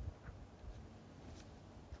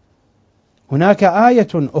 هناك آية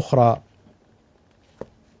أخرى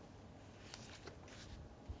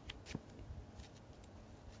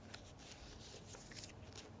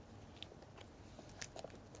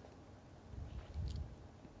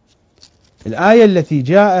الآية التي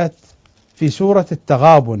جاءت في سورة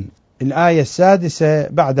التغابن، الآية 6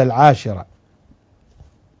 بعد 10: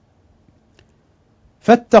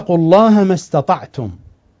 فاتقوا الله ما استطعتم.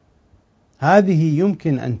 هذه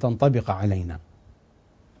يمكن أن تنطبق علينا: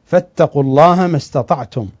 فاتقوا الله ما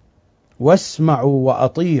استطعتم واسمعوا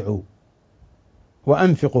وأطيعوا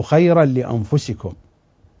وأنفقوا خيرا لأنفسكم.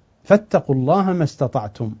 فاتقوا الله ما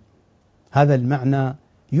استطعتم، هذا المعنى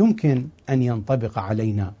يمكن أن ينطبق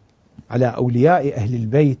علينا، على أولياء أهل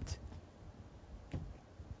البيت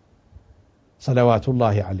صلوات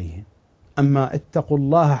الله عليهم. أما اتقوا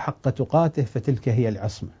الله حق تقاته فتلك هي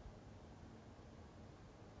العصمة.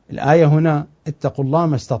 الآية هنا اتقوا الله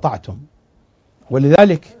ما استطعتم،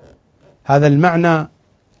 ولذلك هذا المعنى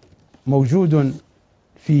موجود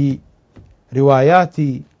في روايات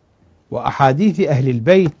وأحاديث أهل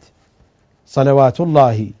البيت صلوات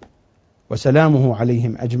الله وسلامه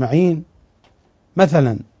عليهم أجمعين.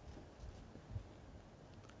 مثلا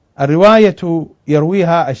الرواية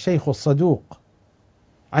يرويها الشيخ الصدوق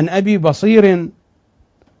عن أبي بصير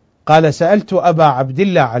قال: سألت أبا عبد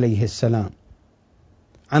الله عليه السلام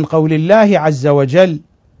عن قول الله عز وجل: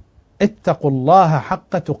 اتقوا الله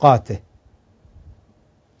حق تقاته،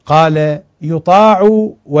 قال: يطاع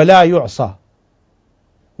ولا يعصى،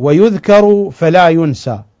 ويذكر فلا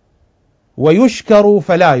ينسى، ويشكر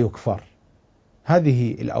فلا يكفر.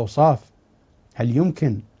 هذه الأوصاف هل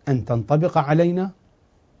يمكن أن تنطبق علينا؟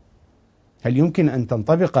 هل يمكن أن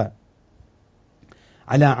تنطبق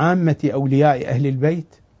على عامة أولياء أهل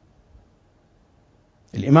البيت؟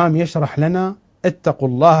 الإمام يشرح لنا: اتقوا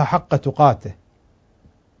الله حق تقاته،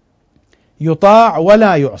 يطاع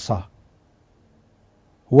ولا يعصى،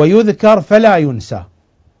 ويذكر فلا ينسى،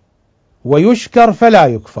 ويشكر فلا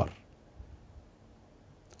يكفر.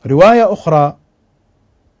 رواية أخرى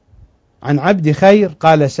عن عبد خير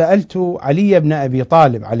قال: سألت علي بن أبي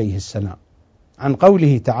طالب عليه السلام عن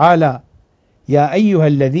قوله تعالى: يا أيها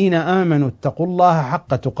الذين آمنوا اتقوا الله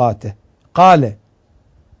حق تقاته، قال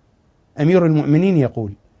أمير المؤمنين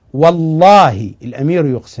يقول: والله، الأمير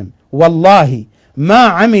يقسم، والله ما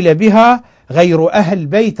عمل بها غير أهل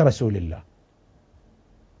بيت رسول الله.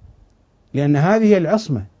 لأن هذه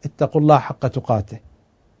العصمة، اتقوا الله حق تقاته،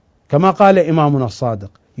 كما قال إمامنا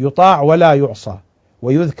الصادق: يطاع ولا يعصى،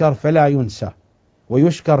 ويذكر فلا ينسى،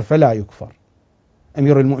 ويشكر فلا يكفر.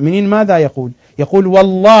 أمير المؤمنين ماذا يقول؟ يقول: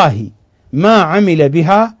 والله ما عمل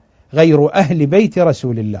بها غير أهل بيت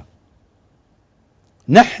رسول الله.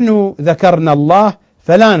 نحن ذكرنا الله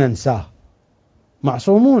فلا ننساه،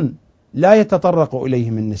 معصومون لا يتطرق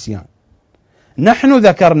إليهم النسيان. نحن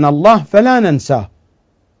ذكرنا الله فلا ننساه،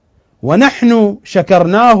 ونحن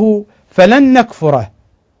شكرناه فلن نكفره،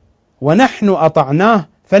 ونحن أطعناه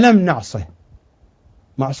فلم نعصه.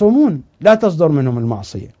 معصومون لا تصدر منهم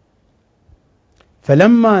المعصية.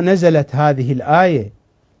 فلما نزلت هذه الآية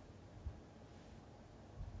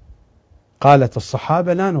قالت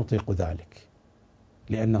الصحابة: لا نطيق ذلك،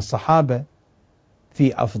 لأن الصحابة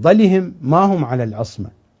في أفضلهم ما هم على العصمة،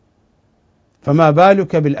 فما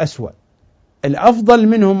بالك بالأسوأ الأفضل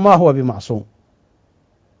منهم ما هو بمعصوم.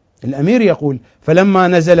 الأمير يقول: فلما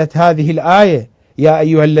نزلت هذه الآية يا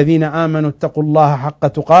أيها الذين آمنوا اتقوا الله حق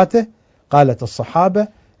تقاته، قالت الصحابة: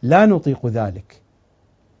 لا نطيق ذلك،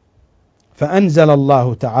 فأنزل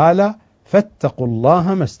الله تعالى: فاتقوا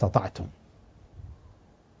الله ما استطعتم.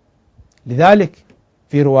 لذلك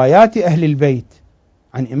في روايات أهل البيت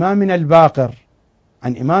عن إمامنا الباقر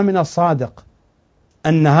عن إمامنا الصادق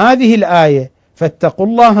أن هذه الآية فاتقوا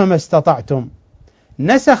الله ما استطعتم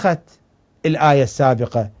نسخت الآية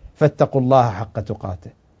السابقة فاتقوا الله حق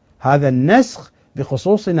تقاته. هذا النسخ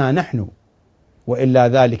بخصوصنا نحن، وإلا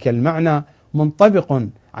ذلك المعنى منطبق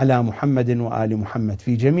على محمد وآل محمد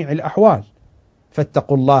في جميع الأحوال.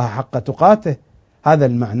 فاتقوا الله حق تقاته هذا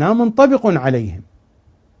المعنى منطبق عليهم،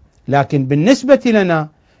 لكن بالنسبة لنا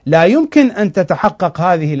لا يمكن أن تتحقق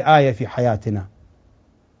هذه الآية في حياتنا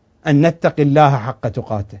أن نتقي الله حق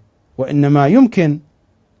تقاته، وإنما يمكن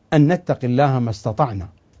أن نتقي الله ما استطعنا.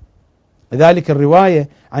 لذلك الرواية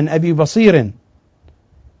عن أبي بصير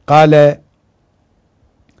قال: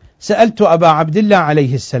 سألت أبا عبد الله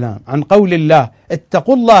عليه السلام عن قول الله: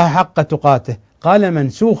 اتقوا الله حق تقاته، قال: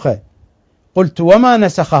 منسوخة. قلت: وما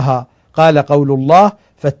نسخها؟ قال: قول الله: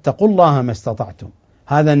 فاتقوا الله ما استطعتم.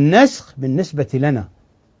 هذا النسخ بالنسبة لنا،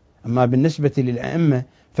 أما بالنسبة للأئمة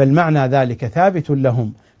فالمعنى ذلك ثابت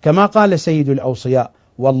لهم، كما قال سيد الأوصياء: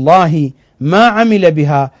 والله ما عمل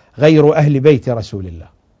بها غير أهل بيت رسول الله.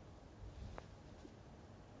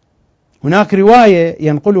 هناك رواية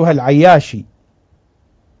ينقلها العياشي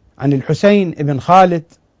عن الحسين بن خالد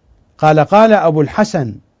قال: قال أبو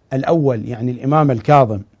الحسن الأول يعني الإمام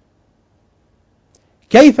الكاظم: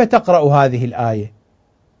 كيف تقرأ هذه الآية؟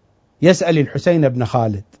 يسأل الحسين بن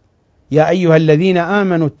خالد: يا أيها الذين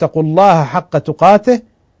آمنوا اتقوا الله حق تقاته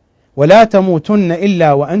ولا تموتن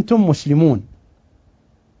إلا وأنتم مسلمون.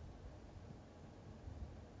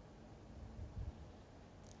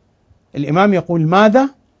 الإمام يقول: ماذا؟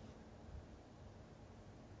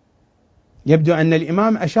 يبدو أن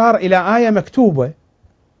الإمام أشار إلى آية مكتوبة،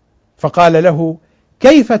 فقال له: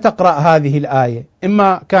 كيف تقرأ هذه الآية؟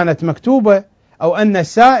 إما كانت مكتوبة أو أن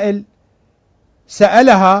السائل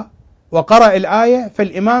سألها وقرأ الآية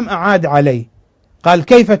فالإمام أعاد عليه، قال: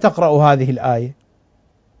 كيف تقرأ هذه الآية؟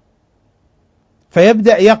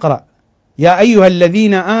 فيبدأ يقرأ: يا أيها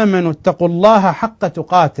الذين آمنوا اتقوا الله حق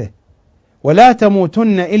تقاته ولا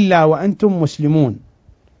تموتن إلا وأنتم مسلمون.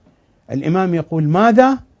 الإمام يقول: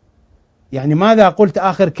 ماذا؟ يعني ماذا قلت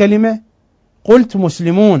آخر كلمة؟ قلت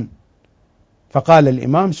مسلمون. فقال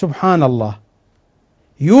الإمام: سبحان الله،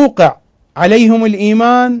 يوقع عليهم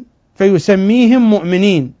الإيمان فيسميهم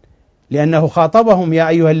مؤمنين، لأنه خاطبهم يا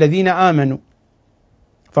أيها الذين آمنوا،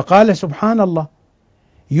 فقال: سبحان الله،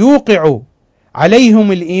 يوقع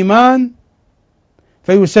عليهم الإيمان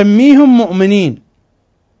فيسميهم مؤمنين،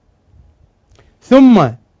 ثم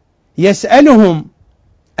يسألهم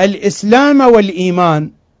الإسلام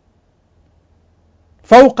والإيمان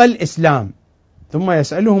فوق الإسلام، ثم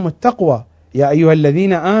يسألهم التقوى يا أيها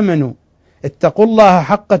الذين آمنوا اتقوا الله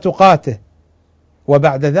حق تقاته،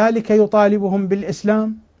 وبعد ذلك يطالبهم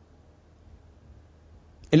بالإسلام.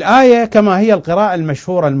 الآية كما هي القراءة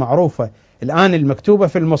المشهورة المعروفة الآن المكتوبة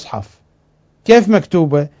في المصحف. كيف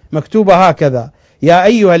مكتوبة؟ مكتوبة هكذا: يا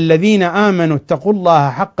أيها الذين آمنوا اتقوا الله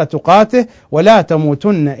حق تقاته ولا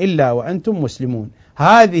تموتن إلا وأنتم مسلمون.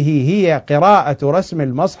 هذه هي قراءة رسم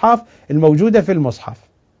المصحف الموجودة في المصحف.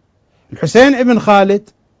 الحسين بن خالد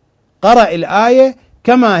قرأ الآية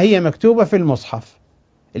كما هي مكتوبة في المصحف.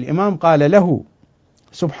 الإمام قال له: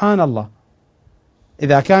 سبحان الله،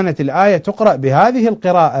 إذا كانت الآية تقرأ بهذه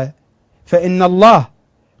القراءة فإن الله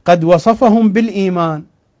قد وصفهم بالإيمان،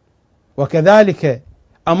 وكذلك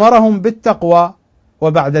أمرهم بالتقوى،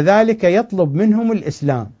 وبعد ذلك يطلب منهم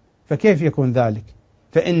الإسلام، فكيف يكون ذلك؟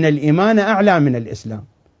 فإن الإيمان أعلى من الإسلام،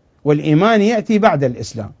 والإيمان يأتي بعد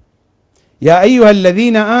الإسلام. يا أيها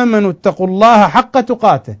الذين آمنوا اتقوا الله حق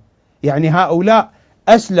تقاته، يعني هؤلاء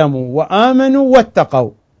أسلموا وآمنوا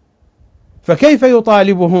واتقوا، فكيف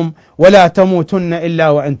يطالبهم ولا تموتن إلا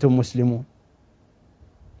وأنتم مسلمون؟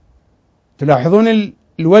 تلاحظون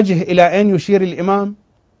الوجه إلى أين يشير الإمام؟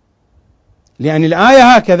 لأن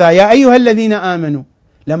الآية هكذا: يا أيها الذين آمنوا،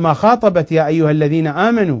 لما خاطبت يا أيها الذين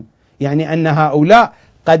آمنوا يعني أن هؤلاء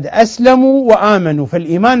قد أسلموا وآمنوا،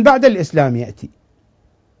 فالإيمان بعد الإسلام يأتي،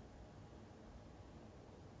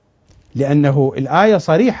 لأنه الآية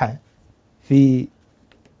صريحة في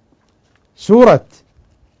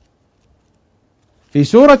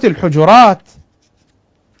سورة الحجرات.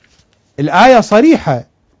 الآية صريحة،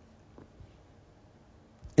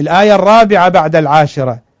 الآية 4 بعد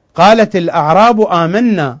 10: قالت الأعراب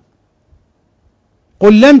آمنا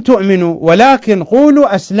قل لم تؤمنوا ولكن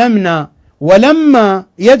قولوا أسلمنا ولما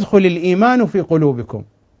يدخل الإيمان في قلوبكم.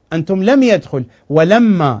 أنتم لم يدخل،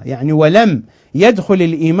 ولما يعني ولم يدخل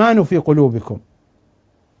الإيمان في قلوبكم.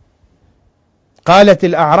 قالت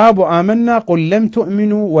الأعراب آمنا قل لم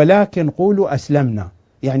تؤمنوا ولكن قولوا أسلمنا،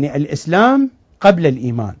 يعني الإسلام قبل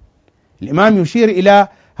الإيمان. الإمام يشير إلى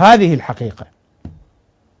هذه الحقيقة،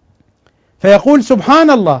 فيقول: سبحان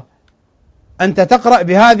الله، أنت تقرأ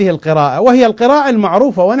بهذه القراءة وهي القراءة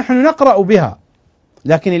المعروفة ونحن نقرأ بها،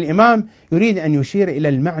 لكن الإمام يريد أن يشير إلى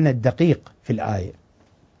المعنى الدقيق في الآية،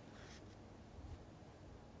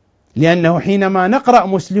 لأنه حينما نقرأ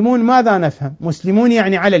مسلمون ماذا نفهم؟ مسلمون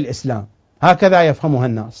يعني على الإسلام، هكذا يفهمها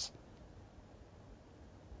الناس.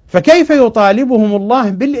 فكيف يطالبهم الله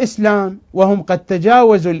بالإسلام وهم قد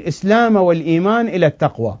تجاوزوا الإسلام والإيمان إلى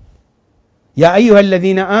التقوى؟ يا أيها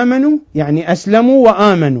الذين آمنوا يعني أسلموا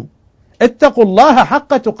وآمنوا، اتقوا الله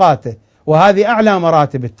حق تقاته، وهذه أعلى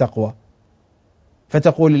مراتب التقوى.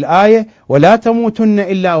 فتقول الآية: ولا تموتن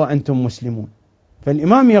إلا وأنتم مسلمون.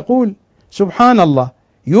 فالإمام يقول: سبحان الله،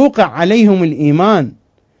 يوقع عليهم الإيمان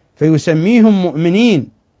فيسميهم مؤمنين،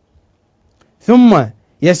 ثم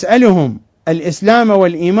يسألهم الإسلام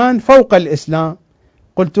والإيمان فوق الإسلام.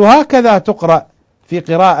 قلت: هكذا تقرأ في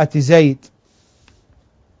قراءة زيد.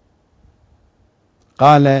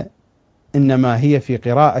 قال: إنما هي في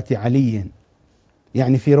قراءة علي،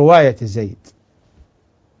 يعني في رواية زيد.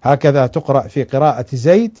 هكذا تقرأ في قراءة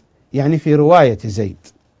زيد يعني في رواية زيد.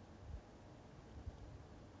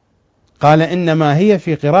 قال: إنما هي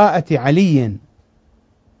في قراءة علي،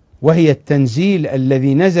 وهي التنزيل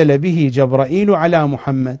الذي نزل به جبرائيل على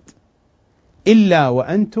محمد، إلا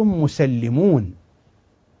وأنتم مسلمون.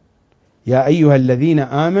 يا أيها الذين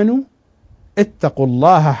آمنوا اتقوا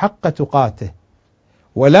الله حق تقاته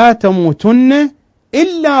ولا تموتن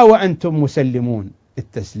إلا وأنتم مسلمون.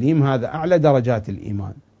 التسليم هذا أعلى درجات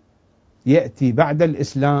الإيمان، يأتي بعد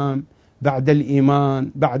الإسلام، بعد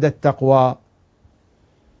الإيمان، بعد التقوى.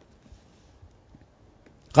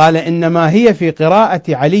 قال: إنما هي في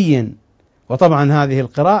قراءة علي، وطبعا هذه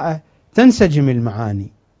القراءة تنسجم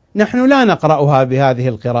المعاني، نحن لا نقرأها بهذه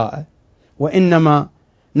القراءة، وإنما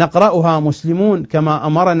نقرأها مسلمون كما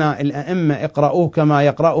أمرنا الأئمة: اقرأوه كما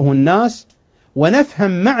يقرأه الناس،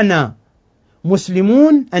 ونفهم معنى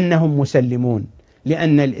مسلمون أنهم مسلمون،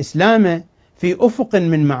 لأن الإسلام في أفق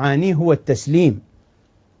من معانيه هو التسليم،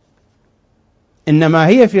 إنما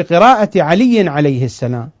هي في قراءة علي عليه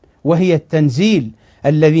السلام، وهي التنزيل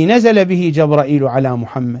الذي نزل به جبرائيل على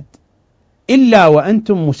محمد، إلا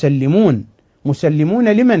وأنتم مسلمون. مسلمون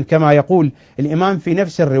لمن؟ كما يقول الإمام في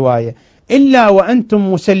نفس الرواية: إلا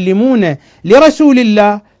وأنتم مسلمون لرسول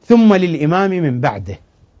الله ثم للإمام من بعده.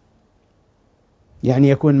 يعني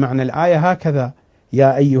يكون معنى الآية هكذا: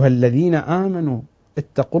 يا أيها الذين آمنوا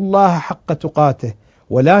اتقوا الله حق تقاته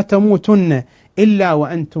ولا تموتن إلا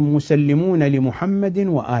وأنتم مسلمون لمحمد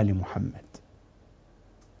وآل محمد.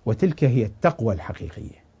 وتلك هي التقوى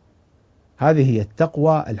الحقيقية، هذه هي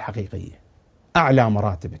التقوى الحقيقية، أعلى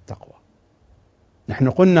مراتب التقوى. نحن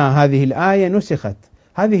قلنا هذه الآية نسخت،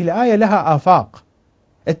 هذه الآية لها آفاق.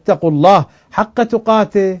 اتقوا الله حق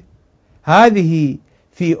تقاته هذه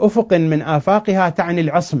في أفق من آفاقها تعني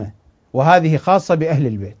العصمة، وهذه خاصة بأهل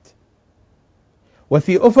البيت.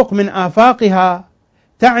 وفي أفق من آفاقها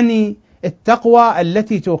تعني التقوى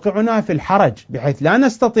التي توقعنا في الحرج بحيث لا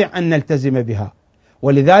نستطيع أن نلتزم بها،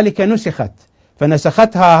 ولذلك نسخت،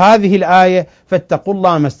 فنسختها هذه الآية: فاتقوا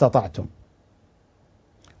الله ما استطعتم.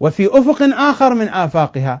 وفي أفق آخر من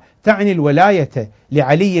آفاقها تعني الولاية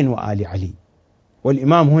لعلي وآل علي،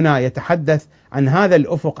 والإمام هنا يتحدث عن هذا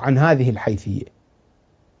الأفق، عن هذه الحيثية: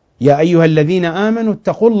 يا أيها الذين آمنوا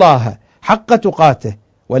اتقوا الله حق تقاته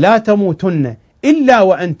ولا تموتن إلا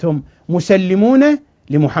وأنتم مسلمون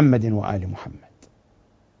لمحمد وآل محمد.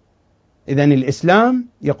 إذن الإسلام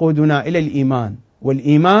يقودنا إلى الإيمان،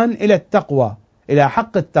 والإيمان إلى التقوى، إلى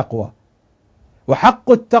حق التقوى.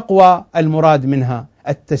 وحق التقوى المراد منها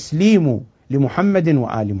التسليم لمحمد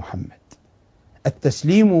وآل محمد،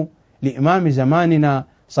 التسليم لإمام زماننا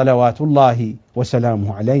صلوات الله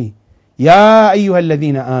وسلامه عليه. يا أيها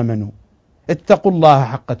الذين آمنوا اتقوا الله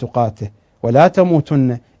حق تقاته ولا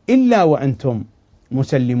تموتن إلا وأنتم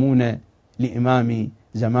مسلمون لإمام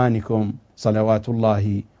زمانكم صلوات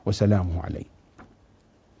الله وسلامه عليه.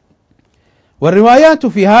 والروايات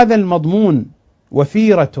في هذا المضمون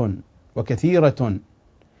وفيرة وكثيرة،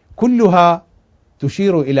 كلها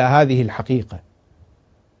تشير إلى هذه الحقيقة،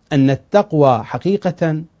 أن التقوى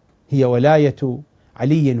حقيقة هي ولاية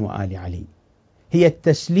علي وآل علي، هي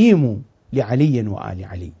التسليم لعلي وآل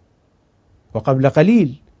علي. وقبل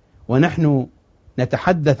قليل ونحن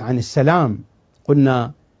نتحدث عن السلام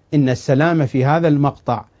قلنا إن السلام في هذا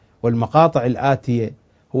المقطع والمقاطع الآتية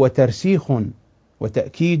هو ترسيخ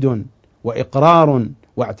وتأكيد وإقرار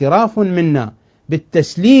واعتراف منا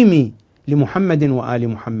بالتسليم لمحمد وآل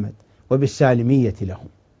محمد وبالسالمية لهم.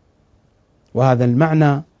 وهذا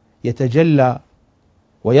المعنى يتجلى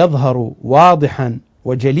ويظهر واضحا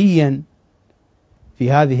وجليا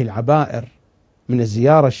في هذه العبائر من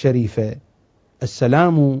الزيارة الشريفة: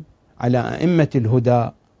 السلام على أئمة الهدى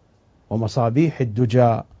ومصابيح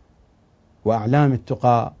الدجى وأعلام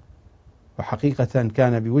التقى. وحقيقة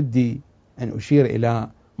كان بودي أن أشير إلى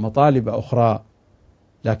مطالب أخرى،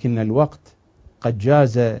 لكن الوقت قد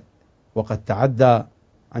جاز وقد تعدى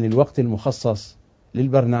عن الوقت المخصص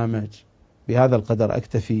للبرنامج. بهذا القدر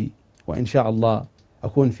أكتفي، وإن شاء الله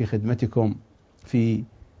أكون في خدمتكم في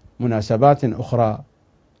مناسبات أخرى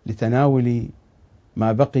لتناول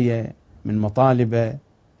ما بقي من مطالب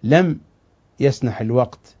لم يسنح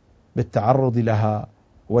الوقت بالتعرض لها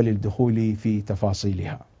وللدخول في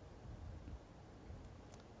تفاصيلها.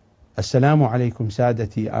 السلام عليكم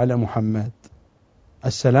سادتي آل محمد،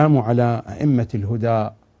 السلام على أئمة الهدى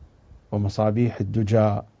ومصابيح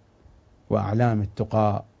الدجى وأعلام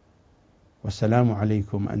التقى، والسلام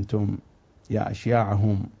عليكم أنتم يا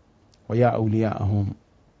أشياعهم ويا أولياءهم.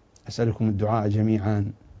 أسألكم الدعاء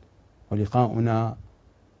جميعا، ولقاؤنا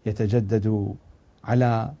يتجدد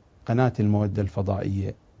على قناة المودة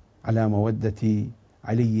الفضائية على مودة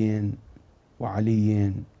علي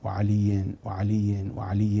وعلي وعلي وعلي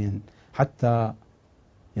وعلي حتى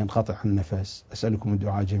ينقطع النفس. أسألكم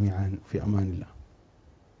الدعاء جميعا، في أمان الله.